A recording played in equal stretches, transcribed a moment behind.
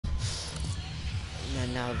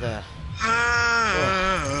And now the...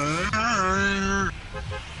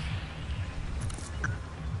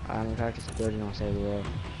 I'm trying to build on save the world.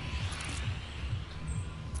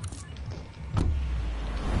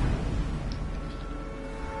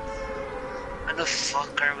 Where the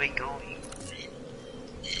fuck are we going?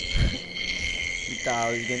 You thought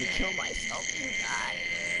I was gonna kill myself, you guys.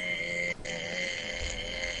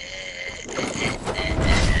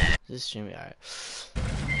 This stream, alright.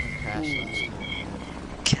 Crash last time.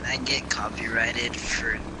 Can I get copyrighted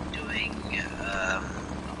for doing a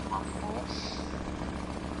mumble?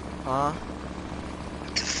 Huh?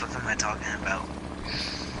 What the fuck am I talking about?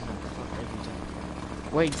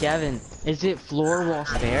 Wait, Gavin, is it floor wall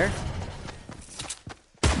stair?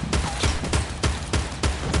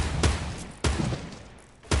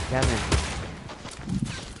 Gavin.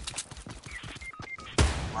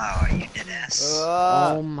 Wow, are you dead ass?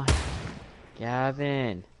 Oh my...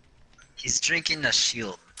 Gavin. He's drinking a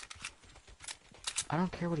shield. I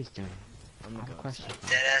don't care what he's doing. I'm gonna go question.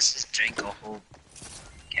 Dead ass just drank a whole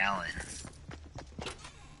gallon.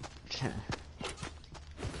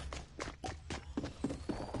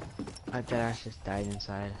 I bet I just died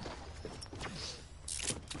inside.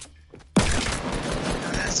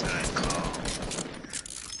 That's what I call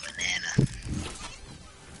banana.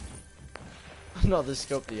 No, the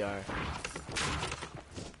scope the R.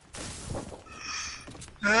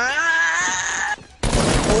 Alright.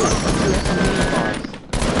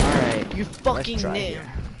 You fucking try nailed.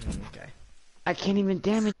 here. Okay. I can't even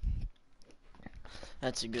damage.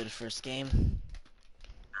 That's a good first game.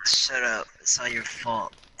 Shut up. It's all your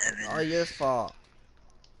fault, Evan. All your fault.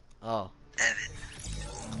 Oh. Evan.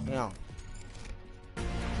 No.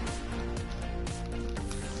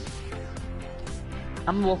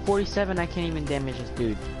 I'm level 47, I can't even damage this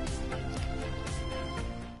dude.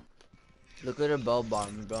 Look at her bell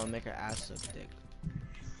bottom, bro. Make her ass look thick.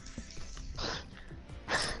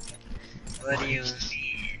 What do you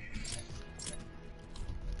mean?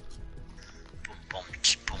 Boom,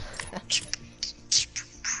 boom, boom, boom.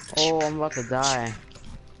 Oh, I'm about to die.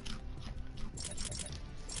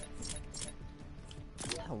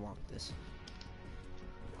 I want this.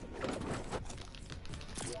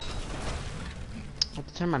 I have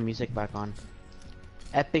to turn my music back on.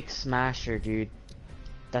 Epic Smasher, dude.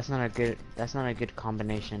 That's not a good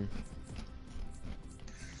combination.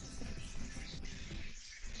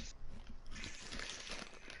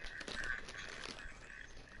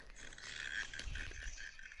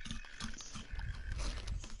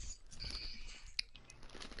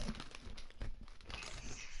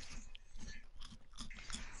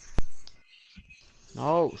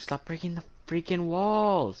 No, stop breaking the freaking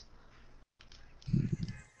walls.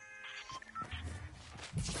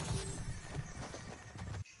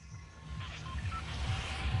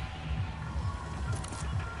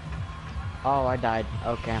 Oh, I died.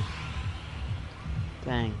 Okay.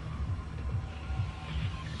 Dang.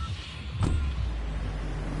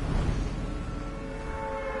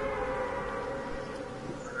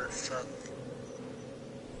 Fuck.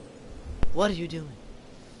 What are you doing?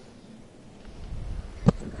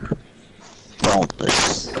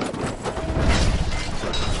 Boneless. Am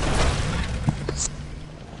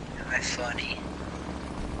I funny?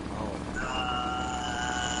 Oh.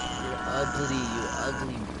 You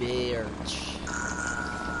ugly bitch.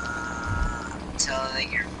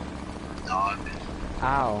 Telling your dog.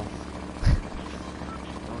 Ow.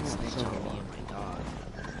 Don't snitch on me and my dog.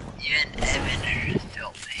 You and Evan are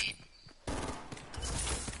felt pain.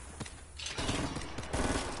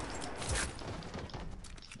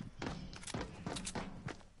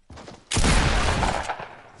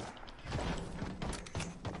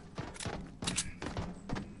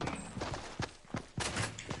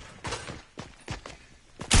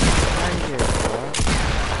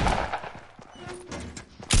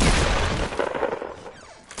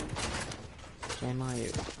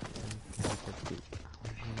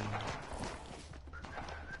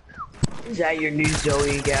 Is that your new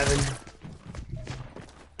Zoe, Gavin?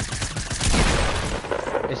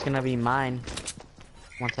 It's gonna be mine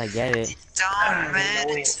once I get it. Dumb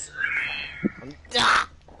man.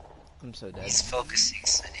 I'm so dead. He's focusing,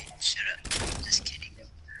 Sonny. Shut up. Just kidding.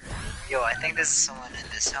 Yo, I think there's someone in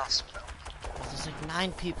this house, bro. There's like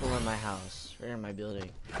 9 people in my house, right in my building.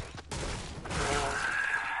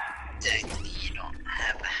 Technically, you don't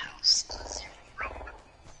have a house because you're broke.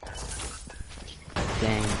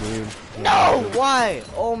 Dang, dude. No! Why?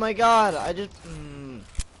 Oh my god! I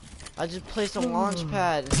just placed a launch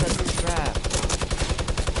pad instead of a trap.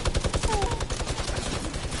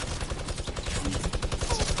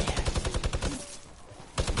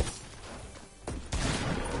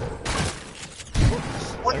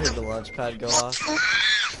 What heard the? the launch pad go off.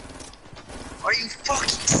 Are you fucking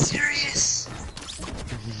serious?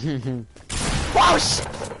 Wow, shit!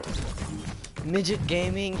 Midget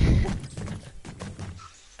gaming.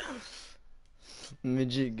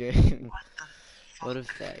 Midget game. What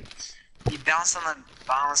effect? He bounced on the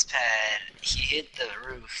bounce pad, he hit the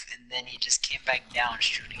roof, and then he just came back down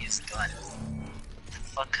shooting his gun. The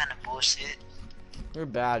fuck kind of bullshit? You're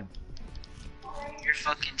bad. You're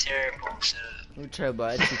fucking terrible, shut up. You're terrible.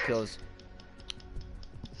 I had 2 kills.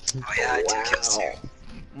 Oh yeah, I took kills too.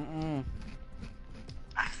 Mm-mm.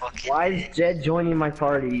 I fucking Why is Jed joining my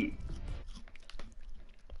party?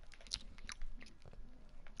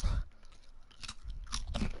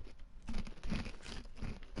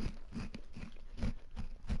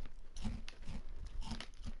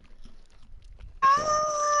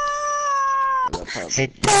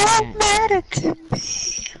 It don't matter to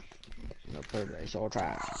me. No purpose, so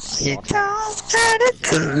try. It don't matter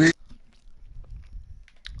to me.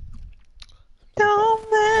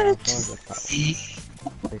 Don't matter to me.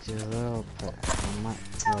 It's a little bit.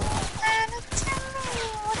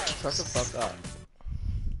 Shut the fuck up.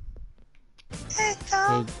 It Hey,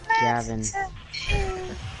 don't Gavin. matter to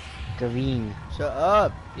me. Gavin. Shut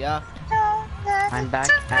up. Yeah. I'm back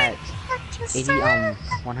at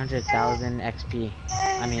 100,000 XP.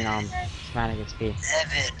 I mean, schematic XP.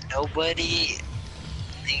 Evan, nobody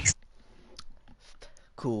thinks.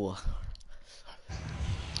 Cool.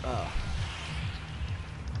 Oh.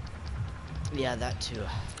 Yeah, that too.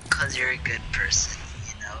 Cause you're a good person,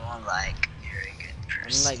 you know, like, you're a good I'm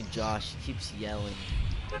person. like Josh. He keeps yelling.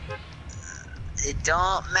 It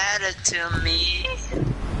don't matter to me. Your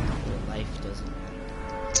life doesn't matter.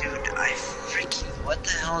 Dude, I freaking, what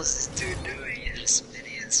the hell is this dude doing? He's just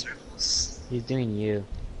spinning in circles. He's doing you.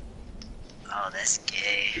 Oh, that's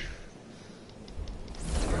gay.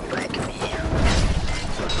 Like me.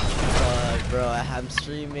 Fuck, bro. I'm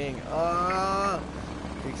streaming. Oh,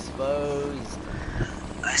 exposed.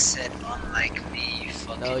 I said unlike me, you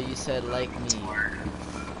fucking. No, you said like me. word.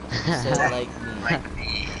 You said like me. Like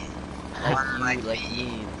me. Like Unlike you, like me.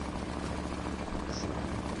 me.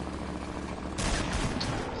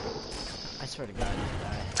 I swear to God, you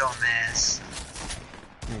die. Dumbass.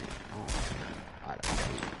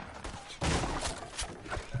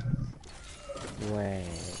 Wait.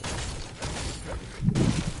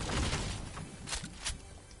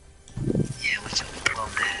 Yeah, with your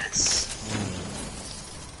dumbass.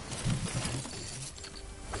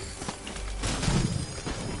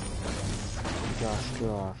 Josh, get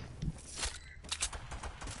off.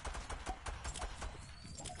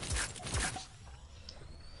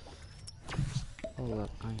 Oh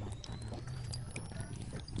look,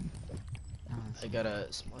 I got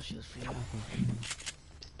a small shield for you.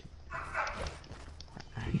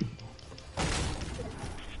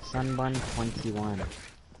 Sunbun 21.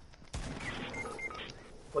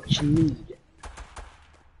 What you need?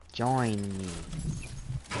 Join me.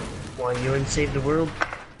 Want you and save the world?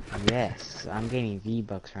 Yes, I'm getting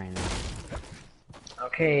V-Bucks right now.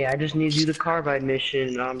 Okay, I just need to do the carbide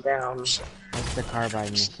mission. I'm down. What's the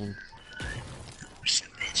carbide mission?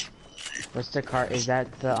 Bitch. What's the is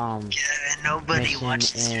that the Kevin, nobody mission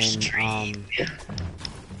watches your stream.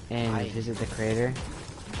 in Visit the Crater?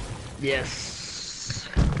 Yes.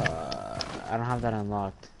 I don't have that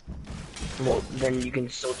unlocked. Well, then you can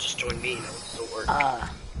still just join me and it'll still work.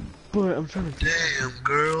 But I'm trying to Damn,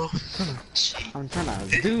 girl. I'm trying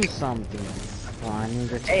to do something. Well, I need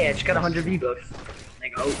to Hey, I just got 100 V-Bucks.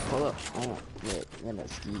 Like, oh. hold up. Oh, wait, let me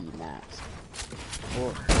ski max.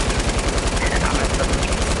 Oh,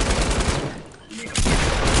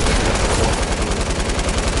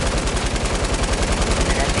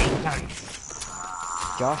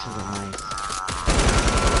 Josh is nice.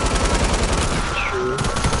 True.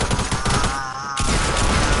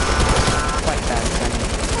 Quite bad, Sunny.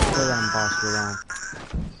 Still let him boss you around.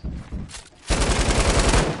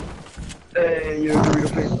 Hey, you're a Dorito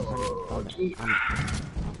fan.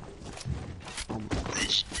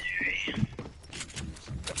 Legendary. I'm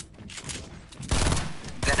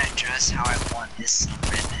gonna dress how I want this summer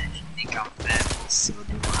and then think I'm fat, well, so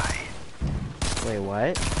do I. Wait,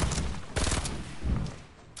 what?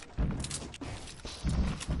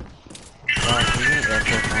 Josh, are you gonna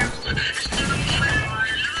airport France?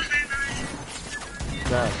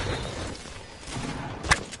 Josh.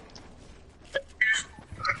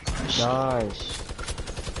 Josh.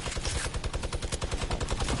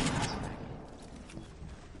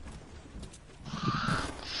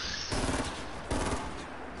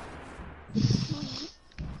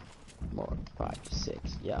 More 5,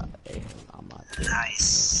 6, yeah, hey, I'm out there. Nice.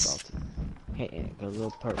 Salty. Hey, go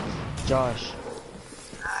little purple. Josh.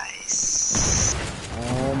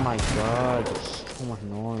 Oh my god, it's so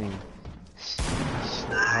annoying.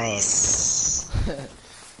 Nice.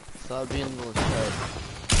 Stop being a little chud.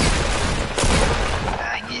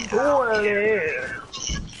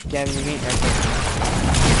 Gavin, you ain't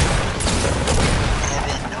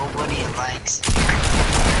Evan, nobody likes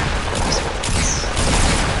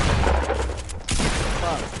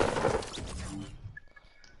Fuck.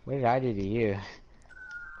 What did I do to you?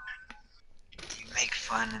 You make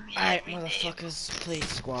fun of me Alright, every day. motherfuckers, play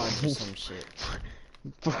squads or some shit.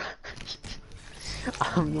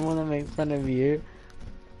 I'm the one that makes fun of you.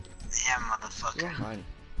 Yeah, motherfucker. You're mine.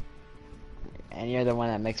 And you're the one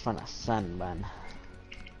that makes fun of Sunbun.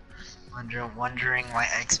 Wondering why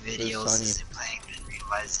X videos Sunny. isn't playing and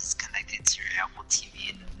realize it's connected to your Apple TV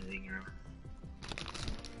in the living room.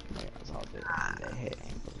 That's all they hit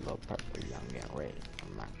ankle, low purple, young and red.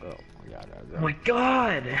 I'm not girl. Oh my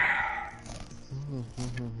god!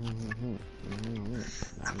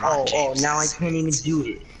 Oh, now I can't even do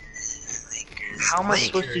it. Lakers. How am I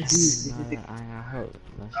supposed to do this? I hope.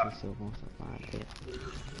 Let's just still want to find it.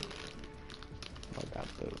 What that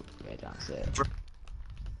boo? Yeah, John said.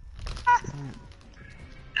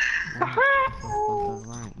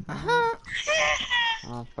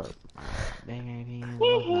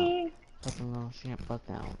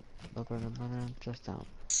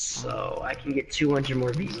 So I can get 200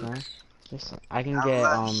 more views. I can I get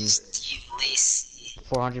love you, Steve Lacy.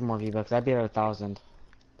 400 more V-Bucks. I'd be at 1,000.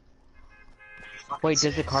 Wait,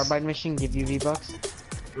 does the carbide mission give you V-Bucks?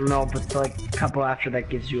 No, but like a couple after that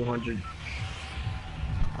gives you 100.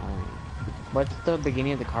 What's the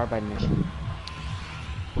beginning of the carbide mission?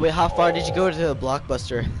 Wait, how far did you go to the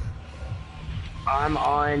Blockbuster? I'm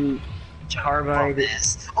on carbide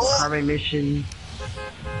mission,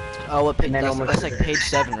 Oh, what page? And then That's, almost that's like there. page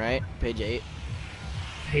 7, right? Page 8.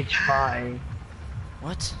 page 5.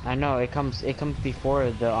 What? I know it comes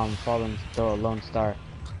before the the Lone Star,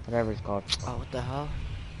 whatever it's called. Oh, what the hell?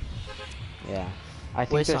 Yeah, I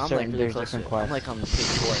think Wait, so there's I'm certain like really there's close to different it. I'm quests. like on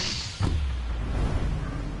page 4.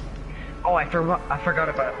 Oh, I forgot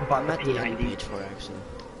about I'm the at the end of P90. page 4 actually.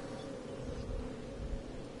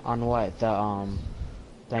 On what the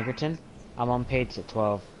Blankerton? I'm on page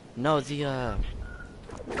 12. No, the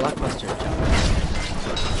Blockbuster.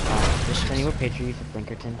 Kenny, what page are you for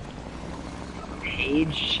Blankerton?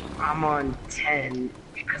 Page, I'm on 10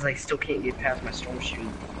 because I still can't get past my storm shoot.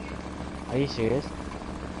 Are you serious?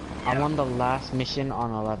 I'm Yeah. on the last mission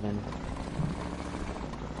on 11.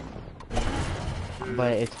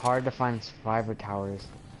 But it's hard to find survivor towers.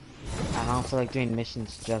 I don't feel like doing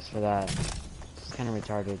missions just for that. It's kind of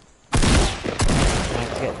retarded. I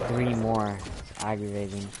have to get 3 more. It's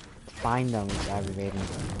aggravating. To find them is aggravating.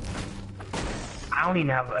 I don't even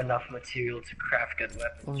have enough material to craft good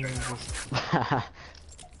weapons right now,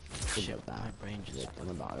 Shit, my brain just.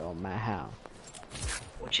 about it on my house.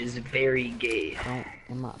 which is very gay. Don't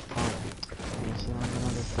in my phone. You see what I'm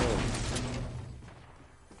gonna say?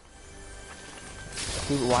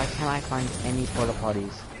 Dude, why can't I find any porta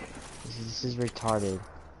potties? This is retarded.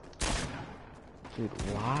 Dude,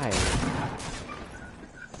 why?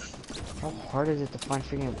 How hard is it to find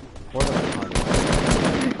freaking porta potties?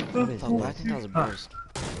 What is Oh, I this? think that was a burst.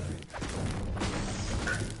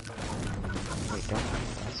 Wait, don't.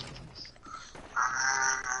 That's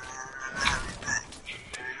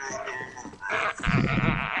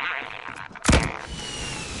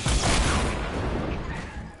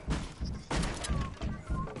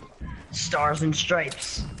Stars and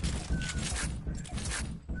stripes.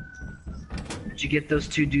 Did you get those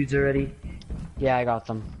 2 dudes already? yeah, I got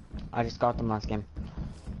them. I just got them last game.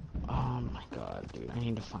 Oh my god, dude, I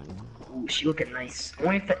need to find them. Ooh, she looking nice. I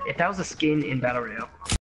wonder if that was a skin in Battle Royale.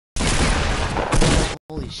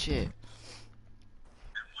 Holy shit.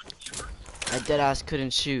 I deadass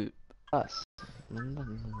couldn't shoot. Us.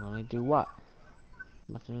 Really do what?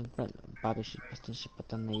 Bobby should put ship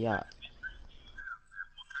on the yacht.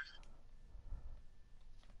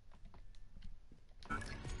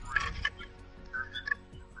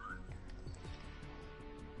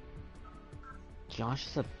 Josh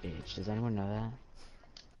is a bitch. Does anyone know that?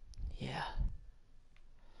 Yeah.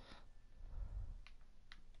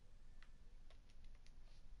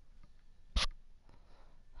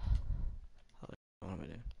 What am I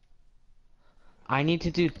doing? I need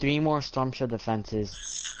to do 3 more storm shield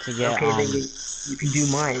defenses to get Okay, then you can do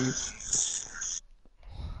mine.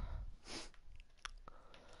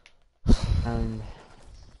 Hold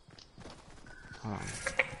on.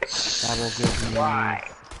 That will give me. Why?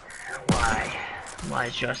 Why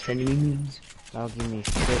is Josh sending me memes? That'll give me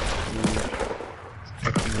 50,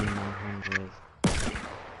 100.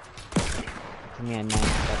 Give me a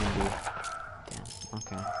 970.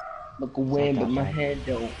 Okay. Look away, It's but not my that head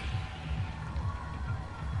don't.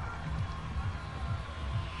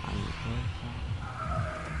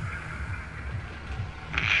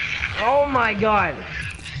 Oh my god!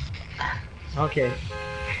 Okay.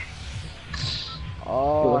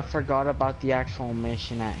 Oh, I Cool. forgot about the actual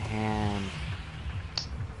mission at hand.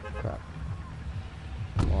 Crap.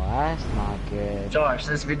 Well, that's not good. Josh,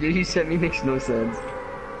 this video you sent me makes no sense.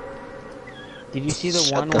 Did you see the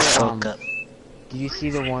Shut one the where fuck up. did you see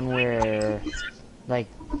the one where like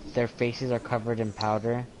their faces are covered in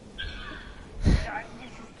powder?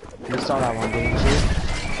 You saw that one, didn't you?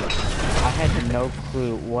 I had no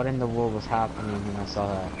clue what in the world was happening when I saw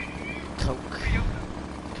that. Coke.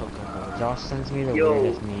 Coca-Cola. Josh sends me the Yo,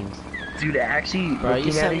 weirdest memes. dude, actually, Bro, you looking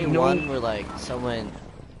at sent it, me you know, one where like someone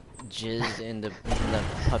jizzed in the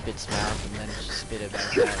puppet's mouth and then just spit it back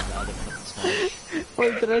out in the other puppet's mouth.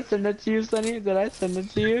 Wait, did I send it to you, Sonny? Did I send it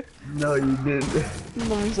to you? no, you didn't.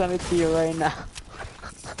 Let me send it to you right now.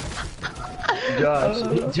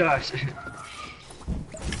 Josh, Josh.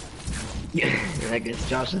 Yeah, I guess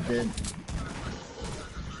Josh is dead.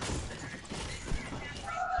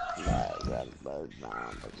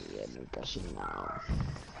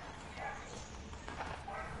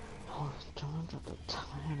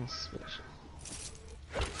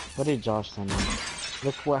 What did Josh send me?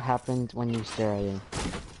 Look what happened when you stare at him.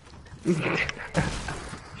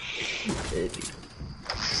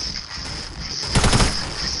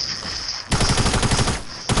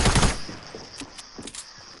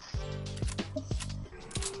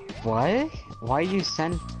 What? Why you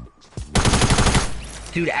send?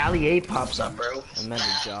 Dude, Ali A pops up, bro. I meant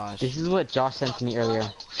to Josh. This is what Josh sent to me earlier.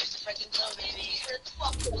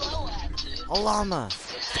 Oh, llama!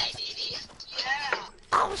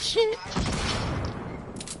 Oh shit!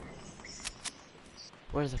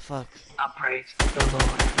 Where the fuck? I praise the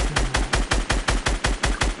Lord.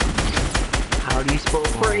 How do you spell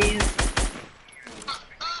praise?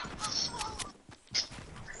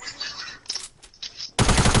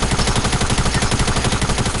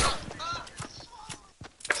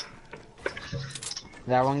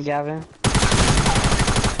 That one, Gavin?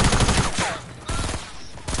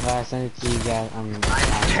 I send it to you guys.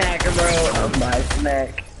 Hacker, bro, of my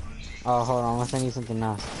snack. Oh, hold on. I'm gonna send you something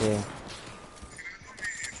else, too.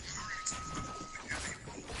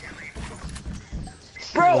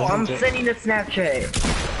 Bro, I'm sending a Snapchat.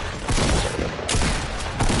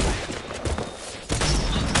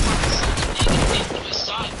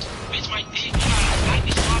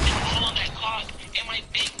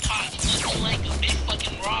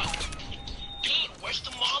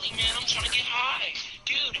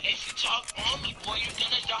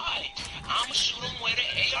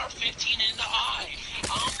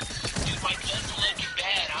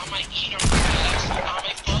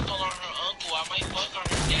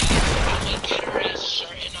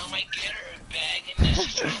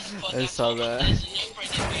 I saw that.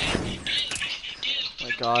 My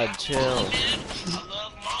god, chill.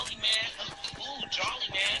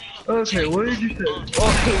 Okay, what did you say?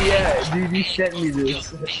 Oh yeah, dude, you sent me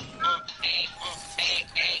this.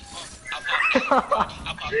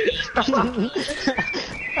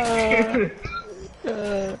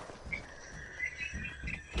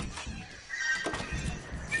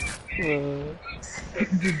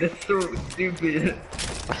 Dude, that's so stupid.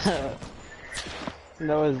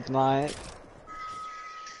 No, it's not.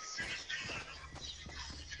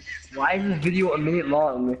 Why is this video a minute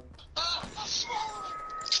long?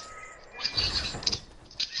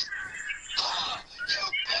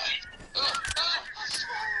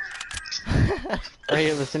 Are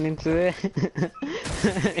you listening to it?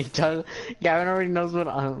 It does. Gavin already knows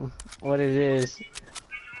what it is.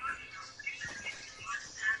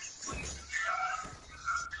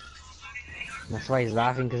 That's why he's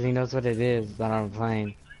laughing, because he knows what it is that I'm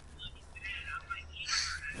playing.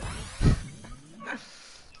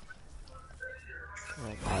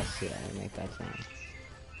 Oh shit, I didn't make that sound.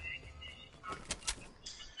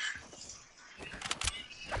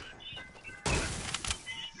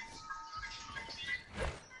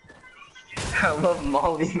 I love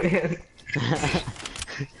Molly, man.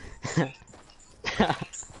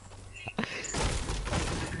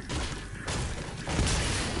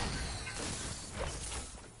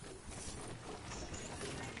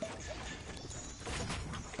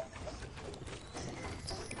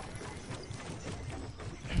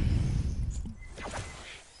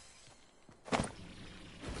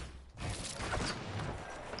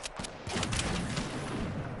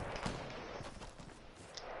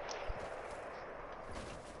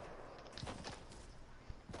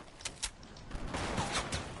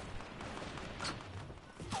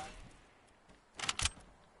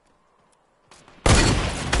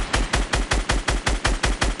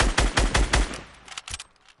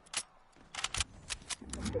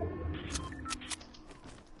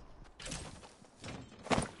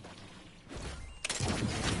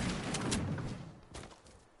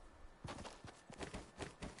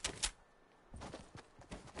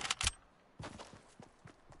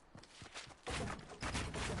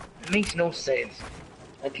 That makes no sense.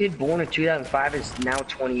 A kid born in 2005 is now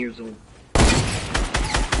 20 years old.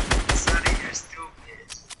 Sonny, you're stupid.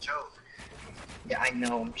 It's a joke. Yeah, I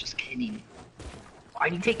know. I'm just kidding. Why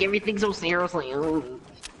do you take everything so seriously? Ooh.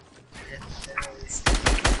 It's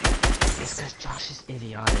because Josh is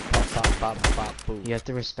idiotic. Bop, bop, bop, boo. You have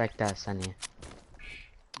to respect that, Sonny.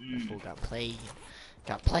 Fool got played.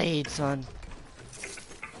 Got played, son.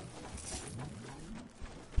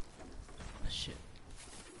 Shit.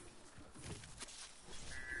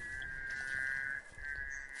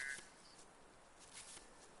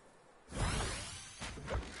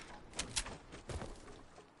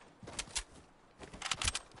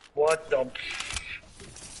 What the?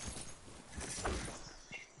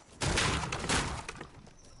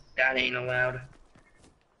 That ain't allowed.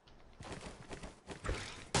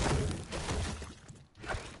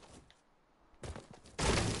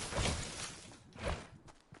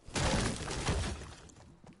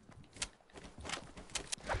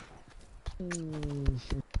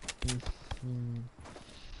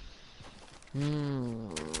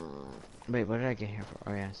 Wait, what did I get here for?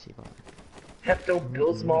 Oh yeah, C-ball. Pepto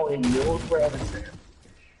Bismol and Mills for Evanston.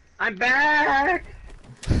 I'm back!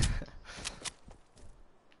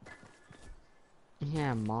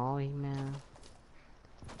 Yeah, Molly, man.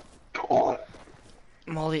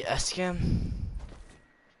 Molly Escam?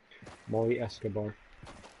 Molly Escobar.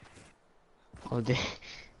 Oh, they...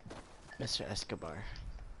 Mr. Escobar.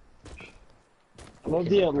 I love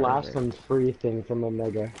He's the a last pervert. one free thing from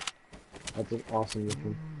Omega. That's an awesome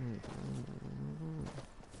looking.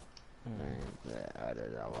 I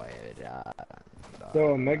don't know why it,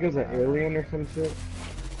 So Omega's an alien or some shit?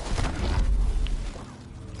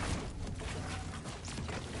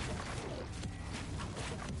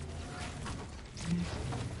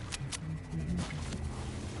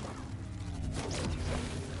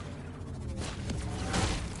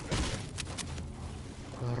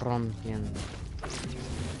 Rompiendo.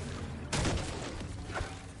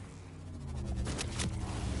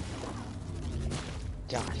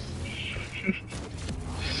 Josh.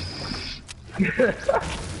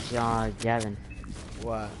 Gavin,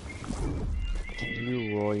 What? can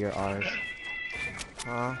you roll your R's?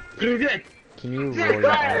 Huh? Can you roll your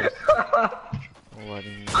R's? What do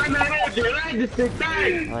you mean? I'm not allowed to sit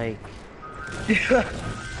back!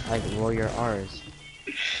 Like roll your R's.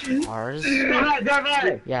 Ours?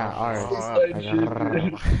 Yeah, R's. Oh.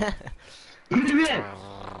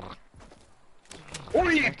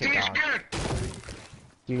 Like,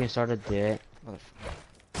 you can start to do it.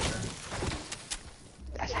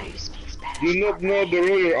 That's how you speak Spanish. You not know the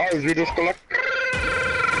roller eyes, you just collect.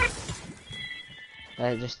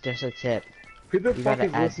 Just a tip. Who the You fuck gotta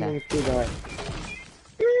is add listening to that?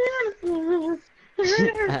 I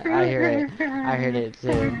hear it. I heard it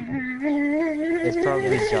too. It's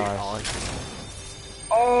probably Josh.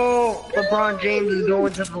 Oh, LeBron James is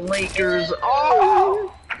going to the Lakers.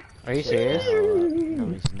 Oh! Are you serious? No,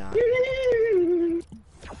 he's not.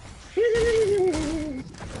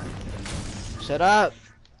 Shut up!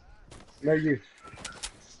 No, you.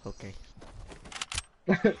 Okay.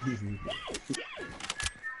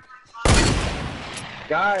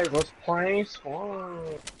 Guys, let's play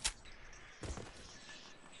squad.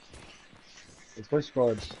 Let's play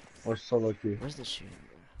squads or solo queue. Where's the shooting?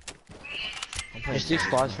 Just do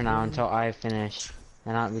squads for now until I finish.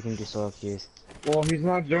 And we can do solo queues. Well, he's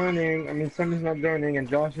not joining. I mean, Sunny's not joining, and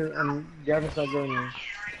Josh is, and Gavin's not joining.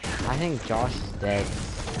 I think Josh is dead.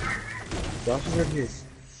 Josh is right here,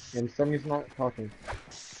 and Sunny's not talking.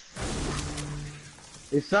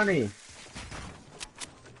 Hey, Sunny.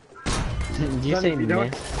 Did you Sonny, say if you don't-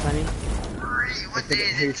 miss, Sonny? What day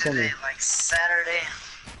is Hey, it today? Sonny. Like Saturday?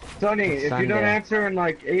 Sonny, It's if you don't Sunday. answer in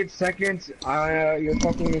like 8 seconds, you're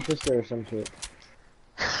fucking your sister or some shit.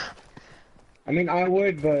 I mean, I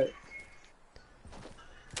would, but.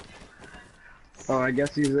 Oh, I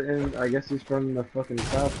guess he's from the fucking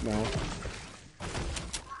south now.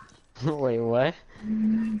 Wait, what?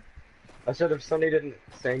 I said if Sonny didn't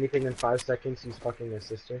say anything in 5 seconds, he's fucking his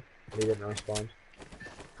sister, and he didn't respond.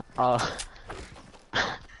 Oh.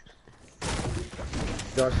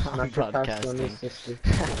 Josh, I'm smack your past broadcasting. Sonny's sister.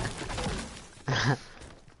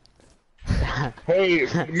 Hey,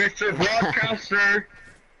 Mr. Broadcaster!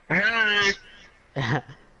 Hey!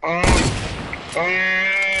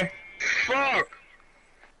 Fuck!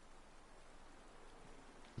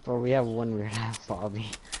 Bro, we have one weird ass lobby.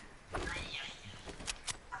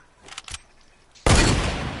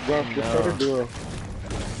 Josh, just try to do it.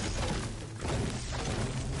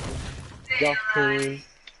 Josh, King.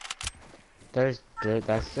 That's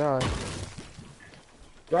Josh.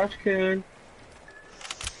 Josh, King.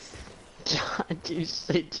 Do you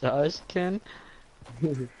say Josh, Ken?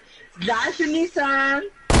 Josh and Nissan!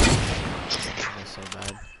 That's so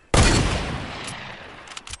bad.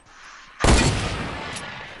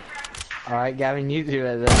 Alright, Gavin, you do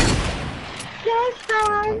it then. Yes,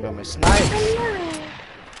 I'm talking about my snipes.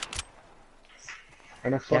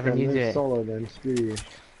 And a Gavin, fucking you do live it. solo then, screw you.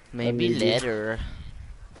 Maybe Maybe. later.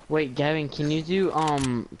 Wait, Gavin, can you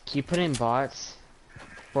put in bots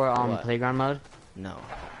for What? playground mode? No.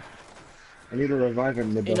 I need a reviver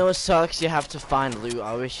in the You know what sucks? You have to find loot.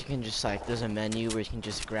 I wish you can just like, there's a menu where you can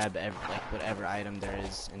just grab like whatever item there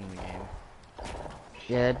is in the game.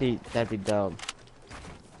 Yeah, that'd be dope.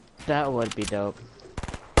 That would be dope.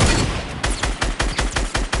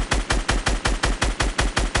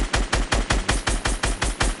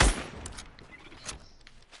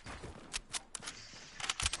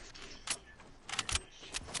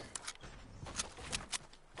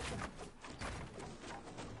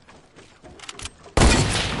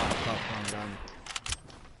 I'm done.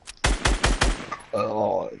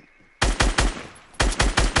 Oh.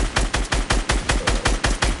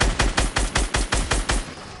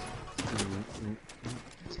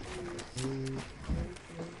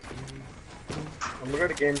 I'm gonna go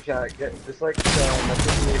to game chat. Get just like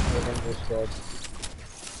message me for the English squad.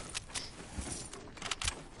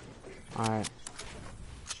 Alright.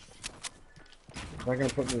 I'm not gonna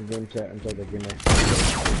put me in game chat until they give me.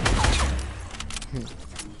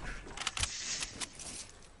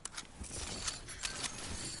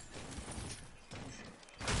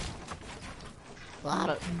 How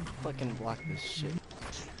to fucking block this shit?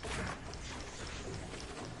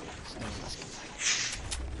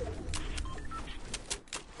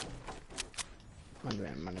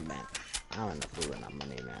 Money man. I don't know if we win on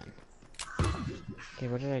money man. Okay,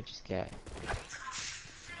 what did I just get?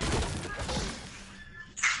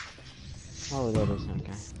 Oh, that is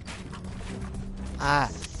okay. Ah.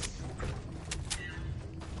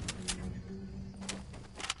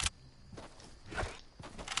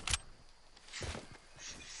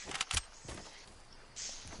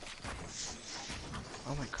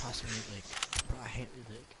 Oh my crossing League. Bro, I hate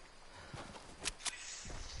League.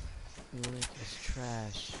 League is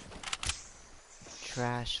trash.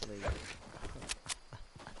 Trash League.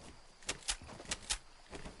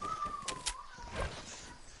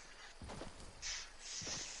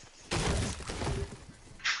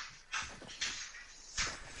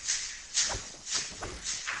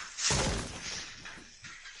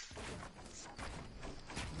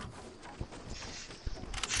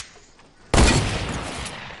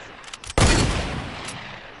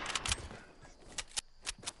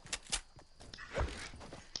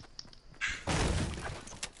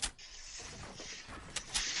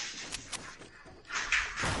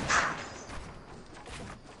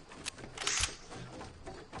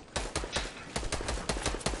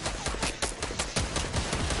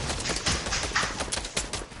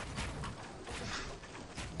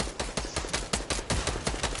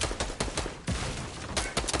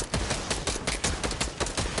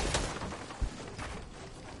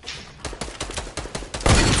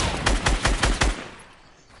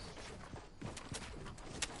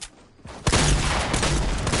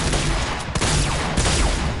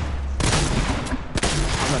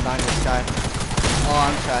 Oh,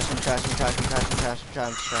 I'm trash.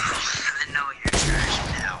 I know you're trash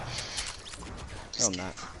now. No, I'm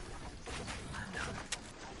not.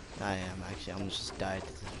 I am, actually. I'm just died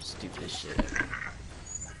to the stupidest shit ever.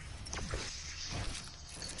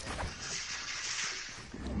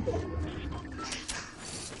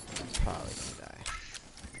 Probably gonna die.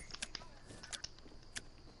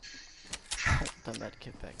 The med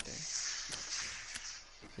kit back there.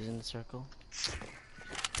 He's in the circle.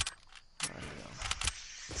 There we go.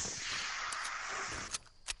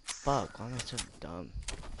 Fuck, why am I so dumb?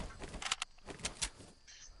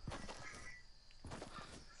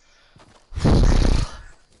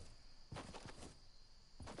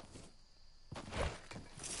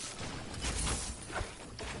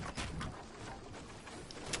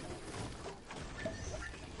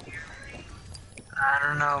 I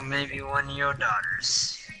don't know, maybe one of your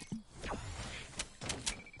daughters.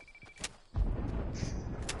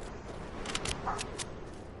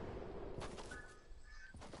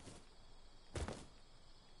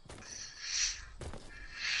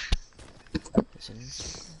 Is it in the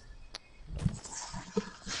circle?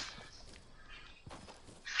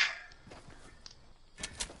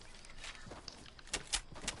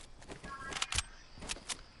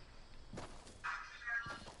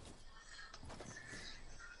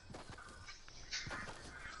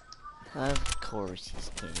 Of course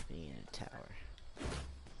he's camping in a tower.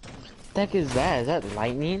 What the heck is that? Is that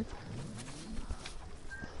lightning?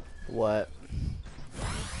 What?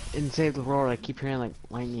 In Save the World, I keep hearing like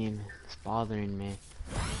lightning. It's bothering me.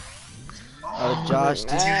 Oh, Josh,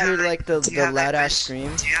 did you hear like the loud ass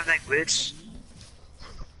scream? Do you have that glitch?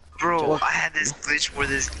 Bro, I had this glitch where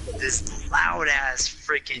this loud ass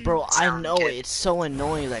freaking Bro, I sound know kept- it. It's so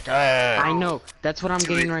annoying. Like, I know. That's what I'm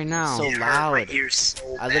getting right now. so It hurt my loud. ears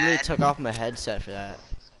so I literally bad. took off my headset for that.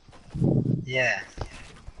 Yeah.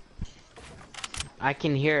 I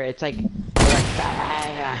can hear it. It's like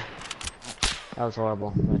that was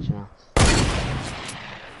horrible, but you know.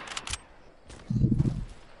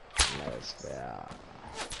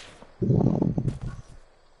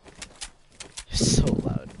 It's so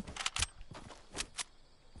loud.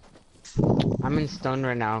 I'm in stone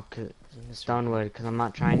right now, Stonewood, because I'm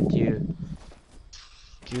not trying to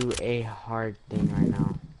do a hard thing right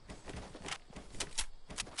now.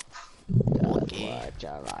 Okay. What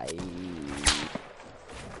shall I eat?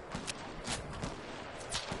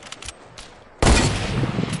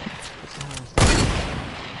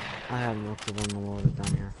 I have no clue when the world is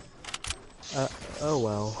down here. Oh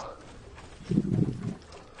well.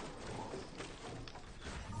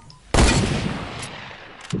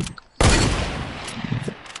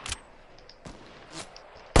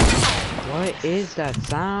 What is that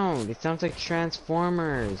sound? It sounds like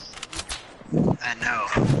Transformers. I know.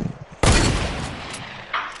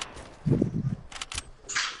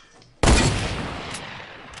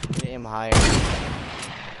 Aim higher.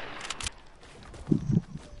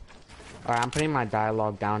 Alright, I'm putting my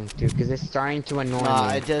dialogue down too, because it's starting to annoy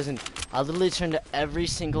Nah, me. it doesn't. I literally turned every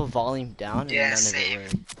single volume down and Yeah, none same. of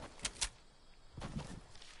it worked.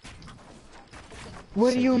 What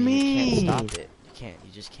So do you You mean? can't stop it. You can't.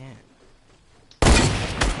 You just can't.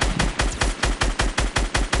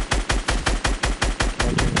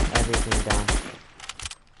 I turned everything down.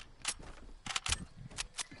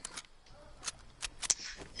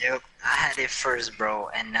 Yep, I had it first, bro,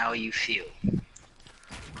 and now you feel.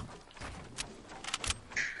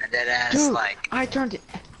 And that ass, Dude, like, I turned it.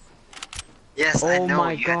 yes, I Oh know,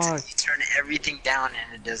 my you God. have to you turn everything down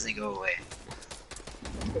and it doesn't go away.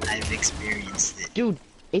 I've experienced it. Dude,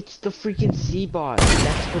 it's the freaking C-bot.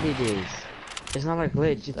 That's what it is. It's not a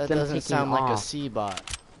glitch. It's That them doesn't taking sound off. like a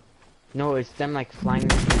C-bot. No, it's them like flying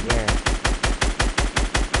into the air.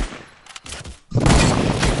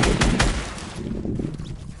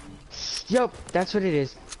 Yup, that's what it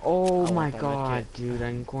is. Oh I my want my god, medkit. dude,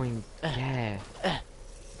 I'm going. Yeah.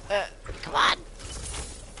 Come on!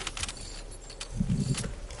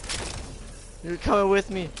 You're coming with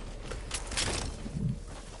me.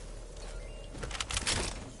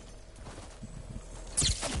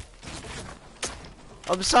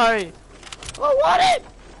 I'm sorry. I don't want it.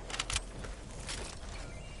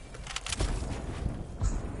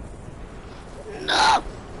 No.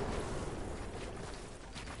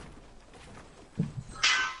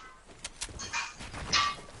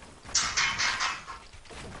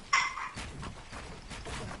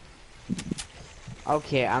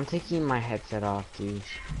 Okay, I'm taking my headset off, dude.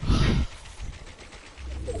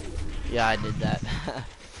 Yeah, I did that.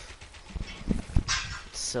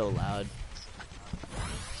 It's so loud.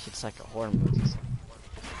 It's like a horror movie.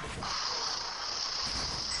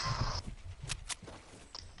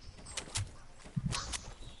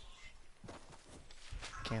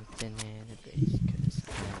 Camping in a base 'cause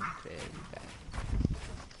I'm very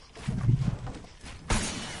bad.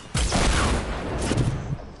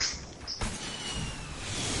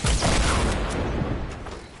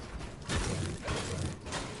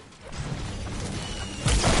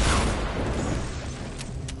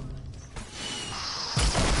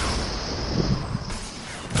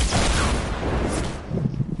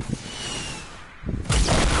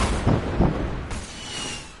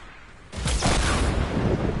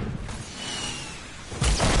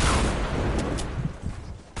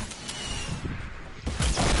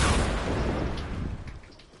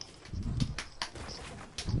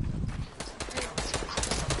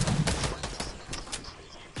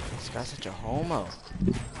 This guy's such a homo.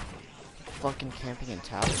 Fucking camping in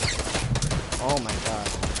towers. Oh my god.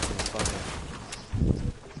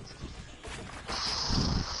 Fucking.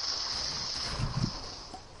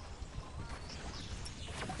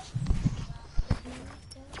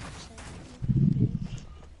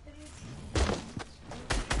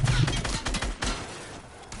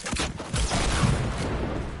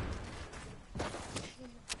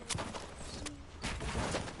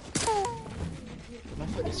 My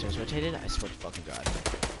fucking stairs rotated? I swear to fucking god.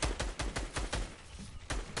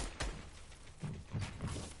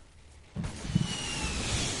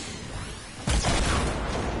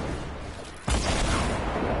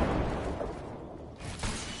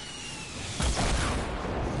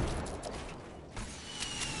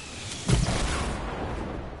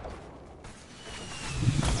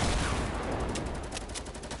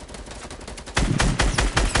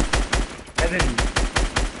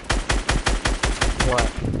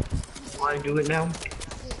 do it now?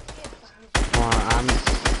 Well,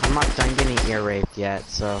 I'm not done getting ear raped yet,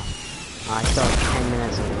 so I still have 10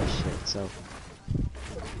 minutes of this shit. So.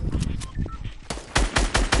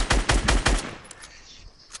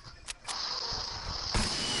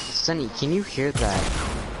 Sunny, can you hear that?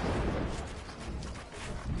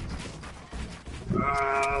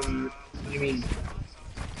 What do you mean?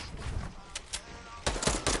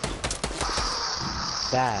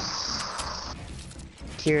 That.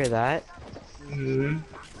 Hear that? Mm-hmm.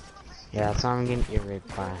 Yeah, that's what I'm getting ear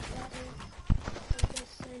raped by.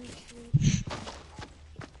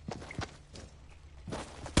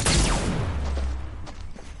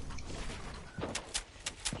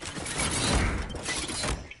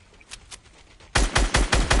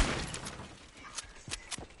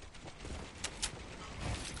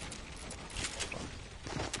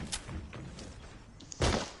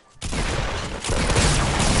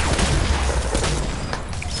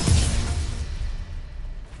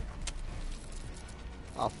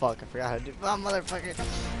 Oh fuck, I forgot how to do. Oh motherfucker.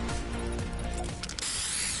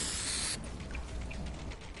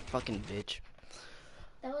 Fucking bitch.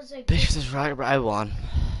 That was a Bitch, good, this is right, I won.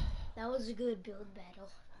 that was a good build battle.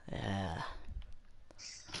 Yeah.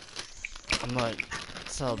 I'm gonna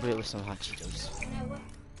celebrate with some hot Cheetos. And I went,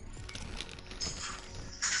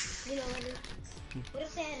 you know, what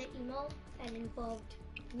if they had an emo that involved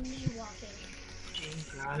me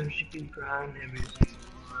walking? She can grind everything.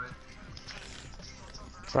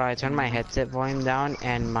 So I turned my headset volume down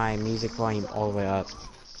and my music volume all the way up.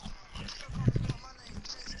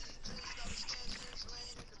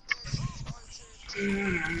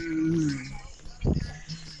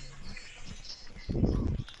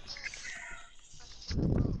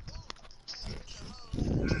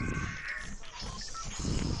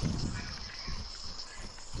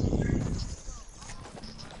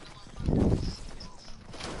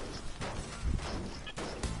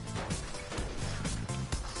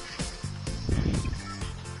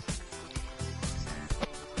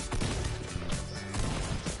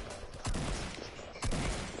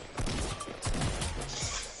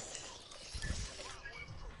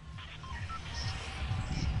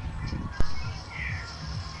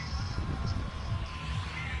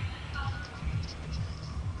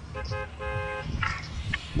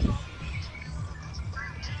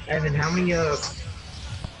 Evan, how many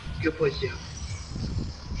skill points do you have?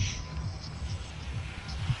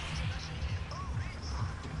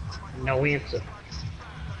 No answer.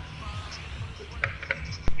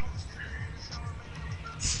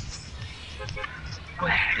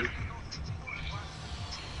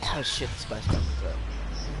 Oh shit, the spice gun was up.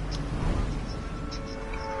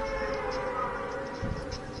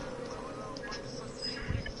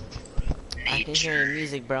 I can hear your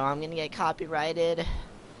music, bro. I'm gonna get copyrighted.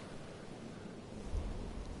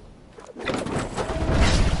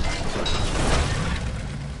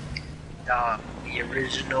 The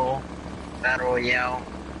original Battle Royale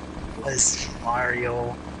was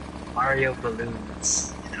Mario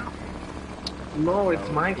Balloons, you know? No, it's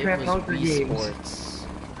Bro, Minecraft it was Hunger Wii Games. Sports.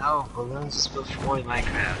 No, Balloons was before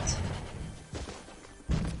Minecraft.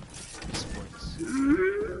 Wii Sports.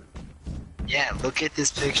 Yeah, look at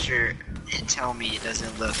this picture and tell me it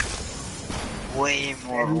doesn't look way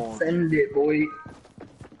more And old. send it, boy.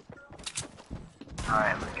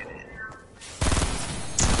 Alright, look at it.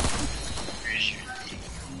 Where's your thing?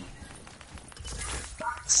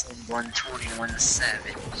 Some 121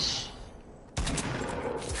 Savage.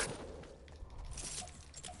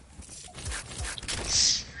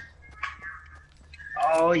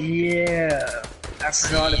 Oh yeah. I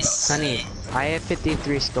forgot about Sunny, I have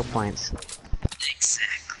 53 skill points.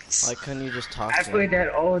 Exactly. Why couldn't you just talk I to play him? that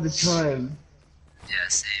all the time. Yeah,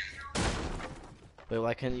 same. Wait,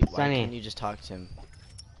 why couldn't Sunny. you just talk to him?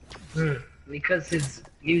 Because his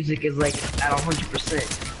music is like at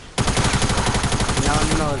 100%.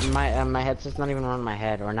 No, my headset's not even on my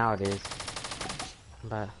head, or now it is.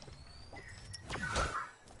 But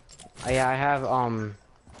yeah, I have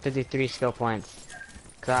 53 skill points.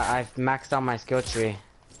 Cause I've maxed out my skill tree.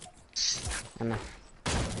 And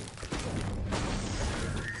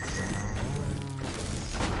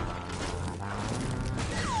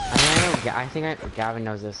I think Gavin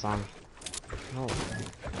knows this song. Oh.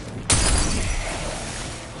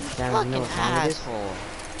 Gavin, you know Fucking what song it is? asshole.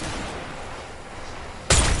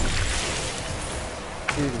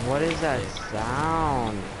 Dude, what is that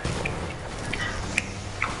sound?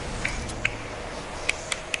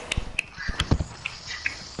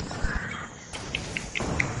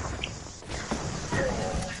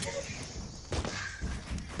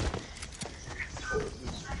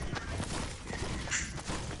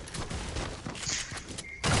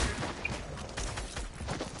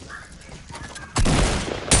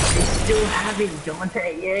 still haven't done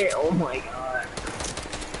that yet? Oh my god.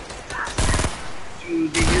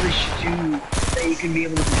 Dude, they really should do that. You can be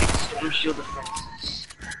able to pick storm shield defenses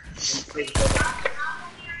and play with other.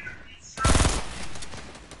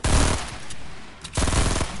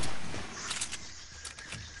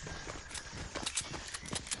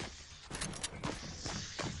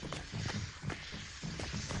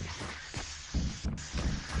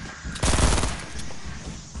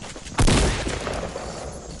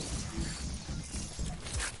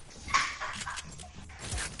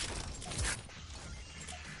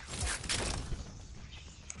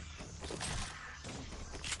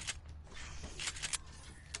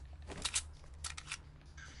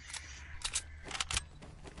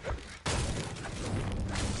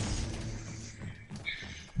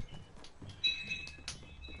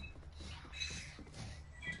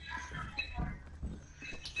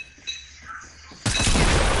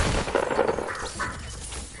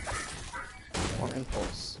 More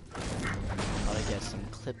impulse. Thought I'd get some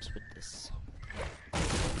clips with this.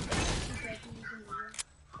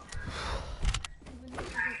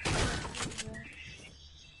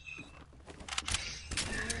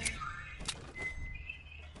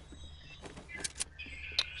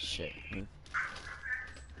 Shit.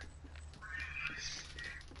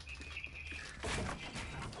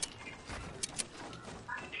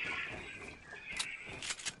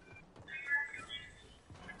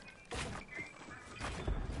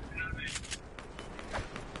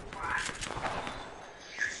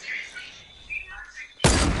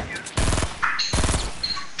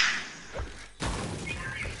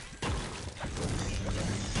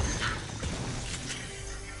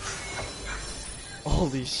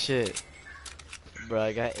 Holy shit. Bro,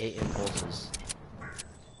 I got 8 impulses.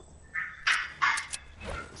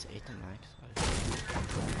 Is 8 the max?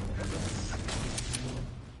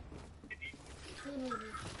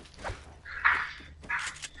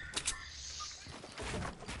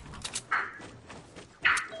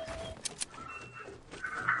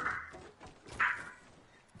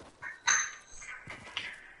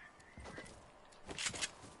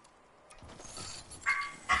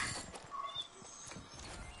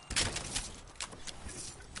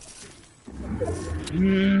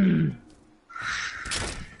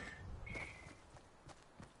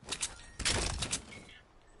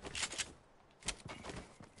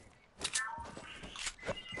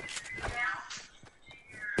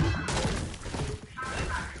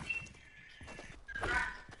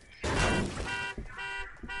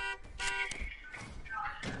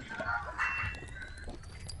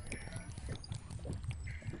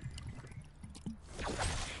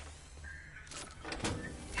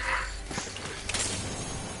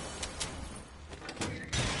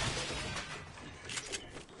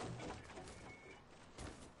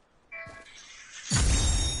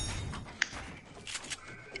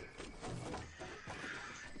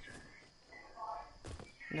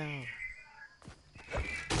 No.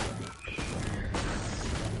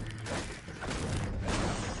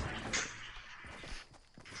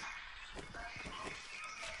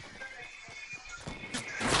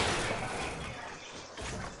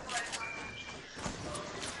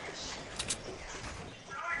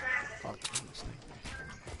 Fuck, I'm a sniper.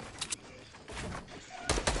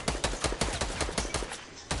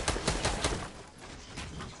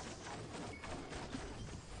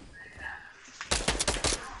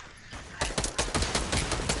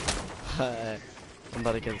 I'm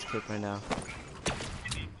about to get this clip right now.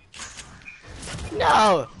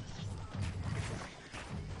 No!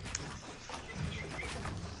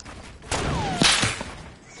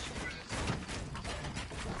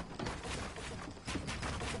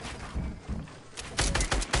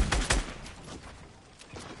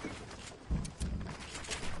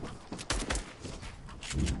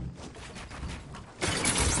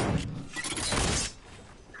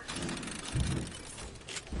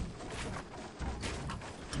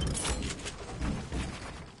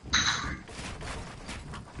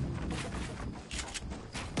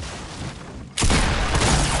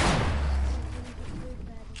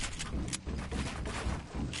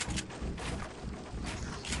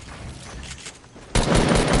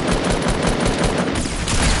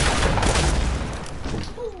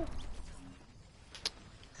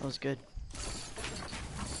 That was good.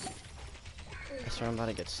 I swear I'm about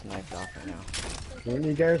to get sniped off right now. Wouldn't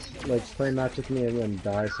you guys like play match with me and then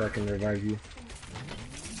die so I can revive you?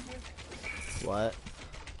 What?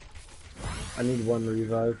 I need one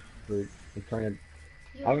revive. I'm trying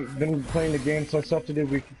to. I've been playing the game, so I still have to do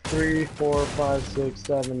week 3, 4, 5, 6,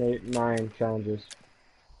 7, 8, 9 challenges.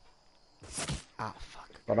 Ah, fuck.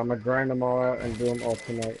 But I'm gonna grind them all out and do them all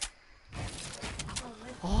tonight.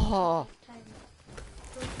 Oh, Oh,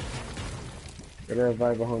 Got a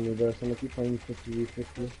revive behind me though, so I'm gonna keep playing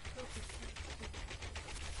 50v50.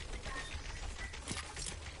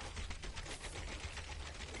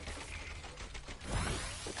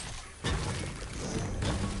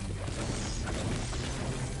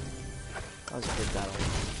 that was a good battle.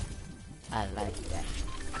 I like that.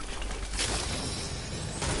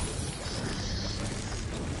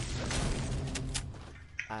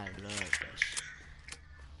 I love that shit.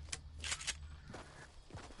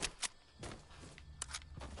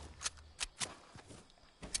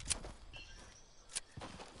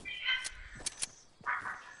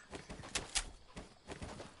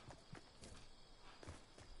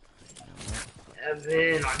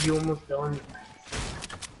 Evan, are you almost done?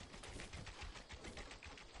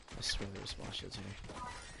 I swear there were small shields here.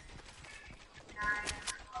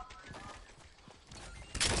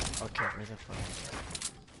 Okay, where the fuck is it?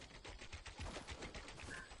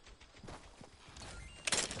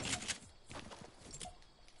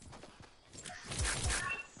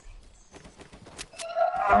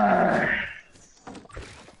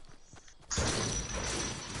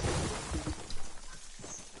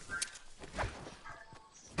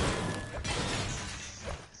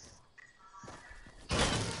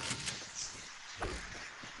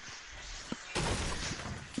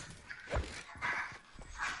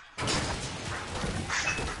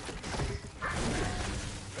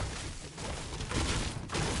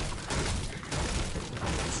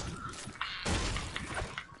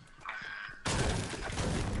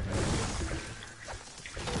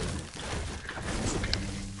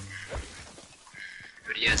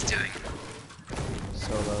 What are you guys doing?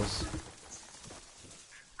 Solos.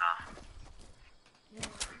 Ah.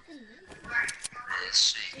 This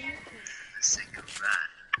shit. Sick of that.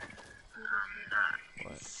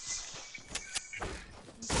 What?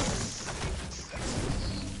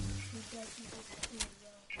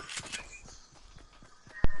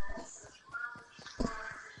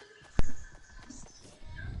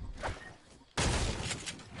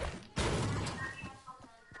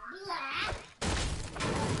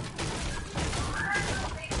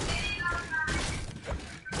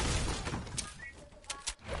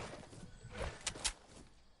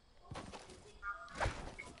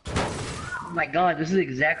 Oh my god, this is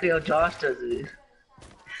exactly how Josh does it.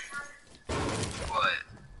 What?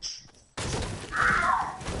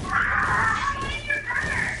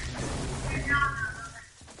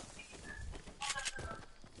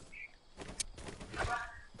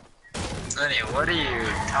 Sonny, what are you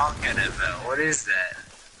talking about? What is that?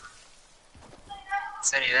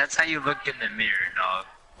 Sonny, that's how you look in the mirror, dog.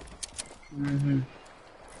 Mm-hmm.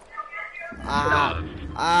 Ah! Dog.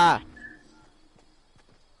 Ah!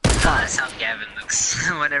 That's how Gavin looks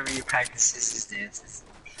whenever he practices his dances.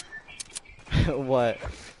 What?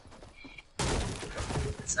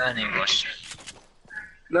 Sonny, watch it.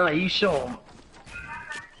 No, you show him.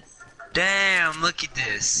 Damn, look at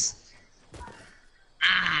this.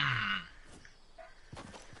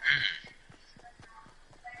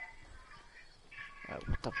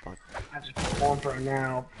 What the fuck? I just perform for it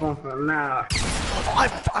now. Perform for it now.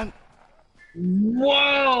 Oh, I'm...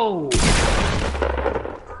 Whoa!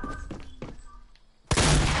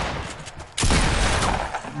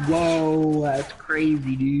 Whoa, that's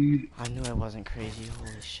crazy, dude. I knew I wasn't crazy.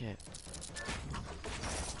 Holy shit.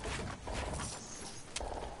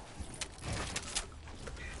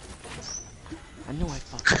 I knew I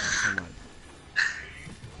fucking hit someone.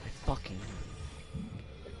 I fucking knew.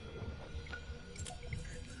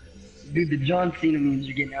 Dude, the John Cena memes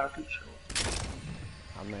are getting out of control.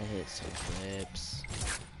 I'm gonna hit some clips.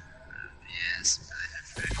 Yes,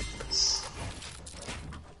 perfect.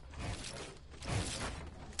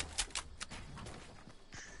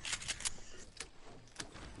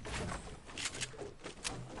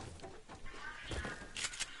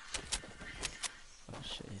 Oh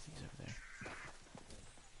shit, anything's over there.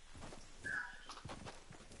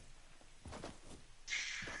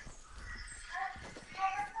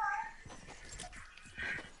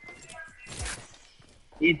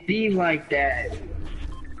 It be like that.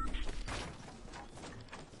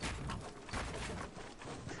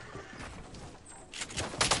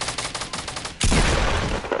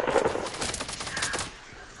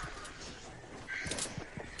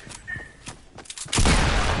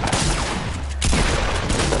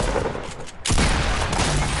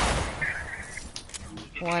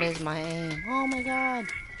 What is my aim? Oh my god!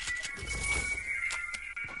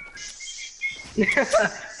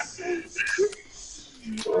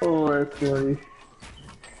 Oh, that's funny.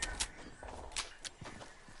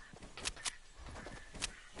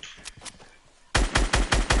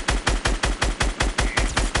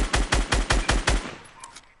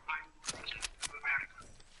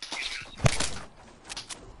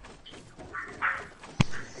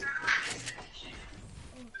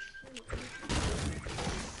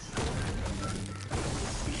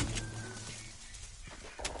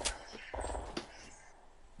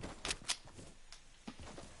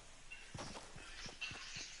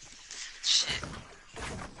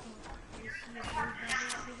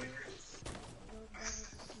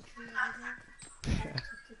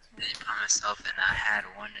 myself, and I had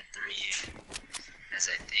 1 to 3, as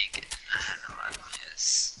I think I had a lot of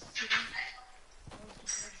yes.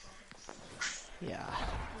 Yeah.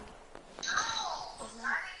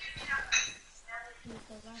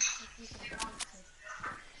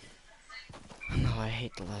 No, I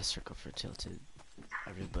hate the last circle for tilted.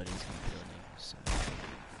 Everybody's complaining, so.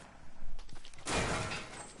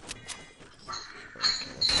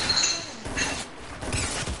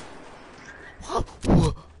 Whoa.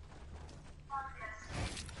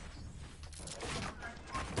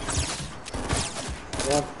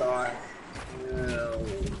 What the hell?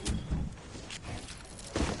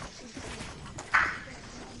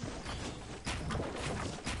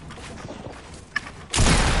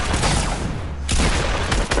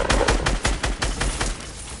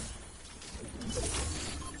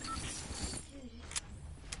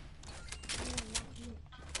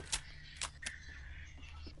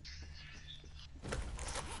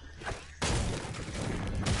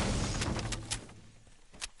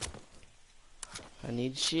 I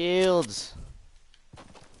need shields.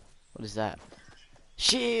 What is that?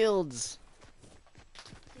 Shields!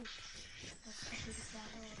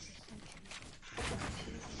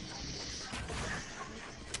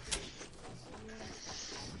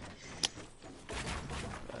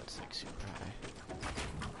 That's like super high.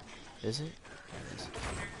 Is it? It is.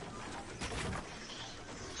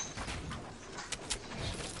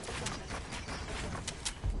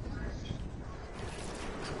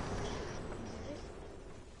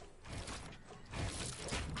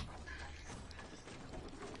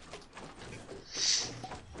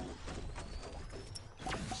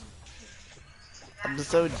 I'm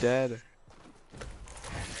so dead.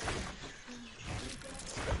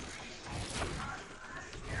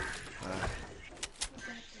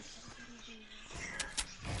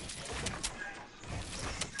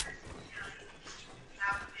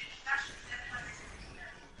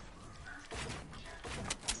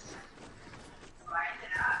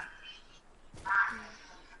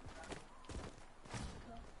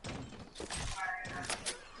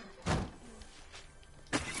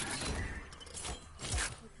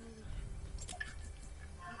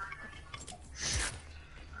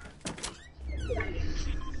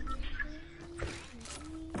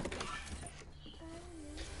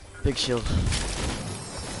 Big shield. Should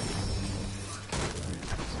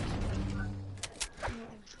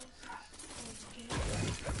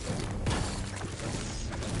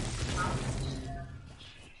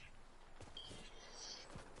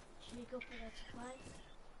we go for that supply?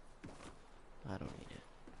 I don't need it.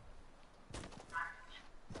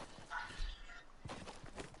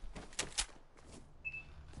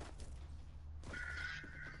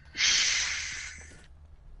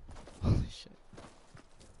 Holy shit.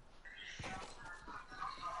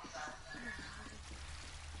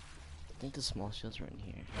 I think the small shields are in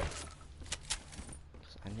here.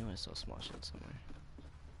 'Cause I knew I saw small shields somewhere.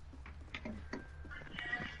 We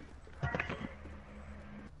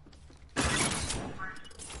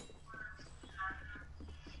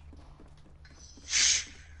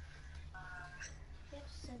have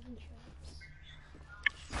 7 traps.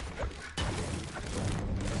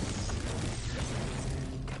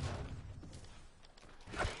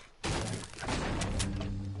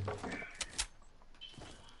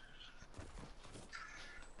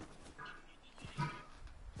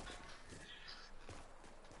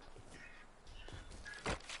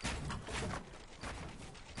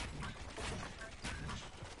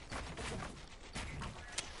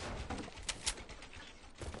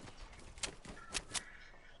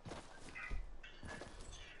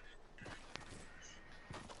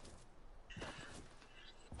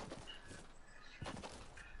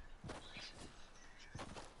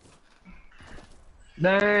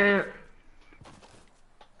 Damn.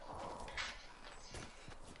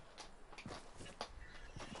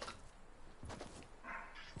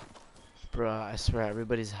 Bruh, I swear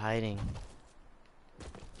everybody's hiding.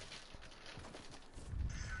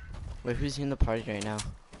 Wait, who's in the party right now?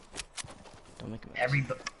 Don't make a mess.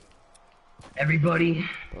 Everybody.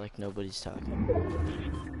 But like nobody's talking.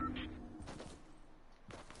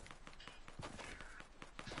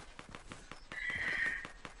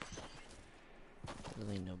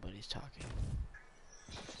 Really nobody's talking.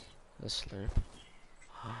 The slurp.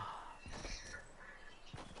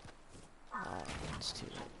 Oh, it's too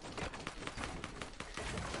late.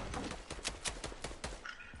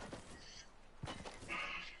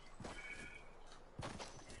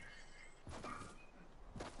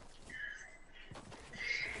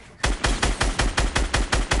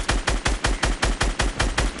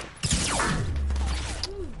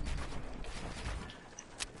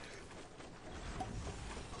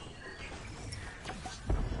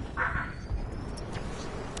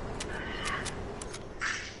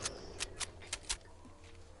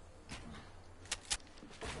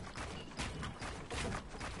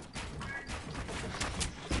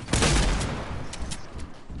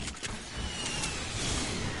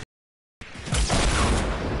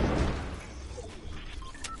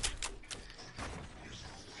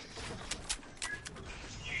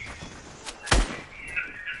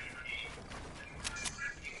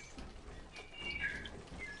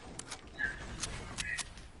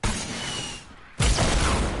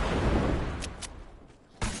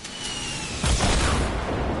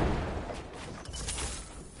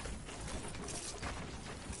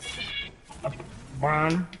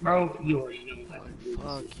 Ron, bro, you already know that.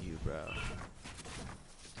 Like, fuck you, bro.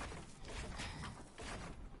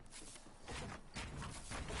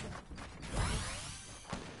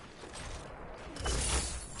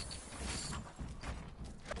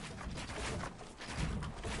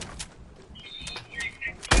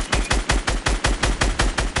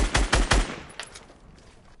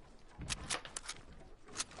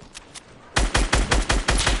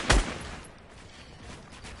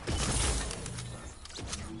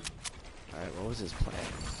 Alright, what was his plan?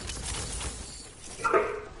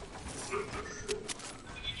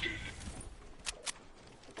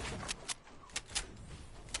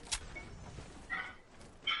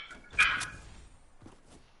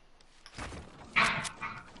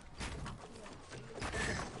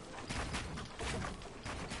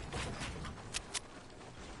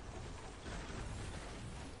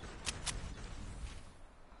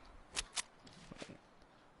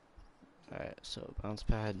 Alright, so bounce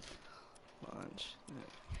pad, launch.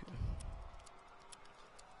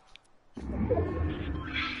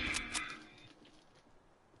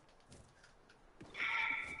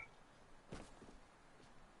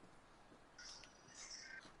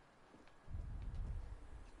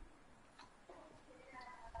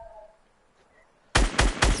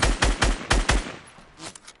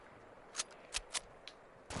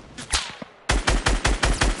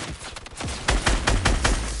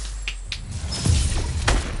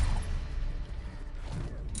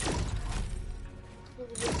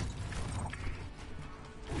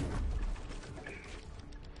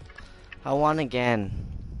 I won again.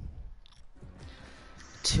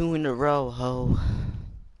 2 in a row, ho.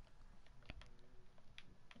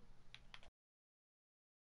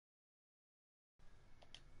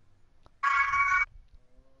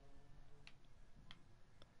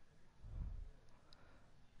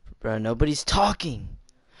 Bro, nobody's talking.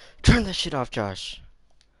 Turn that shit off, Josh.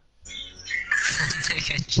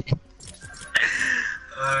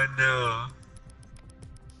 Oh no.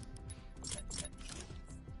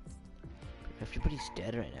 Everybody's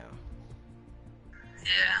dead right now.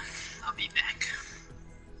 Yeah, I'll be back.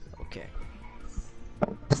 Okay.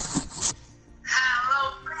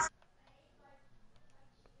 Hello.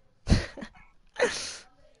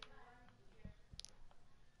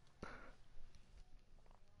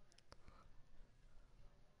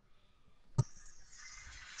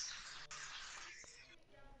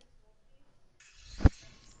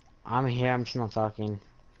 I'm here, I'm just not talking.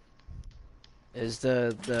 Is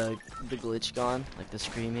the glitch gone? Like the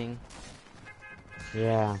screaming?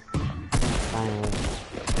 Yeah. Finally.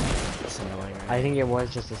 It's annoying, right? I think it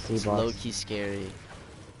was just a C It's box. low-key scary.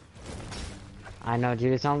 I know,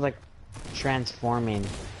 dude, it sounds like transforming.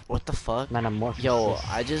 What the fuck? Metamorphosis. Yo,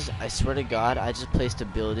 I swear to God, I just placed a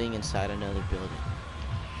building inside another building.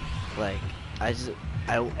 Like, okay.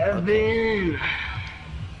 Evan!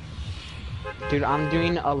 Dude, I'm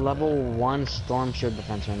doing a level 1 storm shield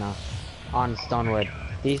defense right now. On Stonewood.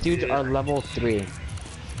 These dudes are level 3.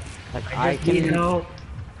 Like, I just need help.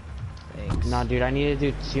 Thanks. No, dude, I need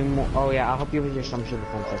to do 2 more. Oh, yeah, I'll help you with your storm shield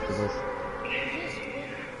defense after this.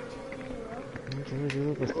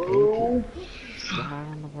 Oh.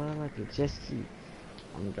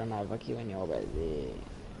 I'm gonna fuck you in your belly.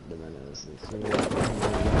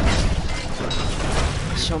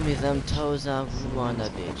 Show me them toes, I want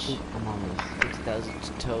that bitch. I'm on this.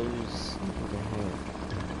 6,000 toes.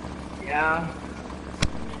 Yeah.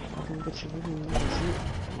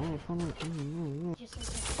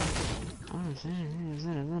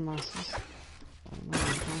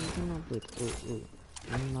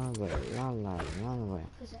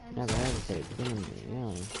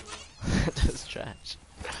 That's trash.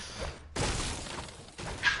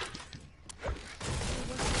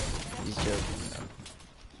 He's joking though.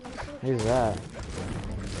 Who's that?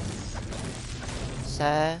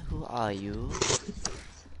 Sir, who are you?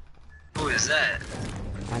 Who is that?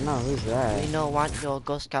 I know, who's that? We don't want your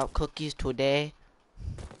Girl Scout cookies today.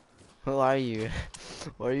 Who are you?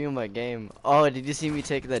 Why are you in my game? Oh, did you see me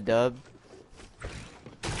take the dub?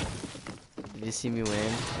 Did you see me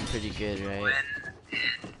win? I'm pretty good, right?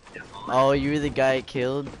 Oh, you were the guy I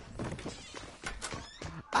killed?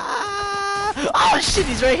 Ah! Oh shit,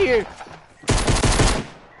 he's right here!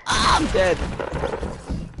 Ah, I'm dead!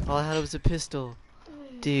 All I had was a pistol.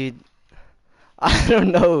 Dude. I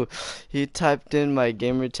don't know. He typed in my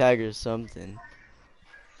gamer tag or something.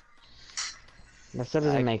 That still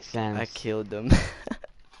doesn't make sense. I killed him.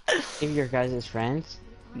 If your guys' friends?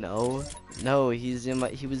 No, he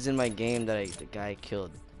was in my game that the guy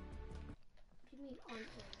killed.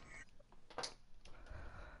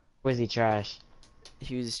 Was he trash?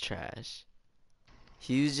 He was trash.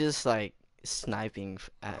 He was just like, sniping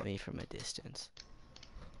at me from a distance,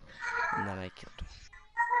 and then I killed him.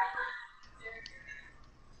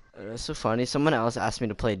 That's so funny. Someone else asked me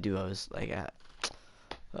to play duos, like at.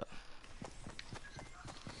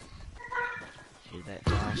 Hear that,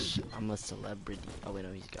 Josh? I'm a celebrity. Oh wait,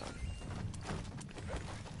 no, he's gone.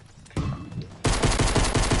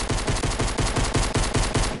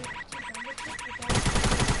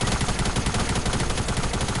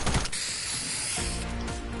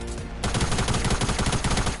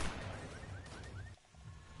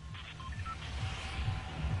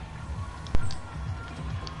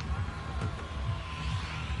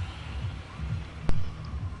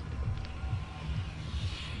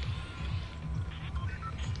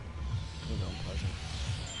 I'm going Pleasant.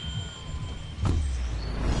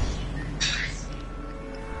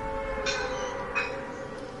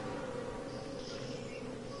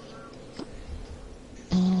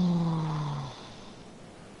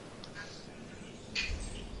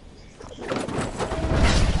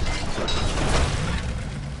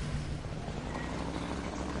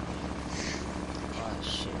 Oh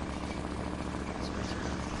shit. It's my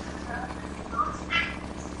turn.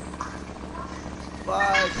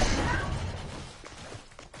 Fuck.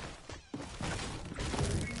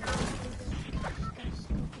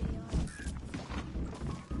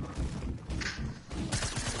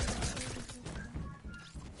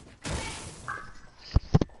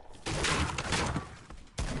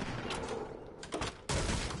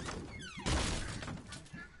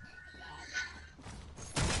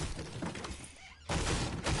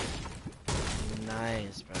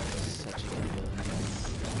 Nice, bro. This is such a good build.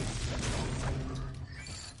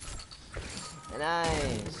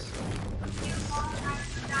 Nice.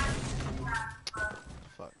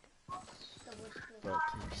 Fuck. Bro,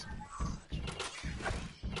 please.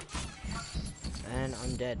 And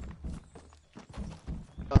I'm dead.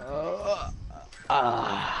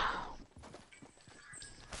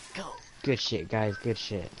 Go. Good shit, guys. Good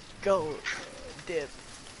shit. Go. Dip.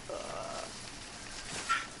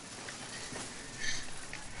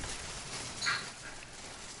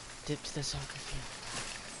 Dip to the soccer field.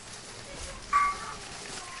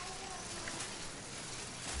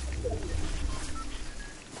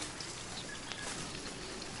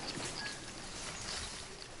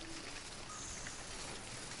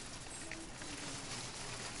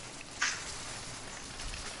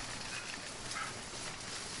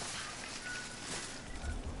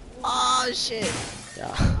 Oh shit!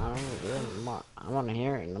 Yeah, I want to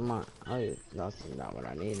hear it. Oh, that's not what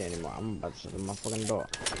I need anymore. I'm about to shut my fucking door.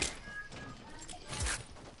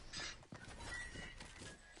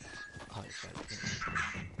 Oh, he's got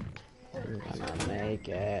it. I'm gonna make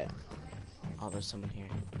it. Oh, there's someone here.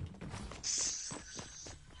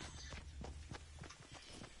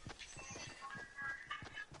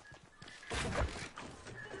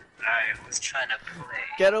 I was trying to play.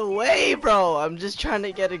 Get away, bro! I'm just trying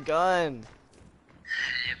to get a gun.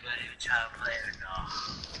 Anybody who trying to play or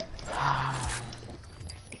no?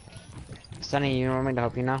 Sonny, you want me to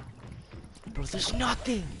help you now? Bro, there's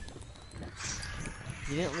nothing!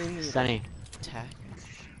 You didn't leave me Sonny. attack.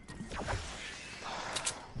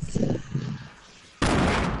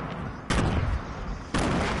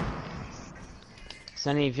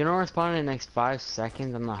 Sonny, if you don't respond in the next 5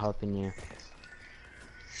 seconds, I'm not helping you.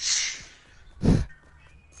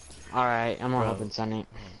 Alright, I'm not Bro. helping Sonny.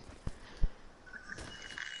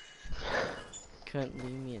 Couldn't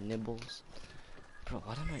leave me at nibbles. Bro,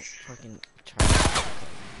 why am I fucking trying to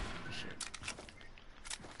oh, shit.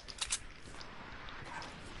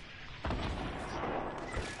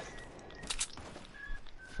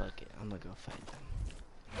 Fuck it, I'm gonna go fight them.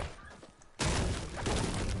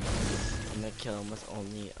 I'm gonna kill him with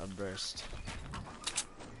only a burst.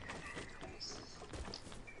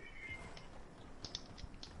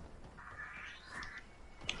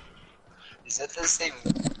 Is that the same?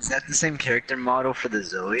 Is that the same character model for the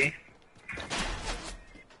Zoe?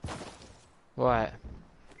 What?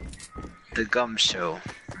 The GUMSHOE. Or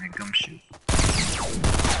GUMSHOE.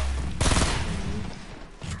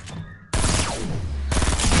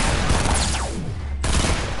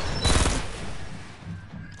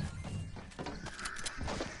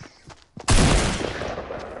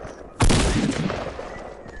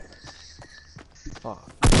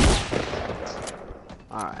 Fuck.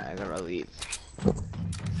 Alright, I gotta leave.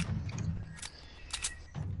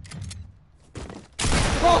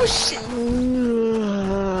 Oh shit!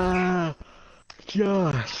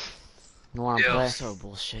 Josh. You wanna Yeah. play? So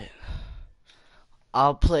bullshit.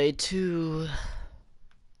 I'll play too.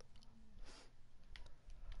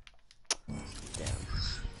 Damn,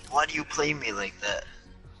 Why do you play me like that?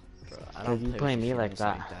 bro. I Cause don't you play play with me like humans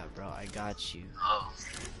that. bro. I got you. Oh,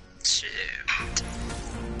 shoot.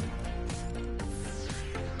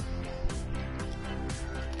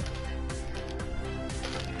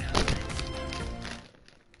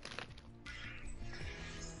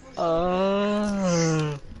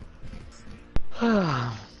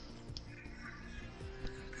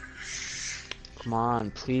 Come on,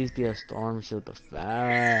 please be a storm shield defense.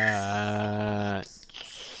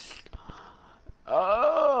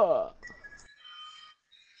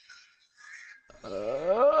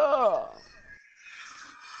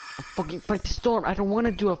 Fucking fight the storm. I don't want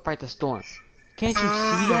to do a fight the storm. Can't you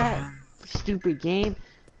see that? Stupid game.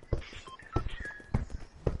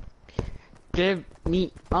 Give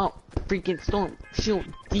me a freaking storm shield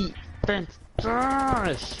defense.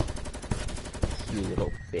 Gosh. You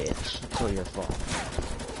little bitch. It's all your fault.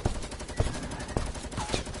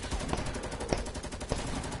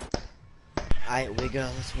 Alright, we go.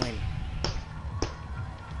 Let's win.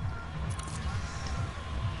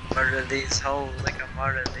 Murder these hoes like a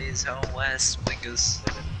murder these hoes West niggas.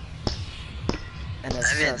 And I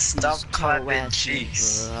mean, stop clapping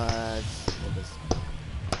cheeks.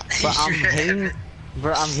 But I'm hitting,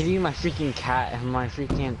 bro. I'm hitting my freaking cat and my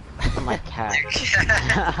freaking my cat. My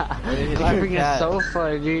freaking cat?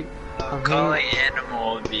 sofa, dude. I'm calling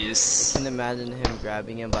animal abuse. I can imagine him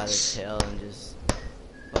grabbing him by the tail and just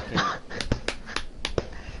fucking.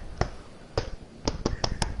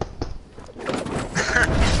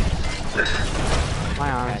 My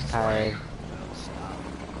arm's tired. Stop.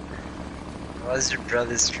 Why is your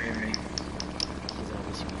brother streaming? He's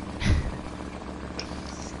always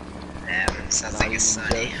Damn, sounds like it's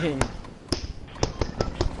sunny. joking.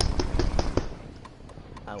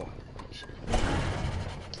 I want shit.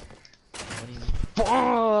 What do you mean?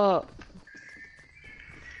 Fuck!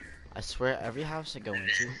 I swear every house I go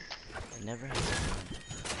into, it never has a gun.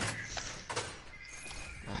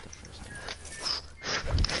 Not the first time.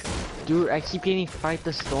 Dude, I keep getting fight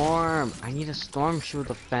the storm. I need a storm shield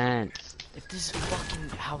defense. If this fucking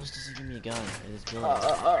house doesn't give me a gun, it is building.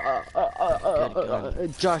 Good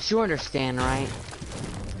gun. Josh, you understand, right?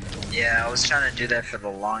 Yeah, I was trying to do that for the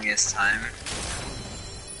longest time.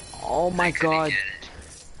 Oh my I couldn't god. get it.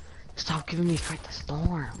 Stop giving me fight the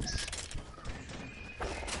storms.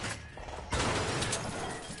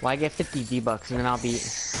 Well, I get 50 V-Bucks and then I'll be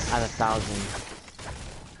at 1,000.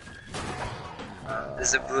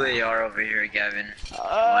 There's a blue AR over here, Gavin.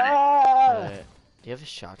 Alright. Do you have a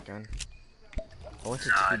shotgun? I went to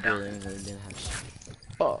No, I two don't. buildings and they didn't have shit.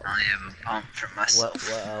 I only have a pump for myself.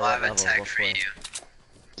 what I'll have a level? tag What for floor? you.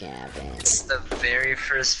 Gavin. It's the very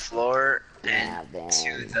first floor and Gavin.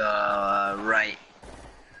 to the right.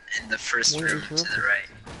 In the first Where is room your to the right.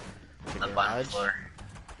 The On the bottom garage? floor.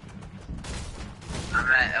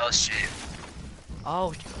 I'm at L shape.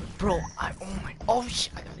 Oh, bro, oh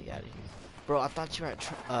shit, I gotta get out of here. Bro, I thought you were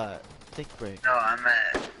at, Thick Brick. No, I'm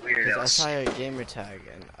at Weird Cause L I saw shape. your gamer tag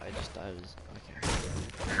and I just thought it was, okay.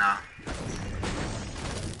 No.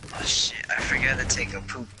 Oh shit, I forgot to take a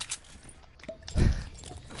poop.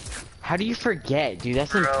 How do you forget, dude?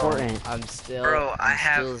 That's Bro. important. I'm still, Bro, I I'm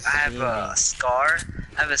have still a scar.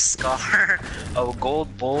 I have a scar, a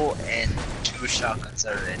gold bull, and 2 shotguns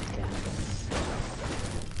already.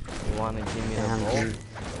 You wanna give me Damn, the bolt? dude.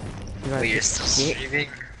 You gotta Wait, you're get still shit. streaming?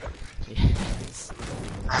 Yes.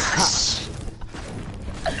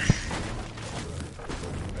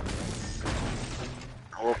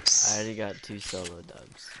 Whoops. I already got 2 solo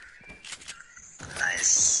dubs.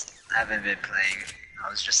 Nice. I haven't been playing. I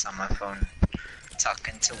was just on my phone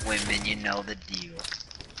talking to women, you know the deal.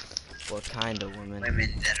 What kind of woman?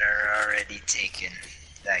 Women that are already taken.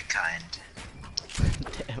 That kind.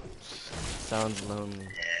 Damn. Sounds lonely.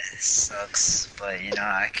 Yeah, it sucks. But you know,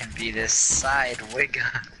 I can be this side wigger.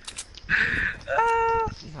 Ah.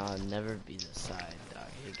 Nah, never be the side, dog.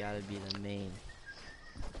 You gotta be the main.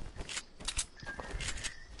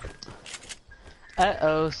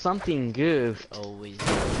 Uh-oh, something goofed. Always.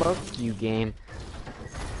 Fuck you, game.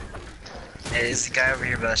 Hey, there's a guy over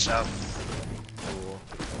here by the shop. Cool.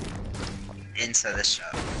 Inside the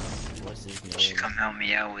shop. What's his You should name? come help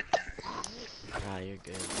me out with them. Nah, you're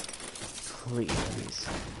good. Please.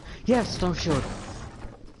 Yes, storm shield.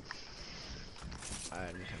 Alright,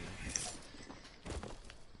 I'm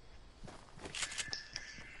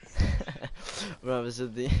coming. Bro, I'm still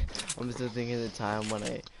thinking of the time when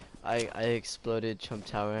I exploded Trump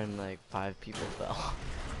Tower and like 5 people fell.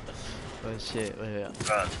 Oh shit, wait.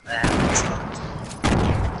 Bro, that happens all the time.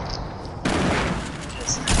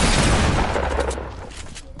 Just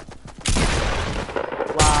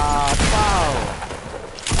Wow, wow!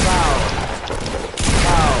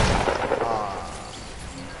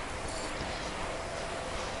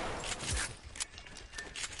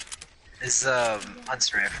 It's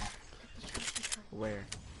hunter rifle. Where?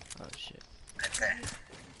 Oh shit. Right there.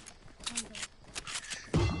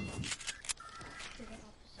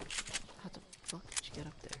 How the fuck did you get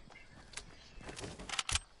up there?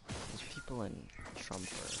 There's people in Trumper.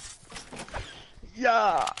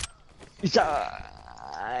 Yeah. Yeah.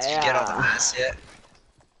 Did you get all the mass yet?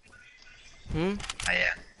 Hmm? Oh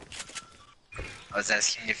yeah. I was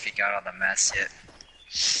asking if you got all the mats yet.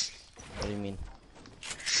 What do you mean?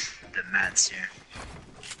 The mats here.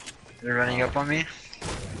 They're running up on me.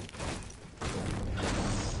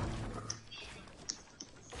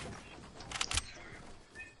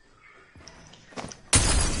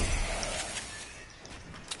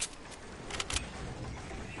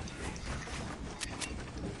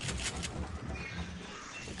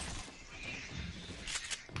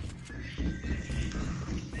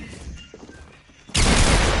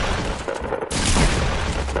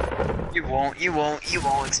 You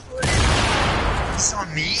won't explode. It's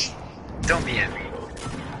on me? Don't be at me.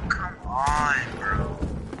 Come on, bro.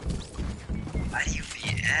 Why do you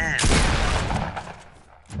BM?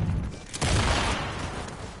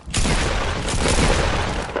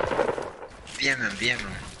 BM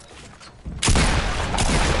him.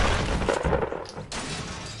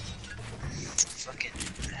 Fucking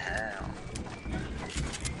hell.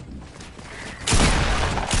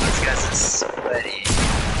 Those guys are sweaty.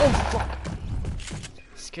 Oh fuck!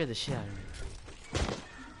 Scared the shit out of me.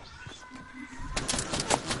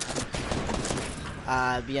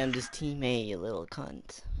 BM this teammate, you little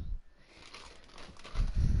cunt.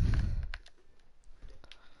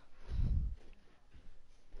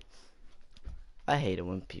 I hate it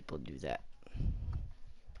when people do that.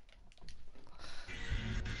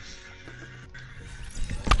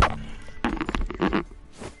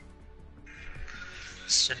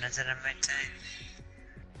 Shouldn't have done it my time.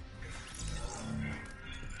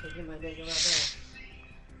 Taking my bag.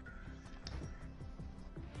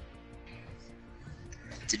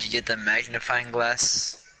 Did you get the magnifying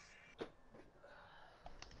glass?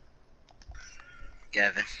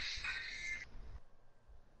 Gavin.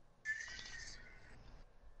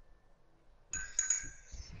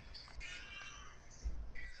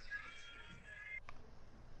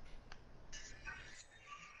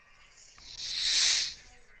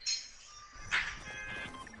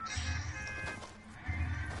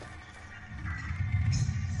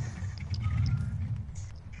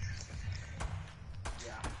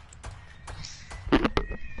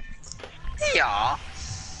 Yeah.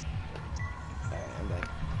 Alright, I'm back.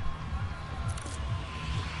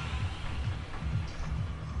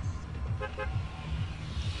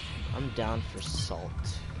 I'm down for salt.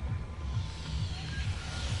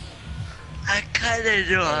 I kinda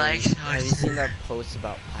don't like Have you seen that post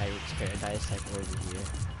about Pirates Paradise like over here?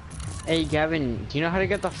 Hey Gavin, do you know how to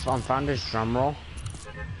get the Founder's drum roll?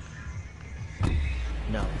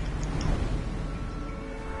 No.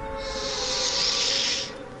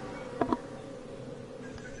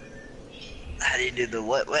 How do you do the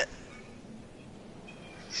what? What?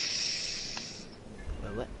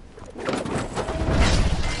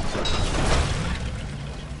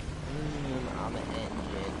 I'm an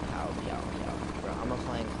engine. Pow. Bro, I'm a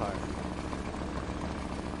flying car.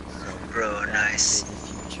 So, Bro, nice. the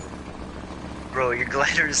future. Bro, your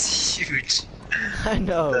glider is huge. I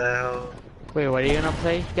know. What the hell? Wait, what are you gonna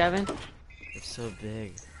play, Gavin? It's so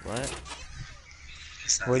big. What?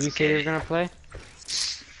 What did you say you were gonna play?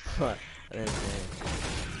 What? I didn't say.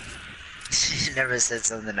 You never said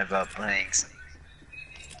something about playing. So.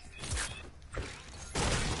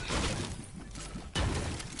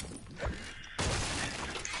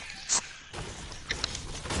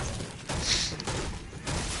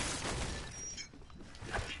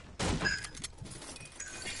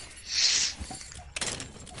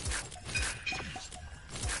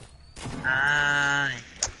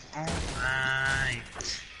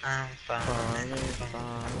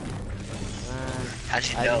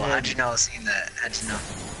 How'd you know I was seeing that? How'd you know?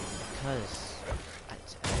 Because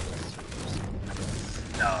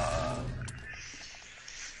No.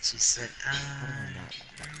 She said,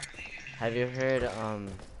 have you heard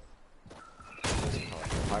what's it called?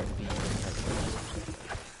 Heartbeat.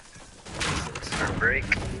 Heartbreak?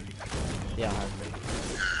 Yeah, heartbeat.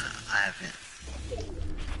 I haven't.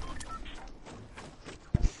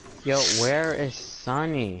 Yo, where is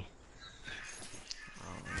Sunny?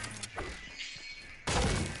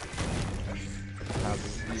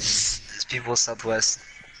 There's people southwest,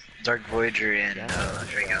 Dark Voyager and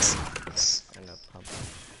Dragos. In a pub.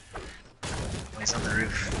 Oh, he's on the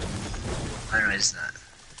roof. I don't know, he's not.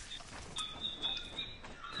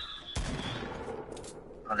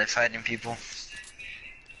 Oh, they're fighting people.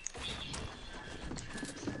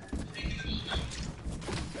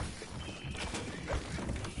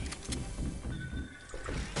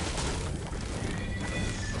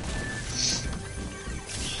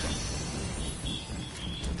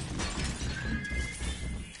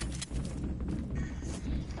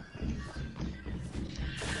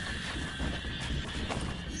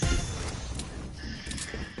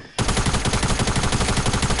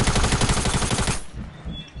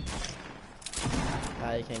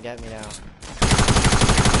 You can't get me now.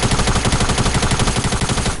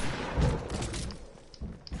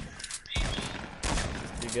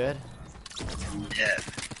 You good? Yeah.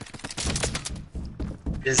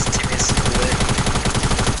 His teammates split.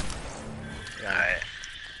 Yeah. Alright.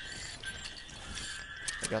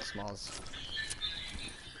 I got smalls.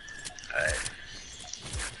 Alright.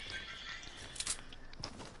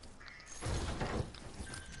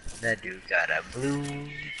 That dude got a blue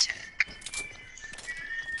tank.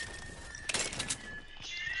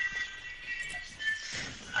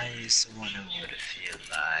 I used to wonder what it feel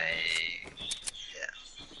like. Yeah.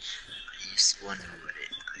 I used to wonder what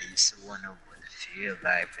it. I used to wonder what it feel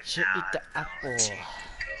like, but Should now eat the I know apple. it's go. I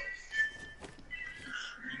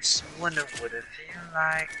used to wonder what it feel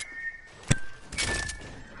like.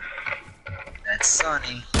 That's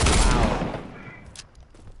sunny. Wow.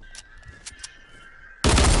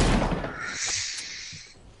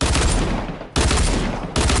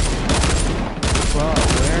 Bro,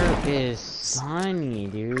 where is Sonny,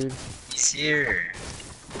 dude? He's here.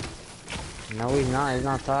 No, he's not. He's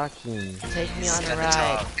not talking. Take me He's on a gonna ride.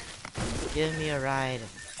 talk. Give me a ride.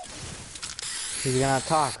 He's gonna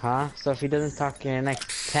talk, huh? So if he doesn't talk in the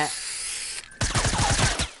next 10...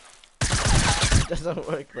 It doesn't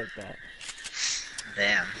work like that.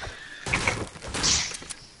 Damn.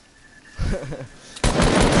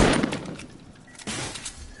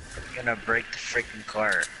 I'm gonna break the freaking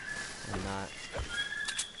cart. I'm not.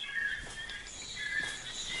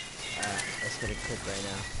 Let's get a clip right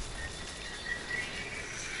now.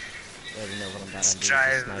 You already know what I'm about to do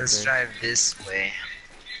with the Let's sniper. drive this way.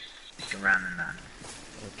 Like around and on.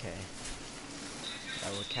 Okay.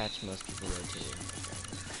 That will catch most people there too.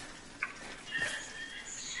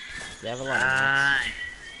 You have a lot of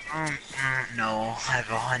minutes. No, I have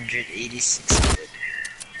 186 good.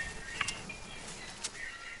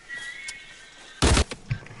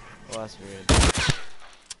 Oh, that's weird.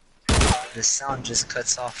 The sound just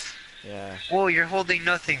cuts off. Yeah. Whoa, you're holding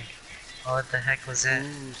nothing. Oh, what the heck was that?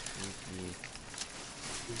 Ooh, spooky.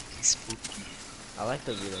 Spooky, spooky. I like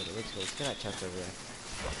the reload. It looks good. Let's get that chest over there.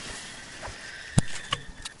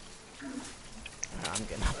 Alright, I'm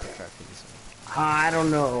getting out the car for this one. I don't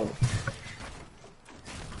know.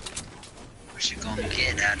 What you gonna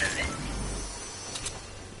get out of it?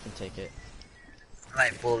 You can take it.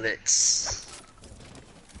 Light bullets.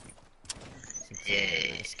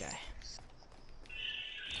 Yay. This guy.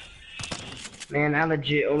 Man, I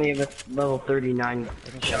legit only have a level 39 I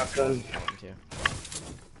can shotgun. I want to.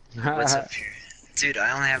 What's up here? Dude,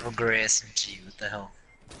 I only have a gray SMG. What the hell?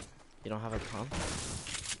 You don't have a pump?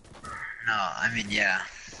 No, I mean, yeah.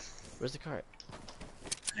 Where's the cart?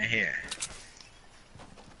 Right here.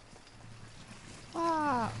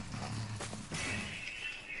 Ah.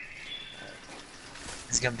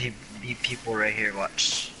 There's gonna be people right here,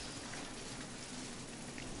 watch.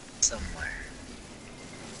 Somewhere.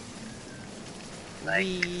 Like,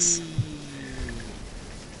 Whee.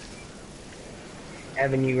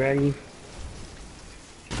 Evan, you ready?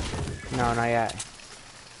 No, not yet.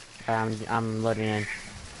 I'm loading in.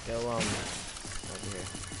 Go, over here.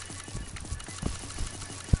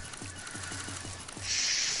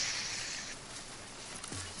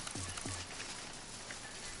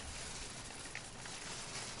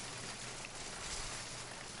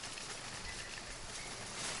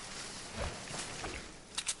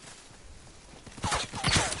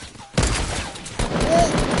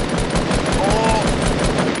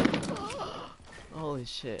 Holy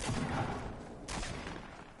shit.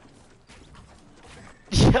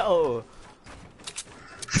 Yo!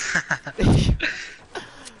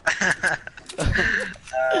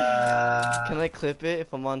 Can I clip it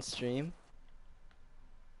if I'm on stream?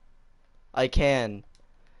 I can.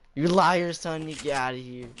 You liar, son. You get out of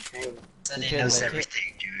here. Sonny Okay, knows like it.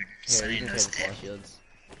 everything, dude. Here, Sonny you can knows take the ball everything. shields.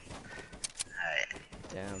 Alright.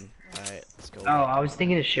 Damn. Alright, let's go. Oh, I was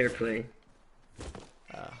thinking of share play.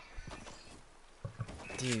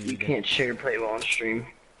 Dude. You can't share play while on stream.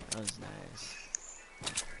 That was nice.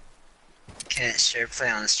 Can't share play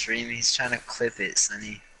on stream. He's trying to clip it,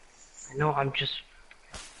 Sonny. I know, I'm just...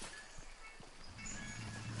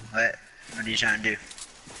 What? What are you trying to do?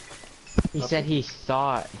 He said he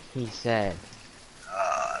thought he said.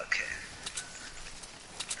 Oh, okay.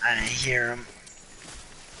 I didn't hear him.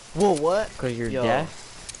 Whoa, what? Cause you're Yo. deaf?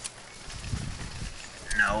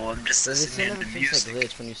 No, I'm just Does it listening never to fix music. a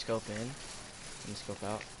glitch when you scope in? When you scope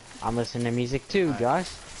out? I'm listening to music too, Alright. Josh.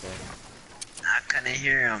 Okay. I couldn't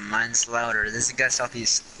hear him. Mine's louder. This is a guy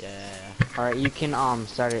southeast. Yeah. Alright, you can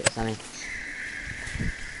start it, Sonny. Keep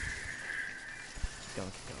going,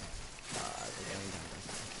 keep going. They're going down.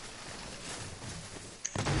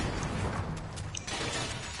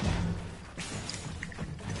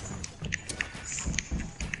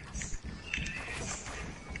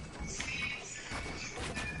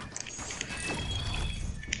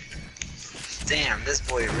 Damn, this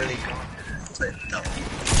boy really going to it though.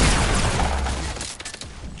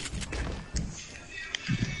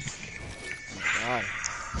 God.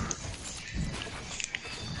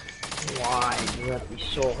 Why? You have to be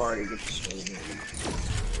so hard to get the swing.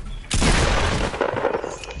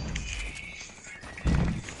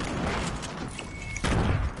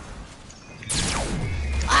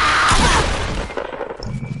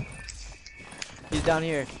 He's down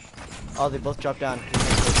here. Oh, they both dropped down. Yo,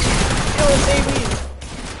 save me!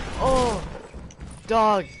 Oh,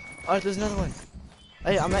 dog. Alright, there's another one.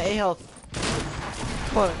 Hey, I'm at 8 health.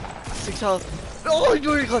 Come on, 6 health. Oh,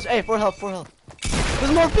 you're really close. Hey, 4 health, 4 health.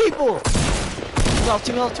 There's more people! 2 health,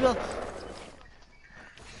 2 health, 2 health.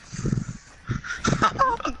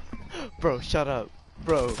 Bro, shut up.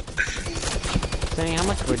 Bro. Saying how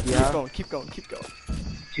much wood do you Keep have? going, keep going, keep going.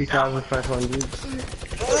 2,500.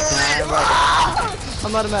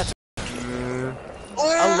 I'm out of match.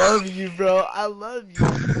 I love you, bro. I love you.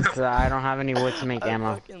 Cause I don't have any wood to make I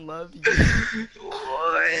ammo. fucking love you.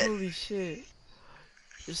 What? Holy shit.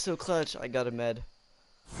 You're so clutch. I got a med.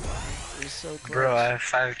 You're so clutch. Bro, I have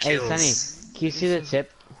 5 Hey, kills. Sunny, can you see the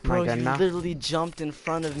tip? of Bro, My gun you now? literally jumped in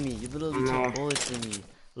front of me. You literally No. took bullets in me.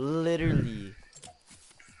 Literally.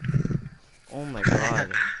 Oh my god.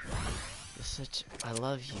 You're such. I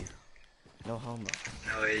love you. No homo.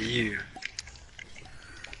 No, you.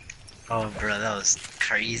 Oh, bro, that was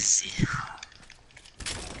crazy.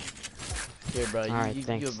 Here, bro. Alright, You,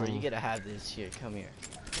 thanks, bro. You Sonny. gotta have this. Here, come here.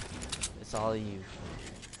 It's all you.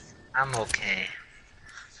 I'm okay.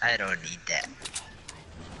 I don't need that.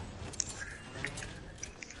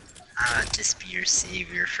 I'll just be your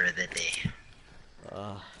savior for the day.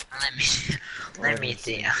 Let me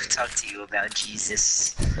think. I'll talk to you about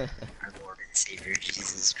Jesus, our Lord and Savior,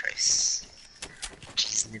 Jesus Christ.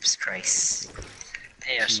 Jesus Nips Christ.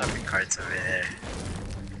 Hey, our shopping cart's over there.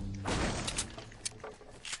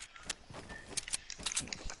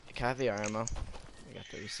 Can I have the ammo? I got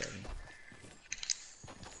 37.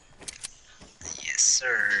 Yes,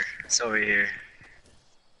 sir. It's over here.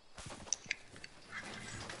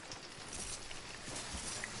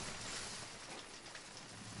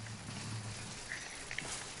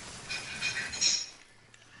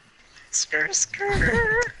 Skr,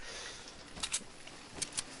 skr.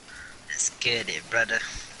 Let's get it, brother.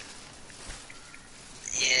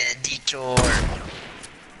 Yeah, detour.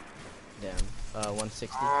 Damn.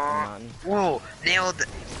 160 on the mountain. Whoa, nailed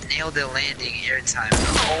the landing airtime.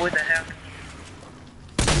 Oh, what the hell?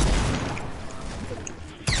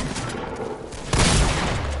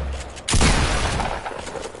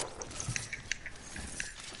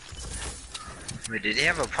 Wait, did he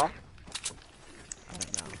have a pump? I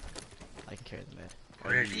don't know. I can carry the med.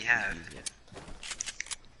 What did he have? Yeah.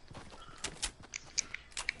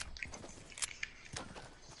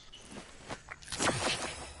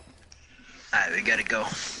 Alright, we gotta go.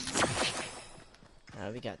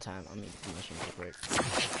 We got time. I'll make the mushroom break.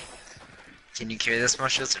 Can you carry this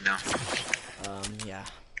mushrooms or no? Yeah.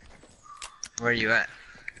 Where are you at?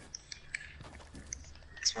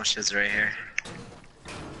 This mushrooms right here.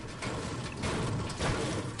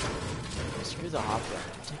 Screw the hopper.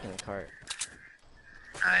 I'm taking the cart.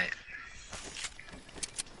 Alright.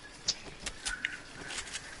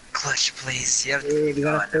 Clutch, please. You have Hey, we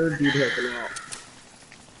got a oh, third dude helping out.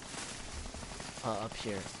 Up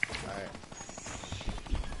here. Alright.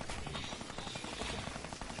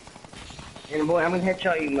 And boy, I'm gonna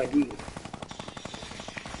headshot you, my dude.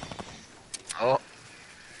 Oh.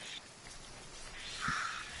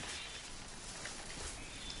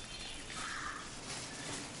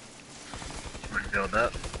 Want to build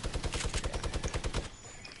up?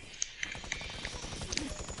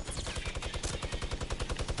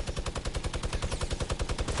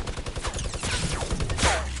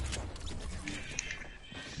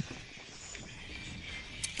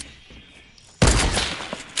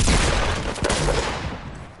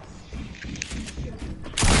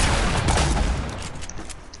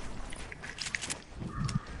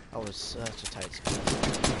 That was such a tight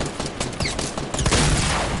spot.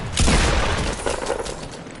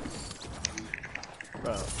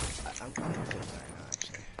 Bro, I'm feeling right now,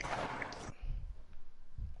 actually.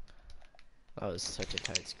 That was such a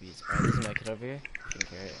tight squeeze. Alright, there's a med kit over here. You can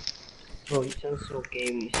carry it. Bro, you sound so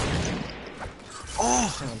gay when you say that.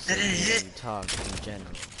 Oh! Sounds so That good is when it! you talk in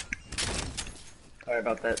general. Sorry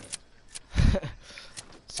about that.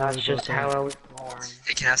 So That's just how I was born.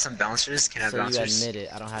 Hey, can I have some bouncers? Can I have So you bouncers? admit it,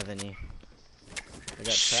 I don't have any. I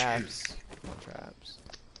got Shoot. traps. No traps.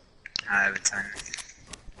 I have a ton.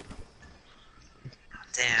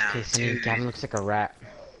 Damn, Okay, Sunny, dude. Gavin looks like a rat.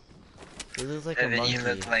 He looks like a Evan, monkey. you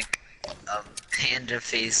look like a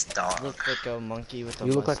Panda-faced dog. Look like a monkey with a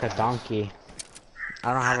You look like a mustache. donkey.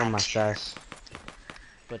 I don't have a don't mustache.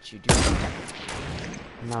 But you do.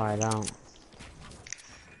 No, I don't.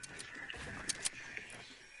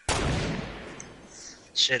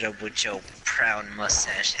 Shut up with your proud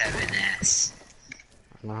mustache having ass.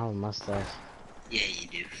 I don't have a mustache. Yeah, you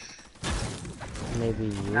do. Maybe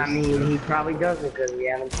you. I mean, he probably doesn't because we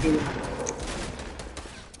haven't seen him.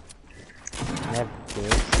 I have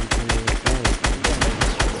dicks. You can't even say anything.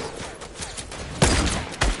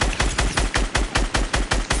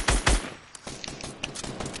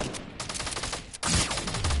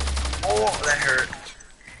 Oh, that hurt.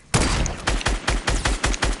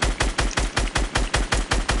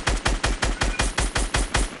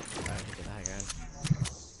 Alright, get the high ground.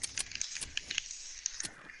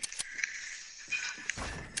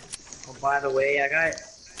 Oh, by the way, I got.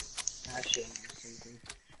 Actually, something.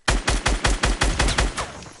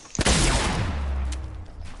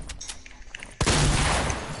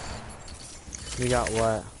 You got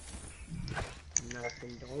what?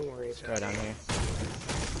 Nothing. Don't worry Let's go about down it. here.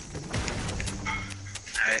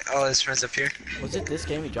 Alright, oh, his friend's up here. Was it this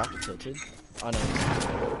game we dropped it tilted? Oh no.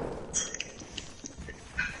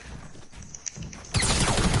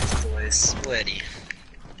 Boy, sweaty.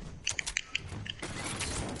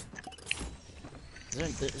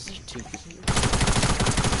 Is there two people? Oh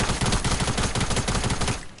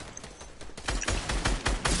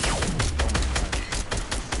my god.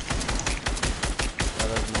 Oh,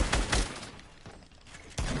 there's more people.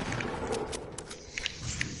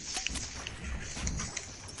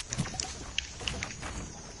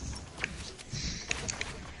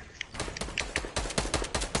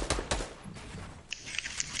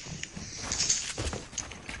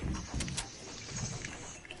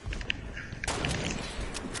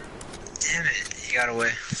 Damn it, he got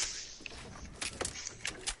away.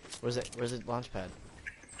 Where's it? Where's the launch pad?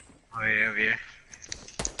 Oh, yeah, over here.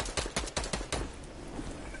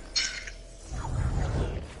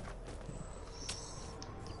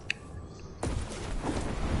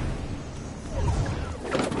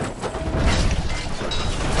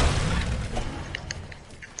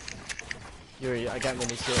 Yuri, I got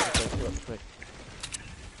mini shield. Heal up quick.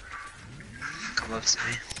 Come up to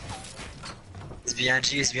me. He's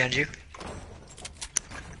behind you, he's behind you.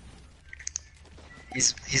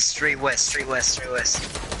 He's straight west, straight west, straight west.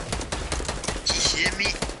 He hit me?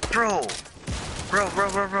 Bro! Bro.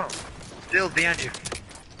 Bill, behind you.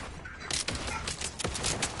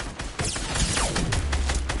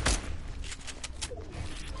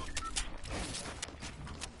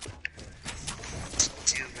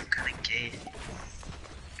 Dude, what kind of gay?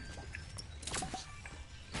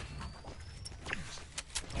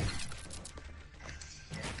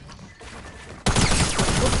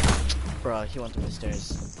 Bro, he went up the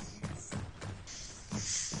stairs.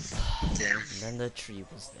 Damn. And then the tree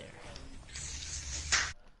was there.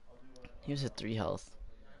 He was at 3 health.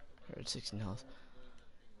 Or at 16 health.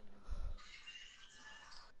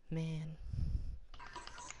 Man.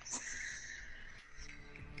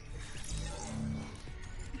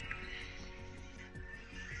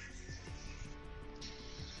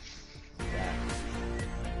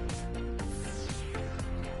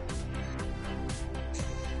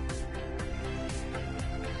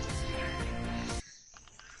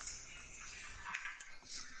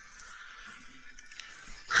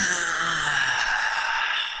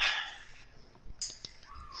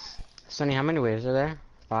 Sonny, how many waves are there?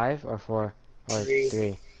 5 or 4? Or 3. 3?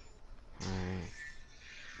 Alright.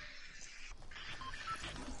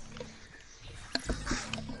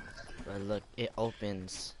 But look, it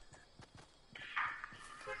opens.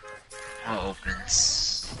 What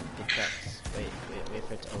opens? The cracks. Wait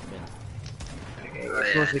for it to open. Okay, Oh, it's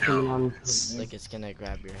yeah, supposed to be coming no. on. Like it's gonna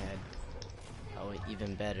grab your head. Oh,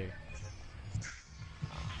 even better.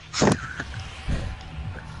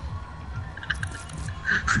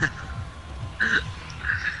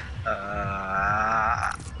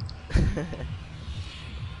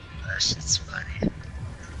 That shit's funny.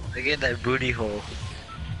 Look at that booty hole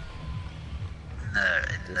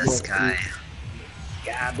in the What? sky.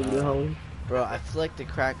 God, booty hole. Bro, I feel like the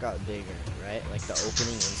crack got bigger, right? Like the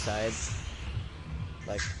opening inside.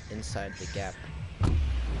 Like inside the gap.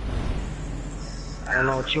 I don't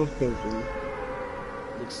know what you're thinking.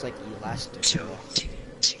 Looks like elastic. Choke.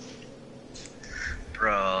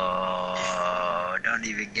 Bro, don't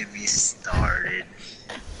even get me started.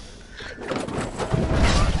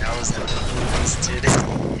 That was at the movies today.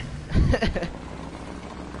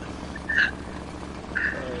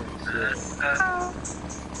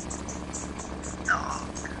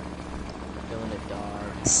 Dog. Killing a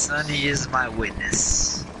dog. Sonny is my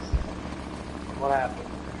witness. What happened?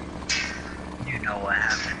 You know what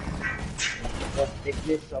happened. The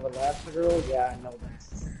thickness of Elastigirl? Yeah, I know that.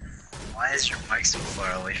 Why is your mic so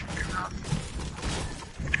far away from your mouth?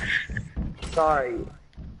 Sorry.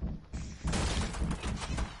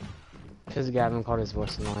 Because Gavin called his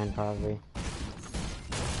voice annoying, probably.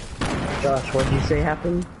 Josh, what did you say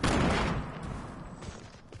happened?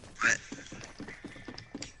 What?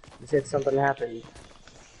 You said something happened.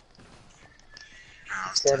 No, I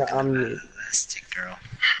was Said, talking about Elastic Girl.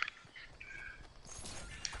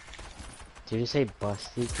 Did you say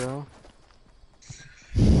busty girl?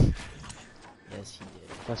 Yes, he did.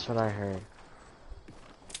 That's what I heard.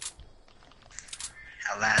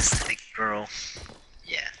 Elastic Girl.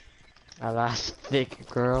 Yeah. Elastic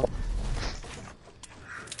girl.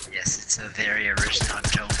 Yes, it's a very original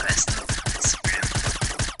joke that I still put on Instagram.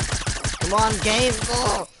 Come on, game!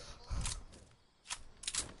 Go!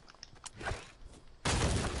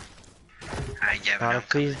 Alright, Gavin, Gotta I'm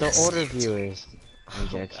please the coming to older see you. viewers. I'm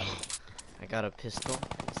joking. I got a pistol.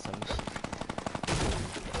 Some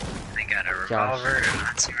I got a revolver, a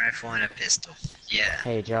hunting rifle, and a pistol. Yeah.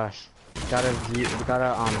 Hey Josh, we gotta please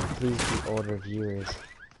the older viewers.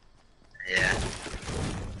 Yeah.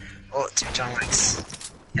 Oh, 2 John Wicks.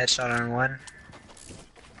 Headshot on 1.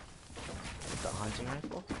 the hunting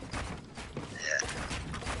rifle. Yeah.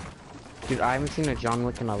 Dude, I haven't seen a John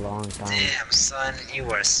Wick in a long time. Damn, son, you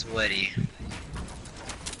are sweaty.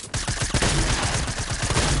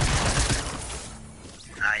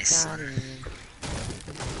 Nice. Got him.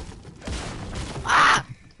 Ah!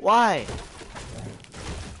 Why?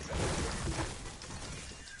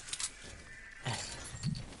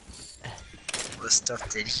 What stuff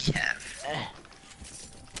did he have?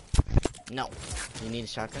 No. You need a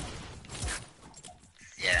shotgun?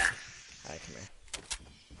 Yeah. Alright, come here.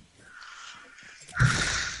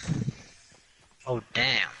 Oh,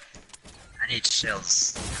 damn. I need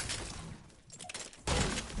shells.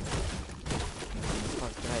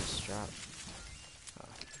 Fuck, did I just drop?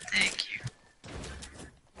 Thank you.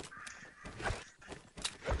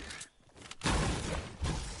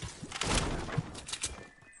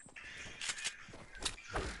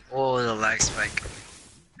 Oh, the lag spike.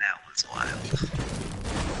 That was wild.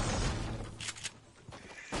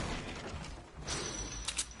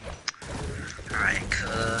 Alright,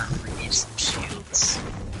 we need some shields.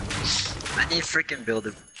 I need freaking build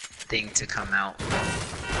a thing to come out.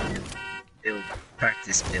 Build,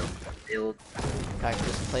 practice build. Build,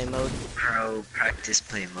 Practice play mode. pro, practice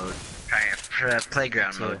play mode.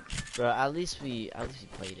 Playground Too. mode. Bro, at least we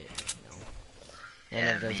played it, you know. Yeah,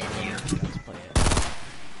 None of me those and you. other let's play it.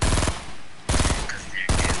 Cause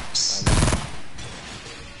they're noobs.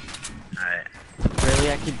 Alright. Really,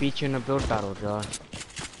 I could beat you in a build battle, Josh.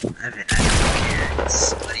 Evan, I don't care.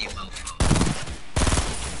 It's bloody mofo.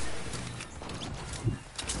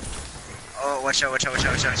 Oh, watch out, watch out, watch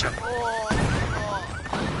out, watch out, watch out.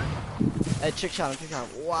 Hey, trick shot him, trick shot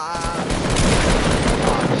him. Wow.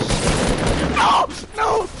 Oh, no!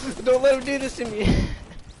 No! Don't let him do this to me.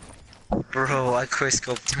 Bro, I quick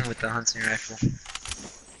scoped him with the hunting rifle.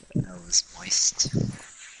 That was moist.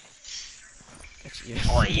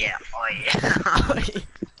 Oh yeah, oh yeah.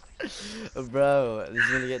 Bro, this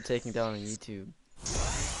is gonna get taken down on YouTube.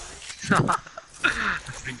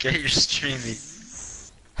 Forget your streaming.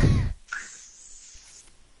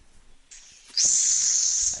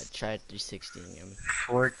 I tried 360ing him.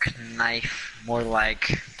 Fork, knife, more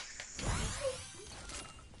like.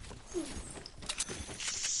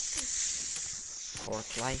 Fork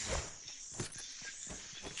life.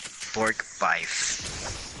 Fork bife.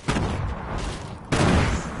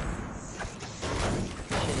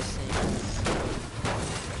 Should've saved.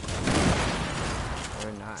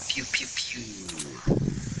 Or not. Pew pew pew.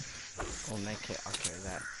 Oh, I'll carry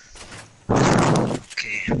that.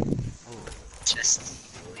 Okay. Ooh, chesty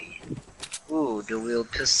boy. Ooh, the wheel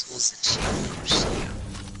pistol's a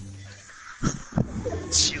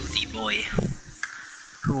shieldy boy.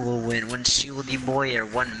 Who will win, one shieldy boy or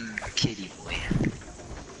one kitty boy?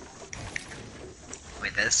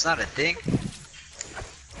 Wait, that's not a thing?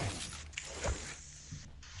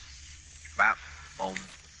 Bop, boom,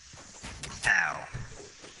 pow.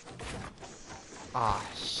 Ah,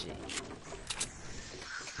 shit.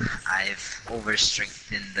 I've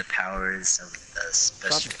overstrengthened the powers of the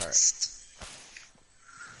specialist.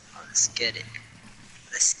 Oh, let's get it.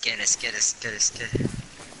 Let's get it, let's get it, let's get it, let's get it.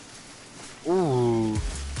 Ooh.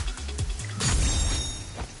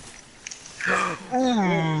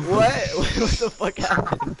 What? What the fuck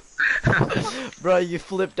happened? Bro, you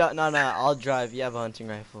flipped out. No, I'll drive. You have a hunting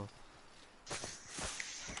rifle.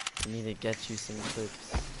 I need to get you some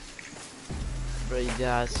clips. Bro,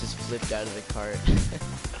 yeah, it's just flipped out of the cart.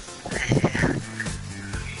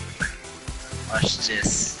 Watch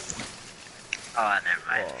this. Oh, never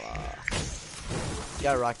mind. You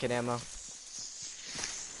got rocket ammo. A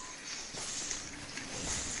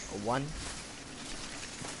 1.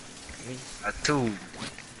 3. A 2.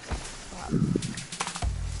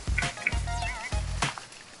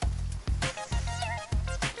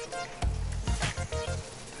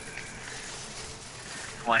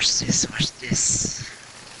 Watch this, watch this.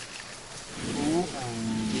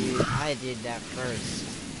 Dude, I did that first.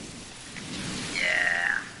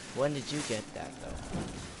 Yeah. When did you get that though?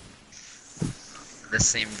 The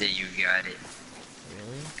same day you got it.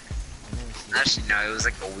 Really? I never see Actually, no, it was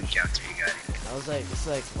like a week after you got it. I was like, it's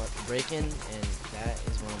like what, break-in, and that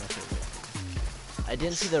is one of my favorite. I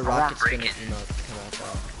didn't see the I want rocket spinner break-in. emote come out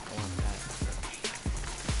though. I want that.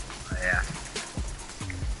 Oh, yeah.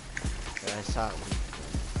 But I saw it leak.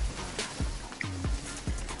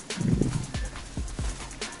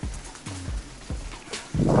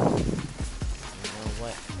 You know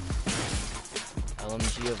what?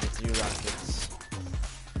 LMG over 3 rockets.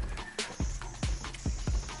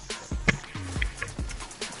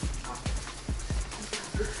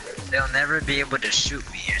 They'll never be able to shoot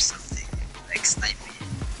me or something. Like snipe me.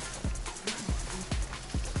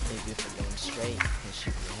 Maybe if we're going straight, he'll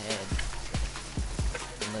shoot your head.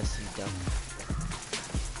 Unless you dump.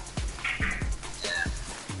 Yeah.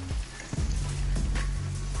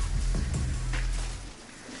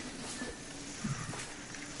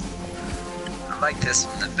 I like this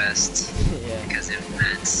one the best. Yeah. Because it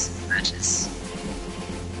matches.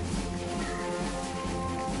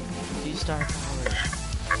 2 star power.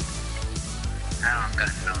 I don't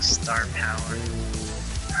got no star power.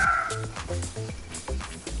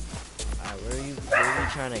 Alright, where are you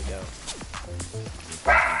trying to go?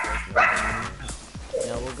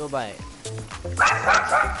 No, we'll go by it.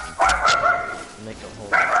 Make a hole.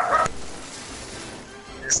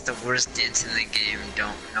 This is the worst dance in the game,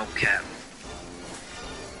 no cap.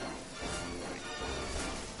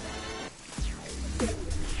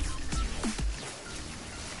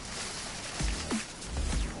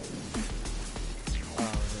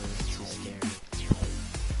 Oh, this is too scary.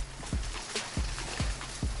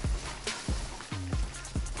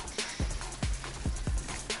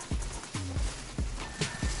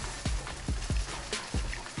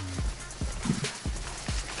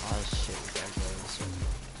 Oh shit, we gotta go in the circle.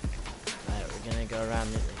 Alright, we're gonna go around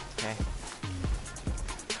Italy, okay?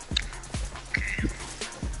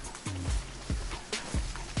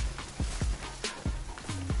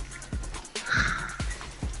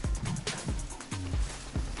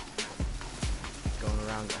 Going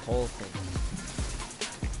around the whole thing.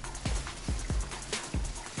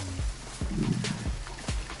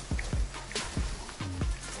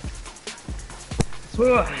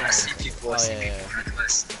 I see people, I Oh, see yeah, people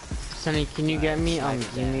northwest. Sonny, can you get me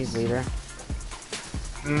Sniper's Jimmy's ass. leader?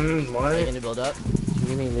 Are you What? gonna build up? Can you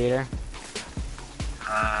give me leader?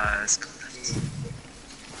 Let's go.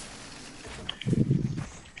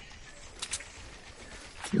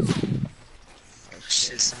 Oh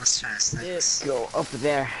Shit, shit. someone's trying to snipe Dip. us. Go up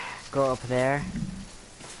there. Go up there.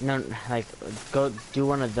 No, like, go do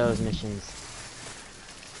one of those missions.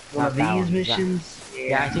 One of Not that these one, missions?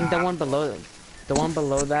 Yeah, I think the one below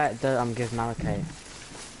that, gives Malachi.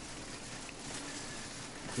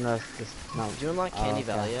 No, it's just, no. Did you unlock Candy okay.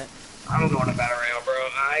 Valley yet? I'm going to Battle Royale, bro.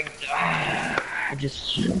 I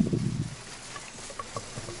just...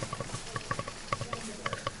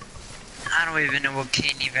 I don't even know what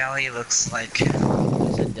Caney Valley looks like.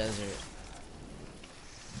 It's a desert.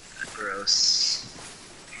 Gross.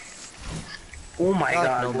 Oh my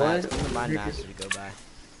god, no what? mats. I'm gonna mine master to go by.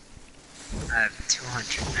 I have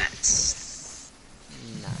 200 mats.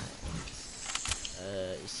 Nice.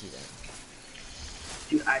 You see that?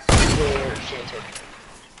 Dude, I swear, Shanton.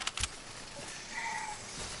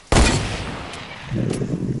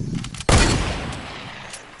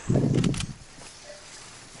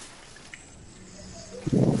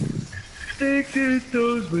 Think it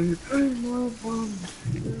does with I'm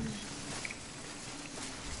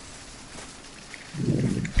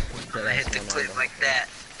gonna hit the clip like that,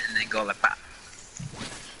 and then go like pop.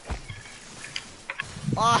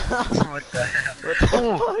 Ah! What the hell? What the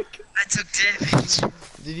fuck? I took damage.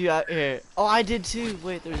 Did you out here? Oh, I did too.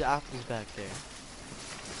 Wait, there's apples back there.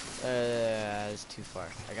 It's too far.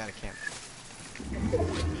 I gotta camp.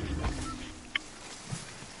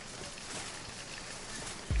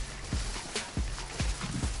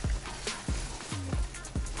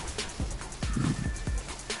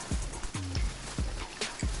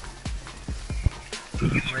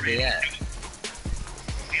 Where they at?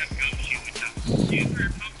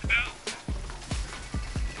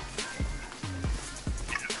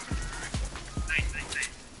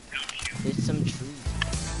 There's some trees.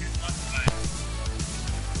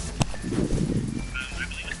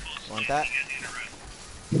 Want that?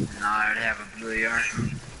 No, I already have a blue yard.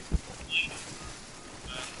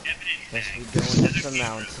 Guess we're going up the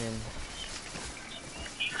mountain.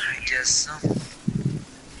 I guess so.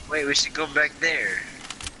 Wait, we should go back there.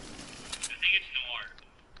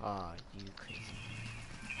 Aw, you crazy.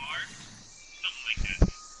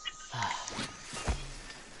 I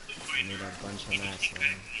need a bunch of mats,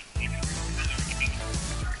 man.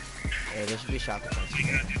 Yeah, there should be shopping carts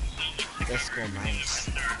here. Let's go mines.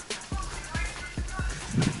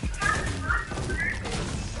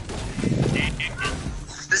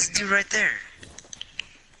 This dude right there.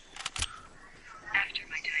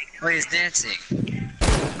 Wait, he's dancing.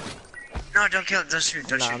 No, don't kill him. Don't shoot.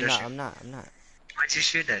 Don't shoot. Don't shoot. I'm not. Why'd you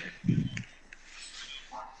shoot at him?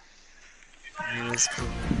 He was cool.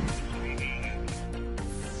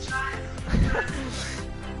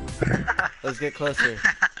 Let's get closer.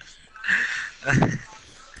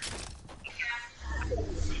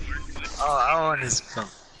 Oh, I want his phone.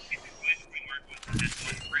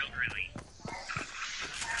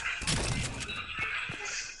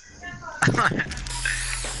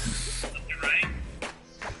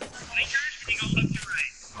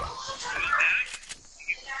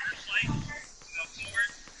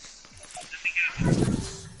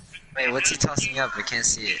 Wait, what's he tossing up? I can't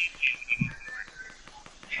see it.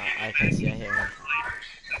 I can see. I hear him.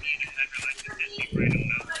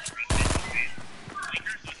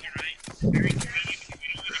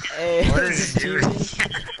 Hey, What is he doing?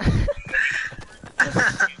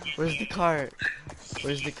 Where's the cart?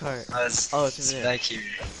 Where's the cart? Oh, it's over there. Back here.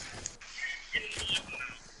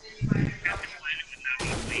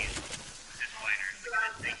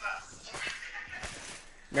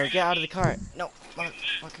 No, get out of the cart. No,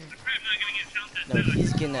 motherfucker. No,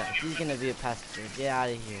 he's gonna be a passenger. Get out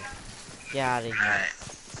of here. Get out of here.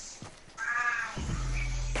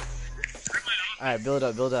 Alright. Alright, build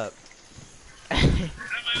up.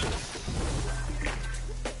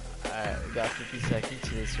 Alright, we got 50 seconds to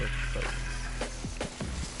this real quick.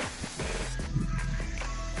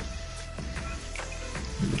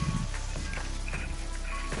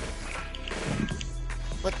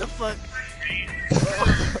 What the fuck?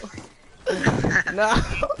 No!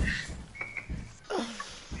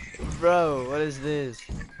 Bro, what is this?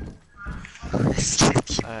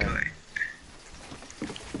 Alright.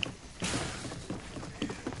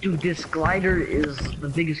 Dude, this glider is the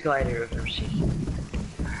biggest glider I've ever seen.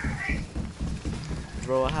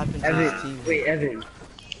 Bro, what happened to this team? Wait, Evan,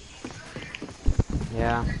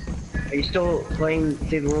 Yeah. are you still playing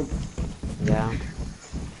Save the World? Yeah.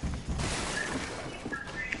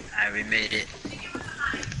 Alright, we made it.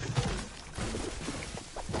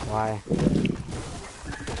 Why?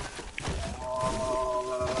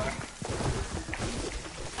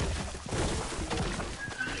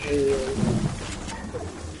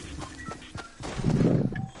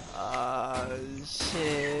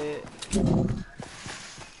 Shit.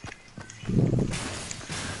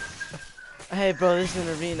 Hey, bro, this is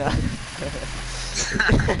an arena.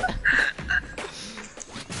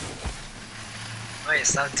 Wait,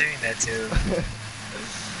 stop doing that to him.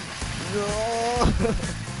 No.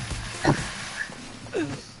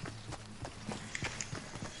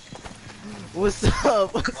 What's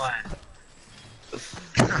up? Come on.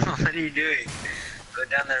 What are you doing? Go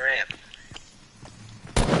down the ramp.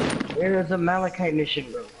 There's a Malachite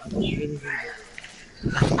mission, bro. I'm just really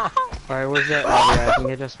Alright, where's that? Oh yeah, I think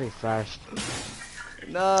it just refreshed.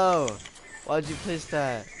 No. Why'd you place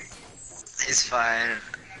that? He's fine.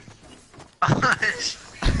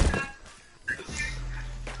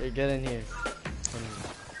 Here, get in here.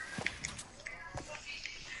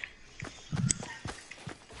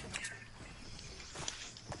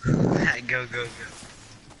 Go.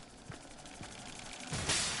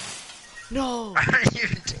 No. What are you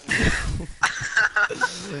doing?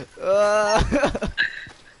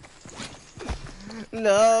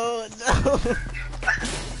 No.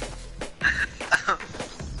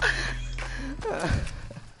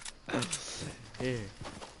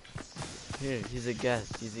 Here, he's a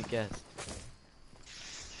guest. Wait.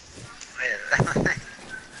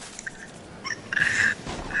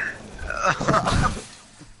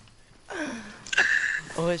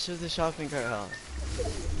 Oh, it shows the shopping cart house.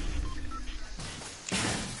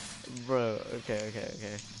 Bro, okay.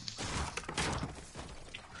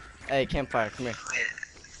 Hey, campfire, come here.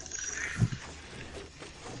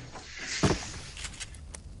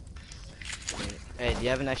 Hey, do you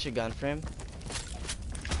have an extra gun for him?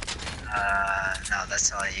 No,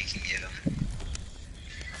 that's all you can give him.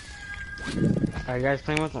 Are you guys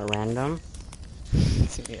playing with a random?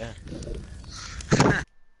 Yeah.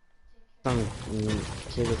 Some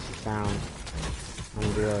kid that you found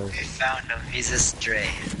on duos. We found him. He's a stray.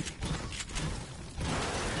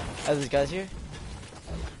 Oh, this guy's here?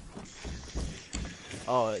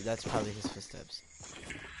 Oh, that's probably his footsteps.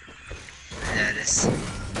 Yeah, it is.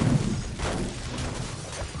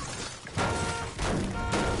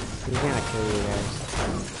 He's gonna kill you guys.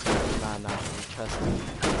 Nah, trust me.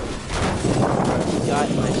 He got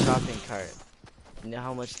my shopping cart. You know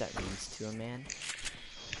how much that means to a man?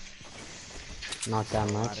 Not that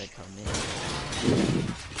A lot much. to come in.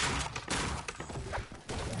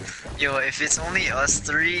 Yo, if it's only us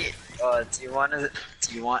three, do you want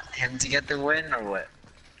him to get the win or what?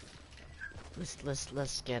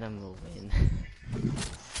 Let's get him a win.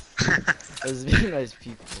 Let's be nice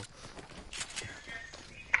people.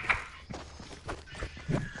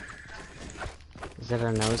 Is that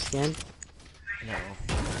a no skin? No.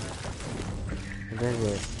 What is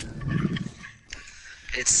it?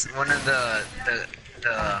 It's one of the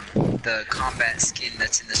combat skin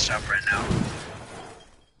that's in the shop right now.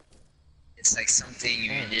 It's like something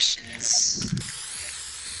munitions.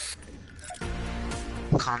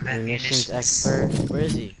 Combat Munitions munitions. expert. Where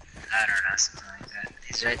is he? I don't know, something like that.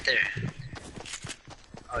 He's right there.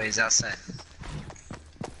 Oh, he's outside.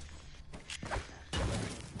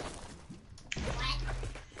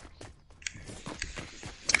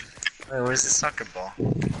 Wait, where's the soccer ball?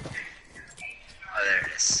 Oh, there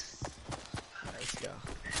it is. Let's go.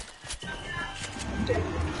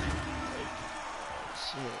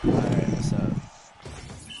 Shit. Alright, what's up?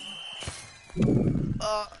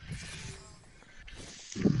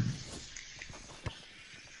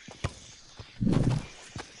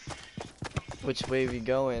 Which way we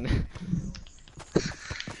going?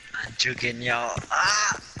 I'm joking, y'all.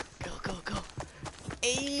 Ah! Go.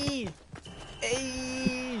 Ayy!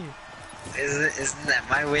 Ayy! Isn't that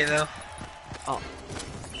my way though? Oh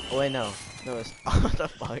wait, no, it's what the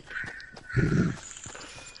fuck?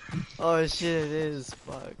 Oh shit, it is.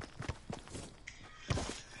 Fuck.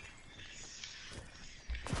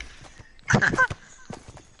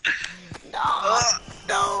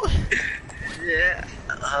 No. Yeah.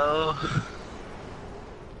 Oh.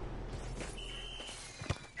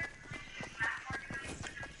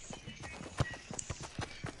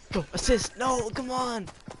 Go assist. No, come on.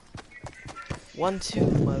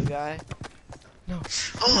 1-2, my guy. No.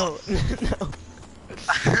 Oh. No.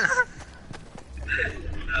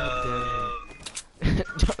 No.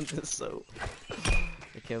 John is so. I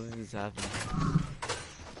can't believe this happened.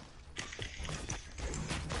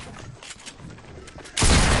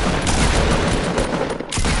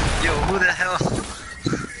 Yo, who the hell?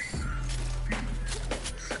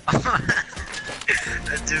 I'm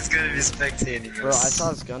just gonna be spectating. Bro, I saw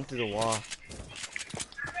his gun through the wall.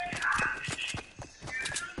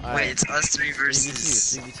 Wait, it's us three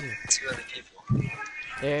versus 3v2. two other people.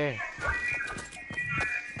 There.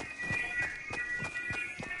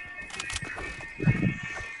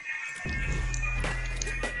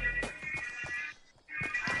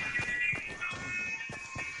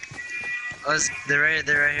 Oh, they're right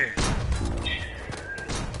here.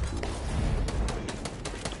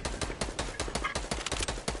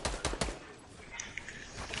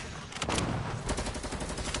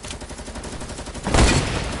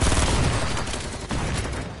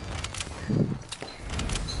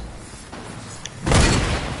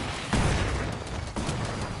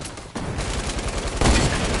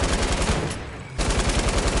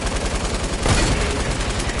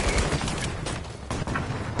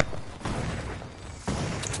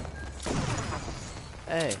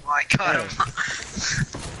 Hey. Oh, I got him.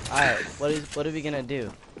 Alright, what are we gonna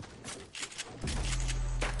do?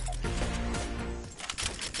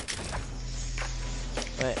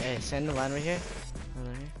 Wait, hey, send the line right here. Line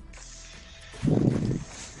right here.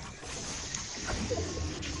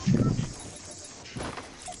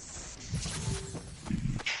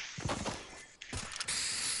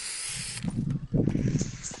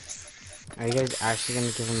 Are you guys actually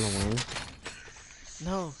gonna give him the win?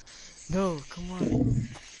 No, come on.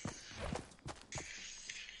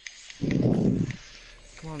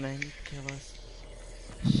 Come on, man, you kill us.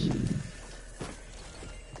 Shit.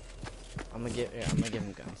 I'm gonna give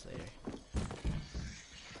him guns later.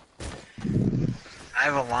 I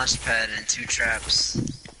have a launch pad and 2 traps.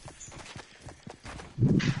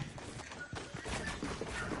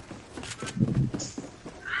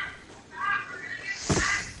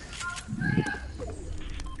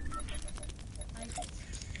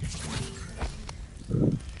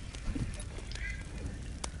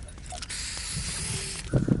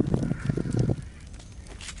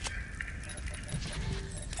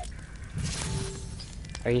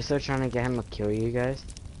 Are you still trying to get him to kill you guys?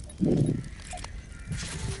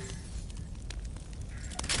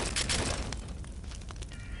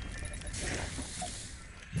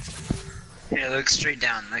 Here, look straight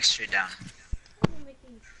down. Look straight down.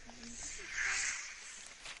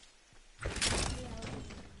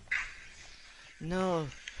 No.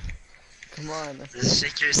 Come on. Just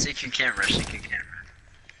shake your camera. Shake your camera.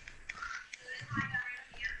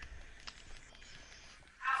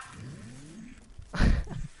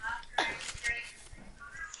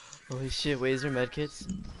 Holy shit, wait, is there medkits?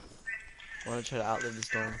 I wanna try to outlive the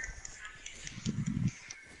storm.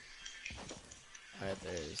 Alright,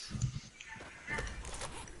 there is.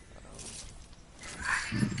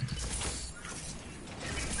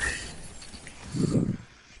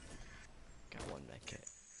 Got one medkit.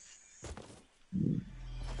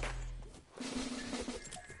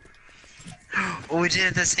 Oh, we did it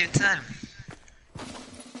at the same time.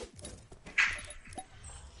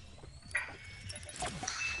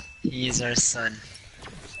 He is our son.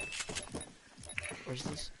 Where's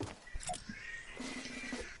this?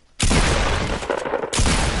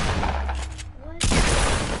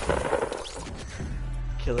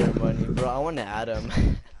 Killer money, bro. I want to add him.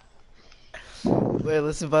 Wait,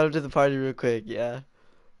 let's invite him to the party real quick. Yeah.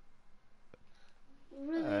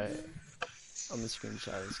 Alright. I'm gonna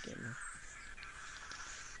screenshot this game.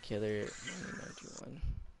 Killer money 91.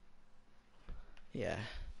 Yeah.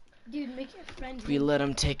 Dude, make your friend We him. let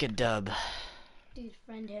him take a dub. Dude,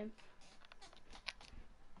 friend him.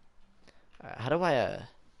 Alright, how do I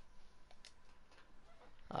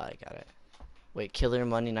oh, I got it. Wait, Killer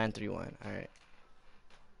Money 931. Alright.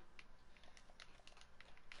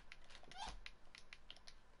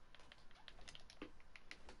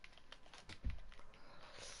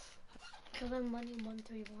 Killer Money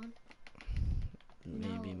 131. Maybe,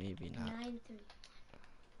 No, maybe not. 93.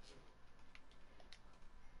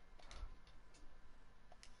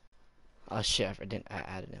 Oh shit, I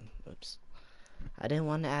added him. Oops. I didn't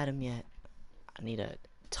want to add him yet. I need to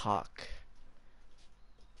talk.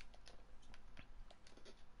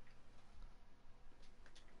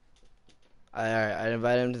 Alright, I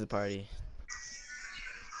invited him to the party.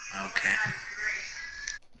 Okay.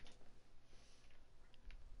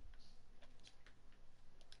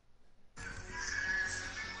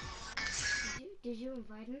 Did you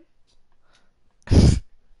invite him?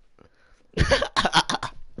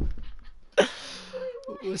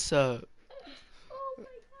 What's up? Oh my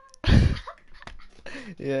god.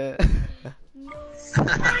 Yeah. No.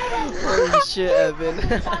 Holy shit, Evan.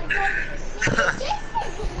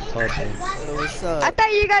 What's up? I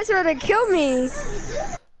thought you guys were gonna kill me.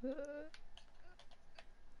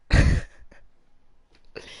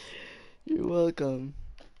 You're welcome.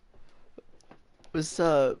 What's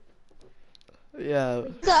up? Yeah.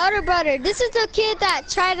 The other brother. This is the kid that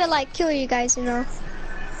tried to like kill you guys, you know.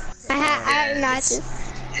 I not.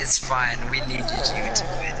 It's fine. We need you to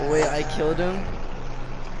win. Wait, I killed him?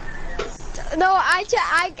 No,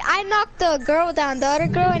 I knocked the girl down, the other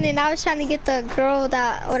girl, and then I was trying to get the girl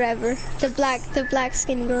that whatever, the black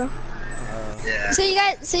skin girl. Yeah. So you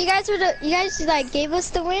guys like gave us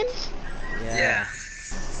the win. Yeah.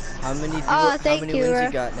 How many Oh, how thank many you, wins bro.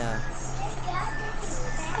 you got now?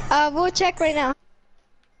 We'll check right now.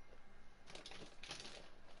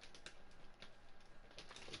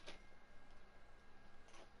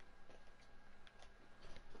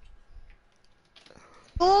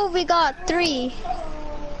 Oh, we got 3.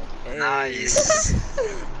 Nice.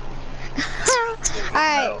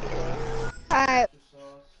 Alright. Alright.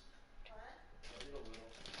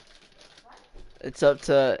 It's up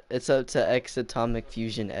to X Atomic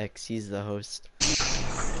Fusion X. He's the host.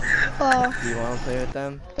 Well, Do you want to play with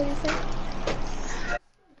them?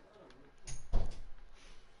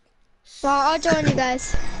 I'll join you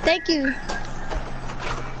guys. Thank you.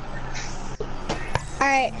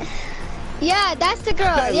 Alright. Yeah, that's the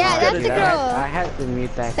girl. Yeah, that's the I girl. had to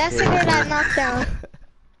mute that That's the kid. girl that knocked down.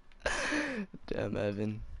 Damn,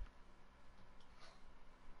 Evan.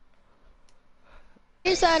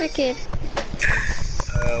 Here's the other kid.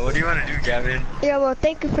 What do you want to do, Gavin? Yeah, well,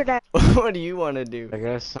 thank you for that. What do you want to do? I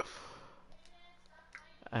guess.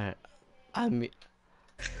 Alright.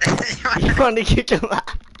 You want to kick him out?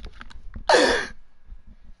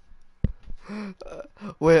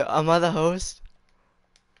 Wait, am I the host?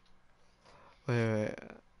 Wait.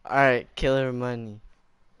 Alright, Killer Money.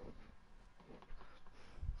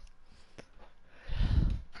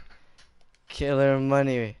 Killer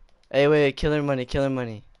Money. Hey, wait, Killer Money.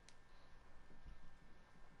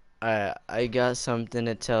 Alright, I got something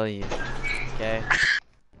to tell you. Okay?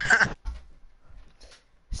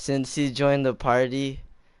 Since he joined the party,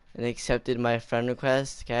 and accepted my friend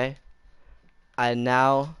request, okay? I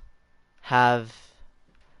now have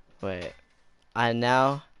I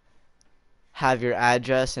now have your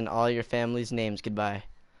address and all your family's names. Goodbye.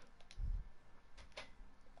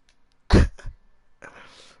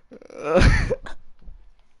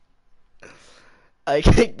 I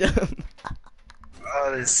kicked him.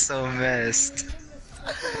 Oh, that's so messed.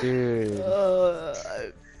 Dude.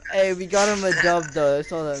 Hey, we got him a dub though.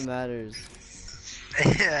 That's all that matters.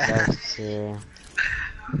 Yeah. That's true.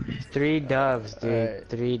 3 dubs, dude. Alright.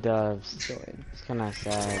 3 dubs. Join. It's kinda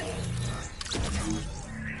sad.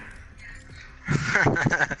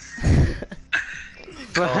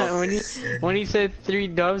 But when he said 3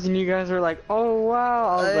 dubs and you guys were like, oh wow,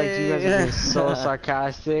 I was like, you guys are being so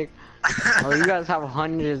sarcastic. Oh, you guys have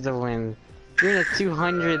hundreds of wins. You're in the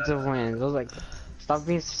 200s of wins. I was like, stop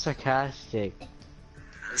being so sarcastic.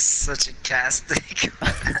 Such a castic.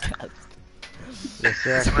 You're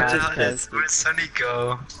sarcastic. Where'd Sonny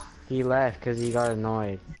go? He left because he got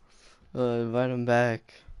annoyed. Invite him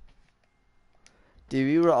back. Dude,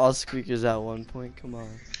 we were all squeakers at one point. Come on.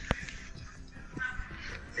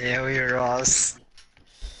 Yeah, we were all.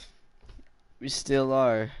 We still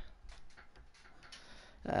are.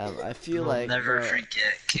 I feel We'll like never bro,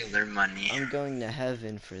 forget Killer Money. I'm going to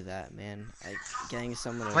heaven for that, man. Like getting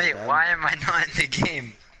someone. A Wait, dub. why am I not in the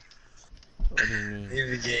game? What do you mean? Leave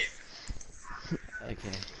the game.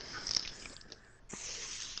 Okay.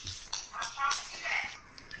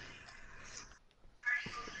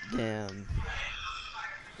 Damn.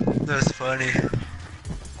 That's funny.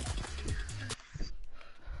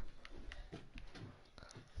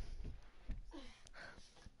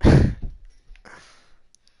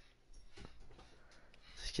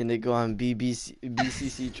 Can they go on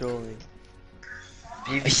BCC trolling? I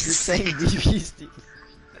keep BBC. saying BBC.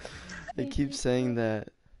 I keep saying that.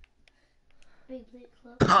 Big Lit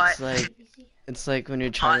Club. Hot, It's like when you're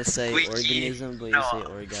trying hot to say squeaky. organism, but you No, say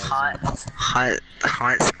orgasm.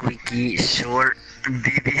 hot, squeaky, short,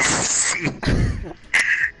 BBC.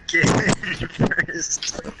 Get it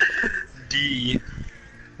first. D.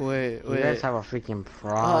 Wait. You guys have a freaking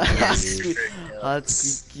problem, dude. Hot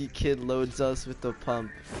squeaky kid loads us with the pump.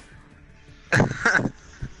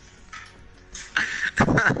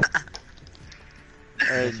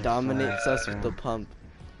 Or dominates us with the pump.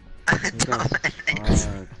 You guys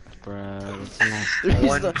fuck, bro. It's not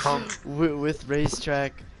One Three's pump. with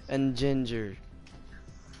racetrack and ginger.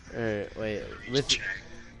 Wait, with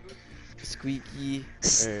squeaky.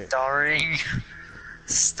 Starring,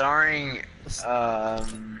 Starring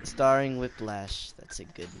Whiplash. That's a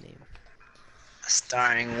good name.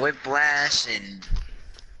 starring Whiplash and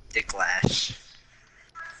Dicklash.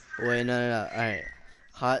 Wait, no. Alright.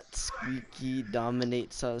 Hot Squeaky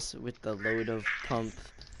dominates us with the load of pump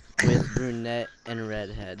with brunette and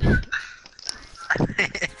redhead.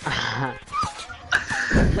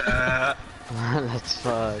 That's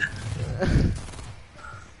fucked.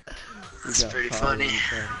 That's pretty funny.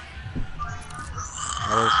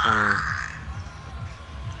 That is funny.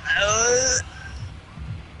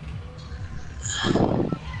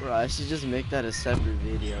 Bro, I should just make that a separate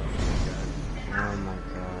video. Oh my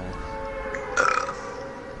god.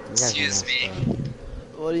 You guys Excuse are me. messed up.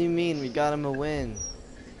 What do you mean? We got him a win.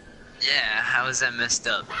 Yeah, how is that messed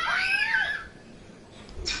up?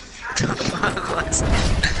 The fuck was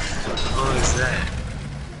that? What was that?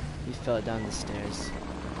 He fell down the stairs.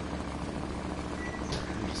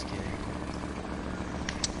 I'm just kidding.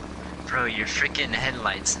 Bro, your freaking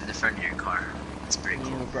headlights in the front of your car. That's pretty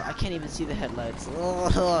cool. Ew, bro, I can't even see the headlights. Is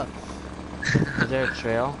there a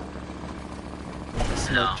trail? A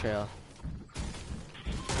smoke No. trail.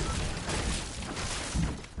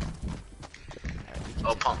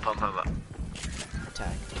 Oh, pump.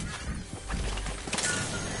 Attack.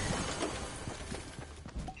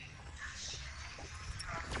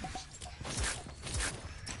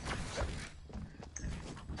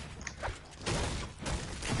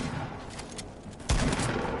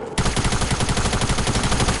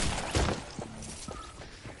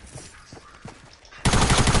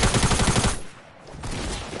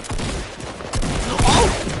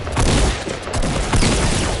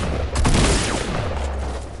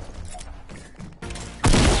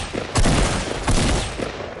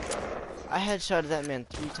 I headshotted that man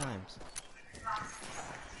 3 times.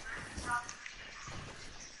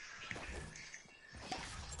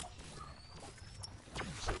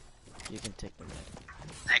 You can take the med.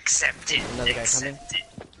 Accept it. Another guy coming? Accept it.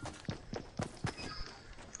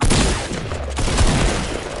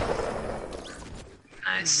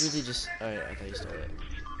 Nice. Really just. Alright, I thought you stole it.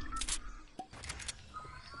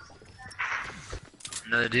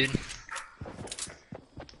 Another dude.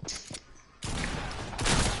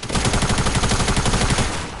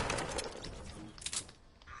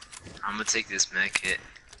 gonna take this med kit.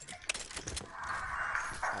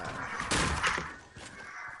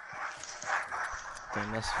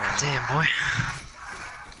 Damn, that's fine. Damn, boy.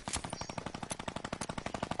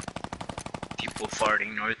 People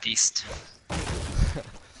farting northeast.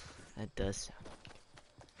 That does sound.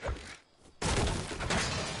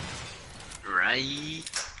 Right.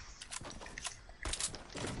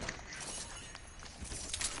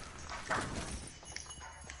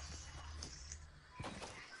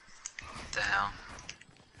 What the hell?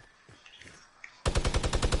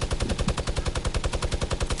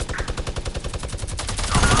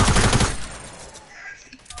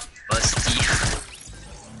 Busty.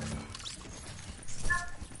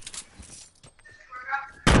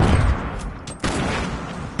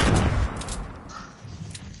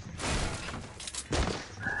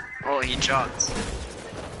 Oh, he dropped.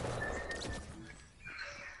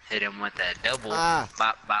 Hit him with that double. Ah.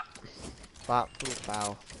 Bop, bop. Bop, boop,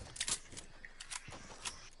 bow.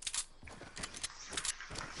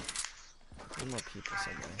 There's more people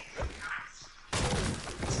somewhere.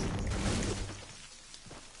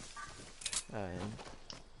 Alright.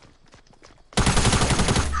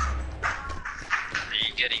 Are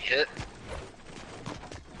you getting hit?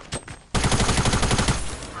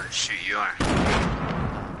 Oh shoot, you are.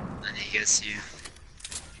 And he gets you.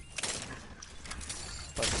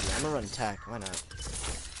 Fuck you, I'm gonna run tack, why not?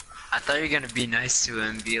 I thought you were gonna be nice to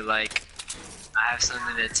him, be like, I have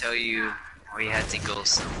something to tell you, or you had to go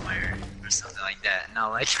somewhere, or something like that.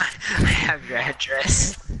 No, like, I have your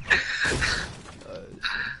address.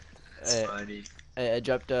 That's funny. I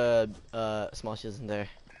dropped small shields in there.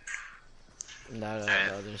 In that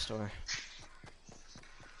the other store.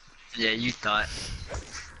 Yeah, you thought.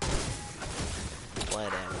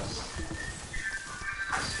 Whatever.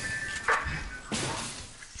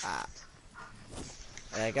 Ah.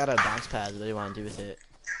 I got a bounce pad. What do you want to do with it?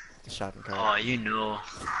 The shopping cart. Oh, you know.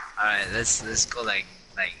 Alright, let's go like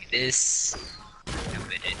this. A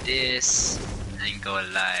bit of this. And then go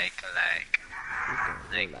like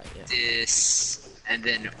yeah. this. And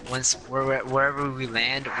then once wherever we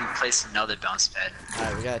land, we place another bounce pad.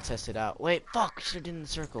 Alright, we gotta test it out. Wait, fuck! We should've done it in the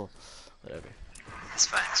circle. Whatever. It's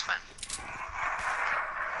fine, it's fine.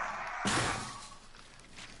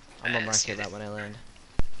 I'm gonna mark it out when I land.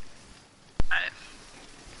 Alright.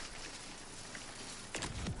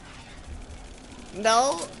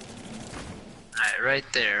 No! Alright, right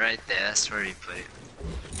there, that's where you put it.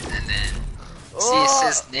 And then, see Oh! it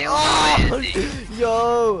says nail landing.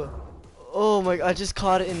 Yo! Oh my god, I just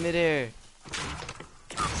caught it in midair. Oh,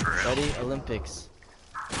 for real. Ready? Olympics.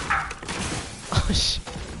 Oh shit.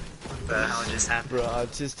 What the hell just happened? Bro,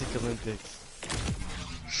 autistic Olympics.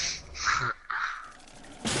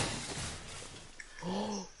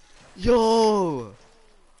 Yo!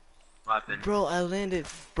 What happened? Bro, I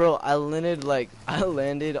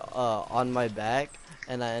landed on my back,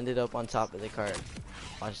 and I ended up on top of the cart.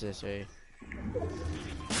 Watch this, right?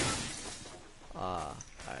 Alright.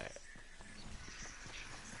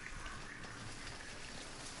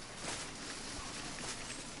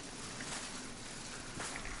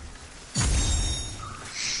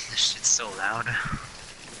 This shit's so loud.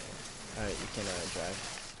 Alright, you can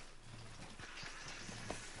drive.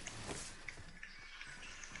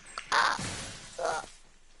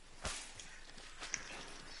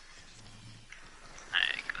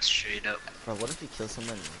 Alright, go straight up. Bro, what if you kill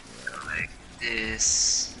someone? Like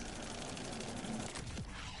this.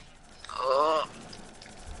 Oh.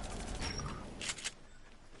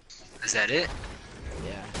 Is that it?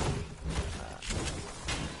 Yeah.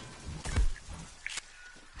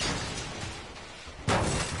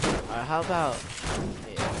 Alright, how about...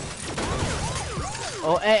 Yeah.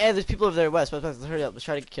 Oh, hey, there's people over there west. Let's hurry up. Let's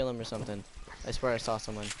try to kill him or something. I swear I saw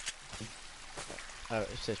someone. Oh,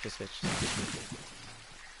 switch.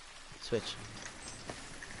 Switch.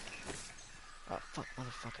 Oh, fuck,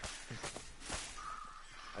 motherfucker.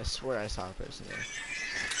 I swear I saw a person there.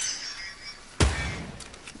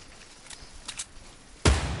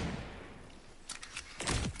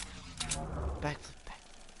 Back.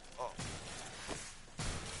 Oh.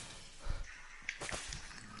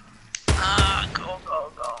 Ah, go.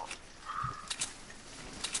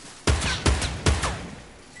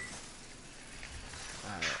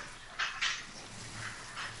 Alright.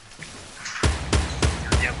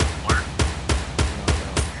 Yeah, one more.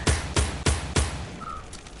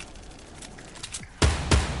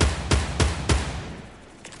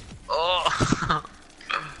 Oh.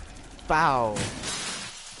 Bow.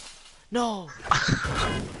 No.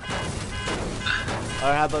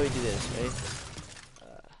 Alright, how about we do this, right?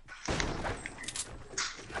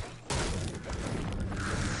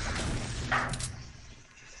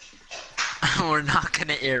 We're not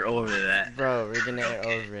gonna air over that. Bro, we're gonna air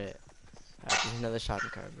over it. Alright, there's another shopping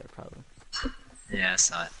cart over there, probably. Yeah, I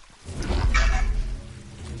saw it.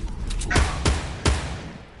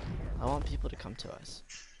 I want people to come to us.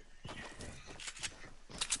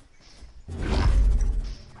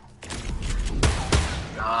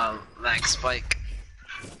 Lag spike.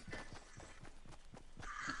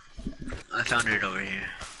 I found it over here.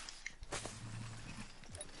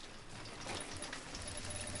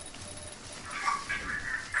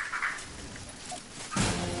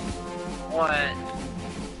 What?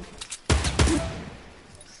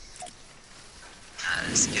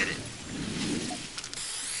 Let's get it.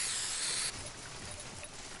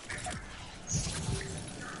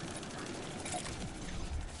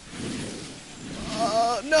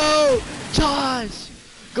 Oh no! Josh!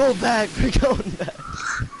 Go back, we're going back.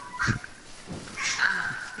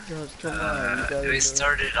 Josh, come on, you gotta We go.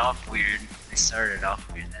 started off weird. That's Yeah,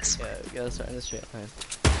 we gotta start in the straight line.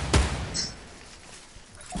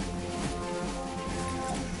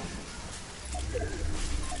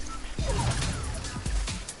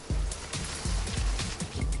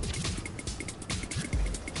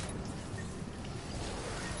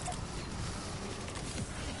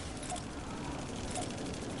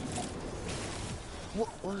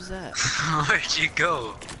 What was that? Where'd you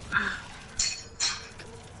go?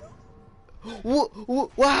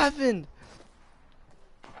 What happened?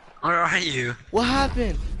 Where are you? What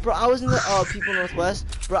happened? Bro, I was in the, people northwest.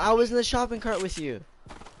 Bro, I was in the shopping cart with you.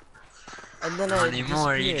 And then Not I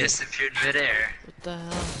anymore, you disappeared. disappeared midair. What the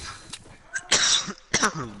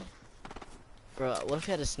hell? Bro, what if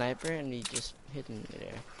you had a sniper and we just hit him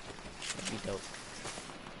midair? That'd be dope.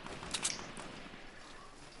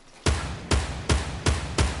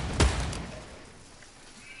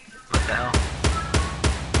 What the hell?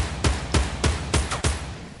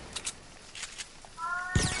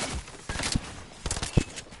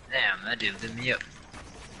 Damn, that dude lit me up.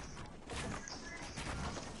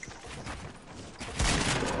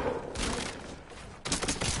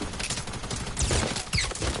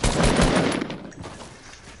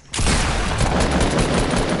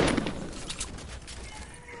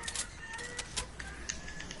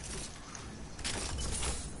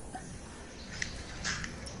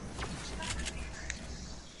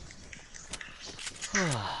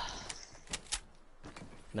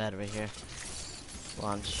 Mad right here.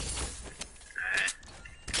 Launch.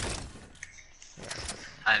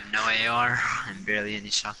 I have no AR and barely any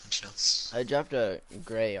shotgun shells. I dropped a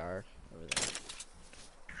gray R over there.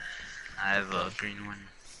 I have a green one.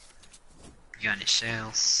 You got any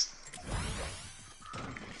shells?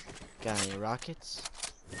 Got any rockets?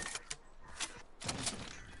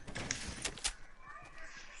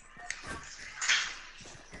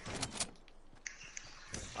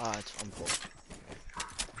 Ah, it's on full.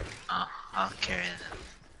 Oh, I'll carry that.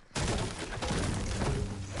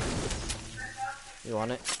 You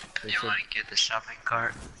want it? You want to get the shopping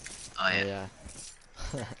cart? Oh yeah.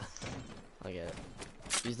 Yeah. I'll get it.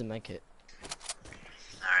 Use the med kit.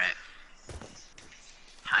 Alright.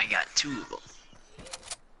 I got 2 of them.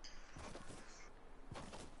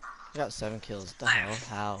 I got 7 kills. The I hell? have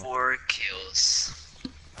How? 4 kills.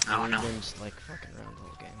 I don't know. We've been just like fucking around the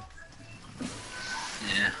whole game.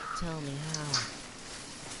 Yeah. Tell me how.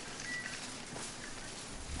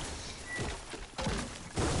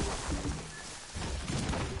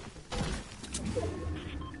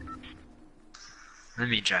 Let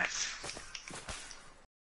me drive.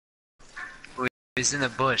 Wait, he's in the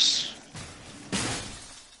bush.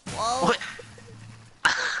 Whoa! What?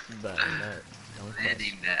 But no, don't close.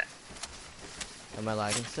 Landing that. Am I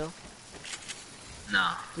lagging still?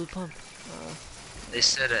 No. Blue pump. They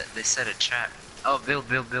set a trap. Oh, build.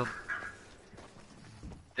 Build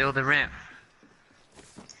a ramp.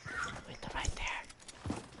 Wait, they're right there.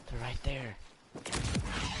 They're right there.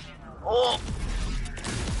 Oh!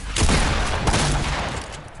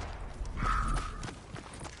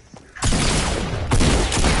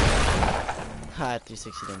 Ha,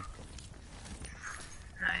 360 them.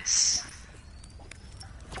 Nice.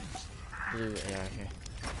 Blue AR here.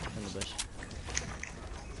 In the bush.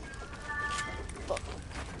 Oh.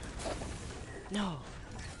 No!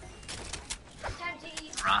 Time to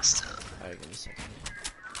eat. Rasta. Alright, give me a second.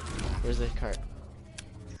 Where's the cart?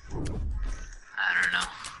 I don't know.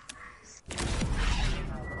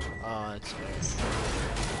 Oh, it's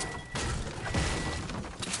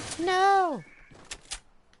there. No!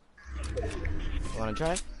 Wanna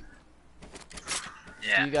drive?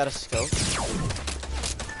 Yeah. You got a scope?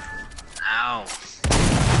 Ow.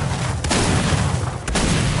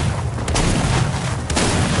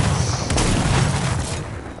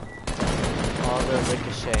 Oh, they're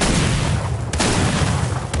ricochet.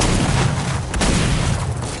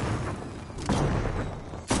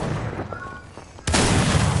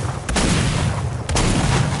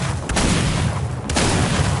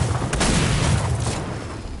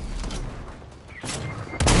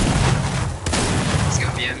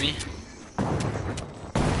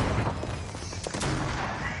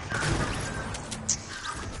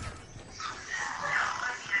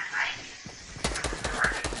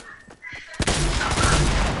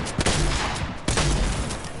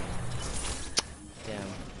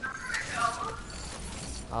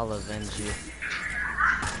 I'll avenge you.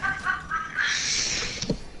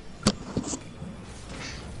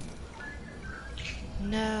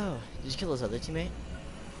 No! Did you kill his other teammate?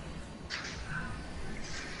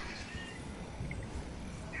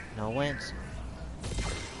 No wins.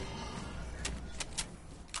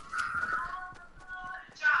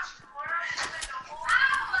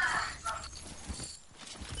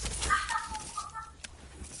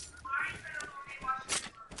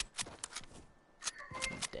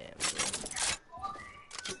 Damn, bro.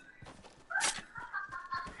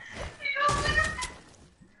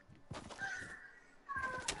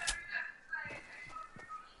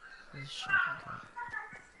 This shopping cart.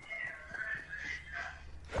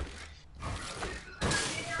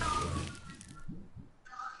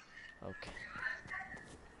 Okay.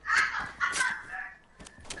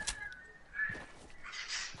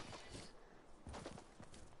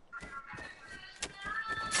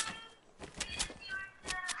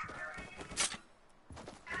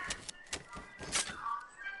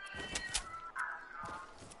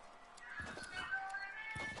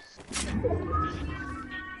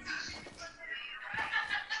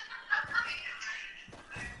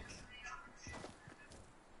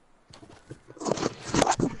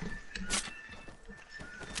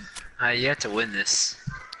 You have to win this.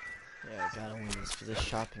 Yeah, I gotta win this for the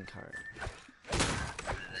shopping cart.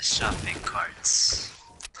 The shopping carts.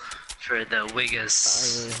 For the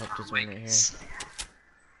Wiggas. I really hope this win right here.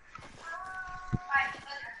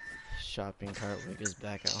 Shopping cart wig is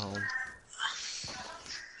back at home.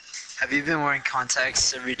 Have you been wearing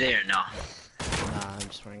contacts every day or no? Nah, I'm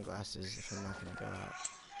just wearing glasses if I'm not gonna go out.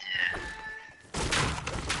 Yeah.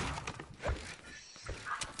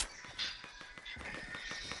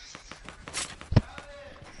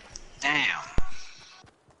 Damn.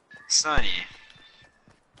 Sonny.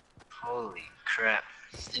 Holy crap.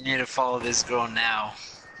 You need to follow this girl now.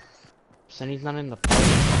 Sonny's not in the party.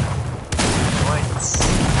 What?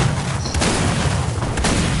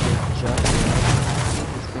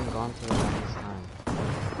 He's been gone for the longest time.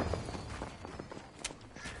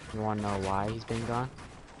 You wanna know why he's been gone?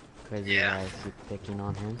 Because you Yeah. guys keep picking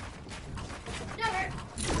on him.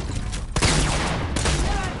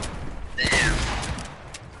 Damn.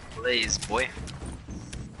 Blaze, boy.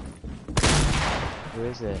 Who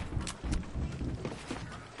is it?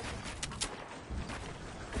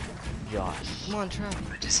 Josh. Come on, Trap.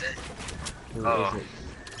 What'd you say? Who is Oh.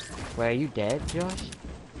 it? Wait, are you dead, Josh?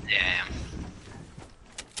 Yeah, I am.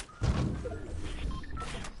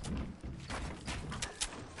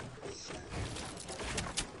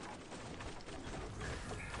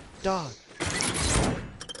 Dog.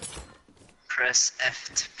 Press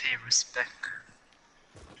F to pay respect.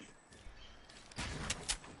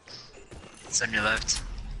 It's on your left.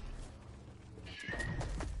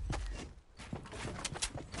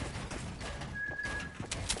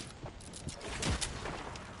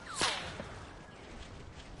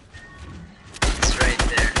 It's right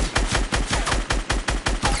there.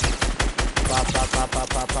 Pop, pop, pop, pop,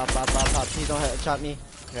 pop, pop, pop, pop, pop. Please don't headshot me.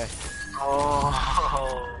 Okay. Oh,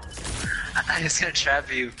 I thought he was gonna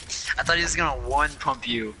trap you. I thought he was gonna one pump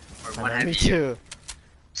you or I one know, hit me you. too.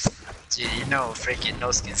 Dude, you know freaking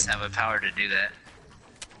no skins have a power to do that.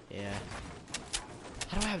 Yeah.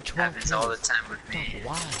 How do I have 12 Happens kills? all the time with me.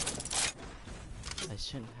 Why? I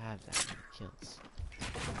shouldn't have that many kills.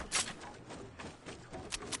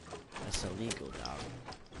 That's illegal, dog.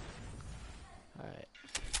 Alright.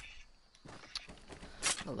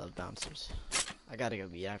 I love bouncers. I gotta go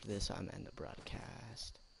beat after this, so I'm gonna end the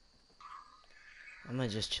broadcast. I'm gonna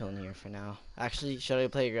just chill in here for now. Actually, should I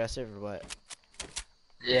play aggressive or what?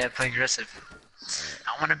 Yeah, play aggressive.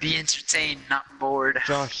 I wanna be entertained, not bored.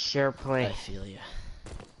 Josh, share I play. feel ya.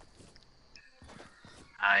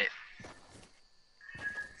 Alright.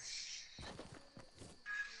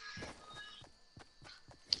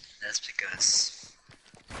 That's because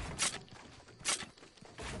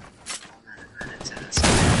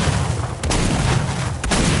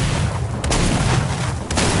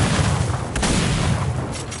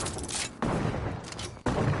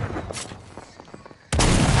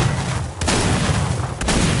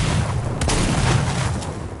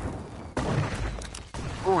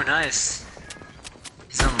oh, nice.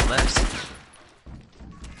 He's on the left.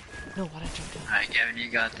 No, why'd I jump down? Alright, Gavin, you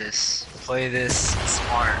got this. Play this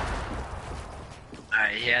smart.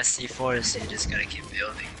 Alright, he has C4, so you just gotta keep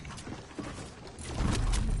building.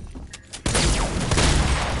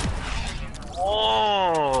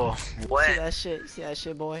 Oh, See what? that shit? See that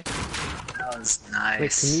shit, boy? That was Wait,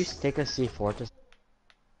 nice. can you stick a C4 to...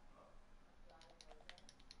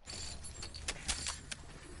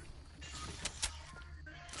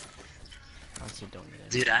 Honestly, don't need it.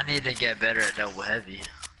 Dude, I need to get better at double heavy.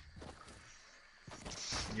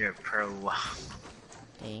 You're a pro.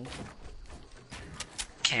 Thank you.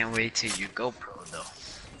 Can't wait till you go pro though.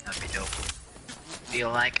 That'd be dope. Feel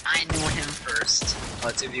like I knew him first. Oh,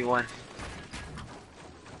 2v1.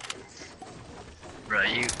 Bro,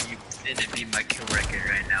 you finna beat my kill record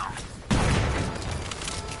right now.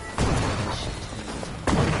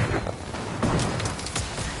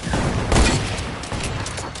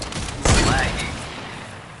 It's lagging.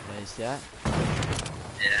 What is that?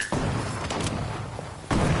 Yeah.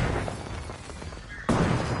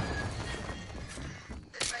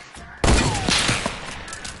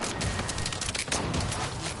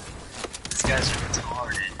 These guys are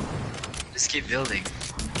retarded. Just keep building.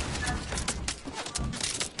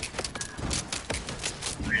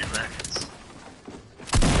 Where you left?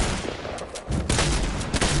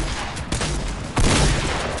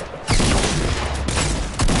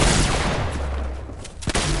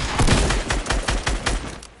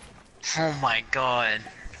 Oh my god.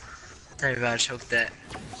 I thought you were about to choke that.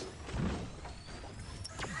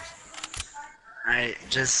 Alright,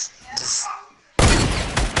 just.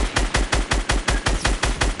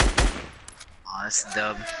 Oh, that's a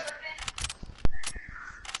dub.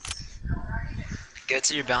 Go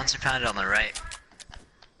to your bouncer pound on the right.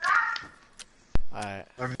 Alright.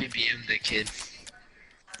 Or maybe I'm the kid.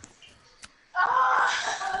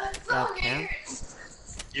 That cam?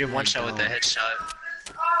 You're one shot with the headshot.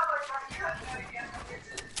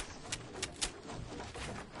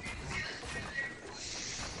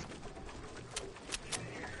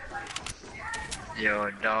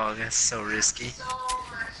 Yo, dog, that's so risky.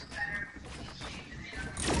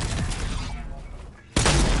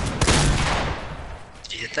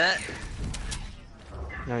 Did you hit that?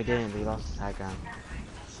 No, he didn't. He lost his high ground.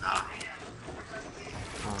 Oh,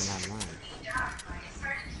 Oh, not mine.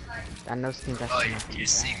 I know Steam that's oh enough. you're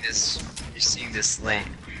seeing this. You're seeing this late.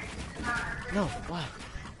 No, why?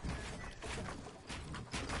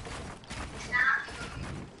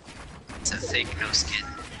 It's a fake no skin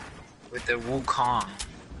with the Wukong.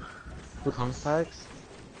 Wukong spikes?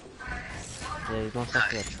 Yeah, he's most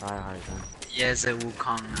likely a tryhard then. He has a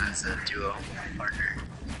Wukong as a duo partner.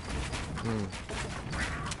 Hmm.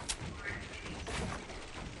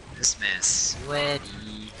 This man's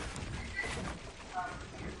sweaty.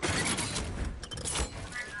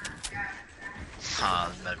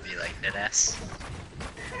 Oh, I'm about to be like dead ass.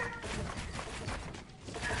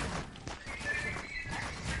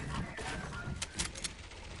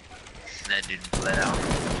 That dude bled out.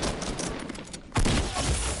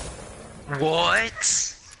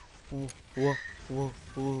 What? Whoa, whoa,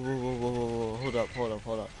 whoa, hold up.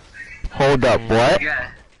 Hold up, what? You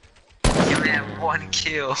had one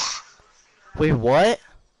kill. Wait, what?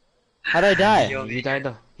 How'd I die? Yo, You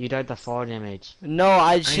died the fall damage. No,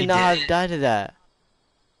 I you should not have didn't. died to that.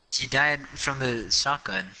 He died from the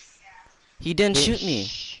shotgun. He didn't Wait, shoot me.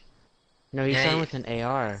 shh. No, he Yeah, shot he- him with an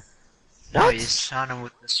AR. No, What? he shot him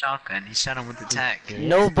with the shotgun. He shot him with the tac. did?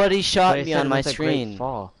 Nobody But shot it me said on it my was a great screen.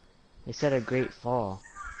 fall. It said a great fall.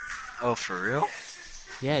 Oh, for real?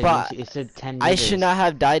 Yeah, But it said 10 I meters. should not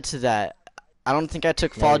have died to that. I don't think I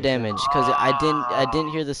took fall you should. damage because I didn't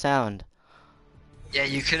hear the sound. Yeah,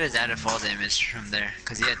 you could have died of fall damage from there,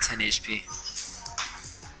 because he had 10 HP.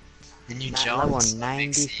 Then you Not jumped. level so it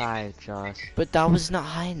makes it 95, Josh. But that was not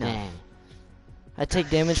high enough. Man. I take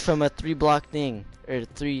damage from a 3-block thing or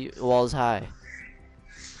 3 walls high.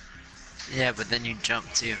 even- Yeah, but then you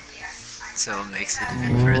jump too. So it makes it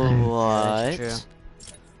even further. What? That's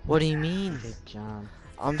What do you mean? Good job.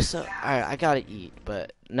 I'm so alright. I gotta eat,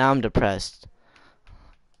 but now I'm depressed.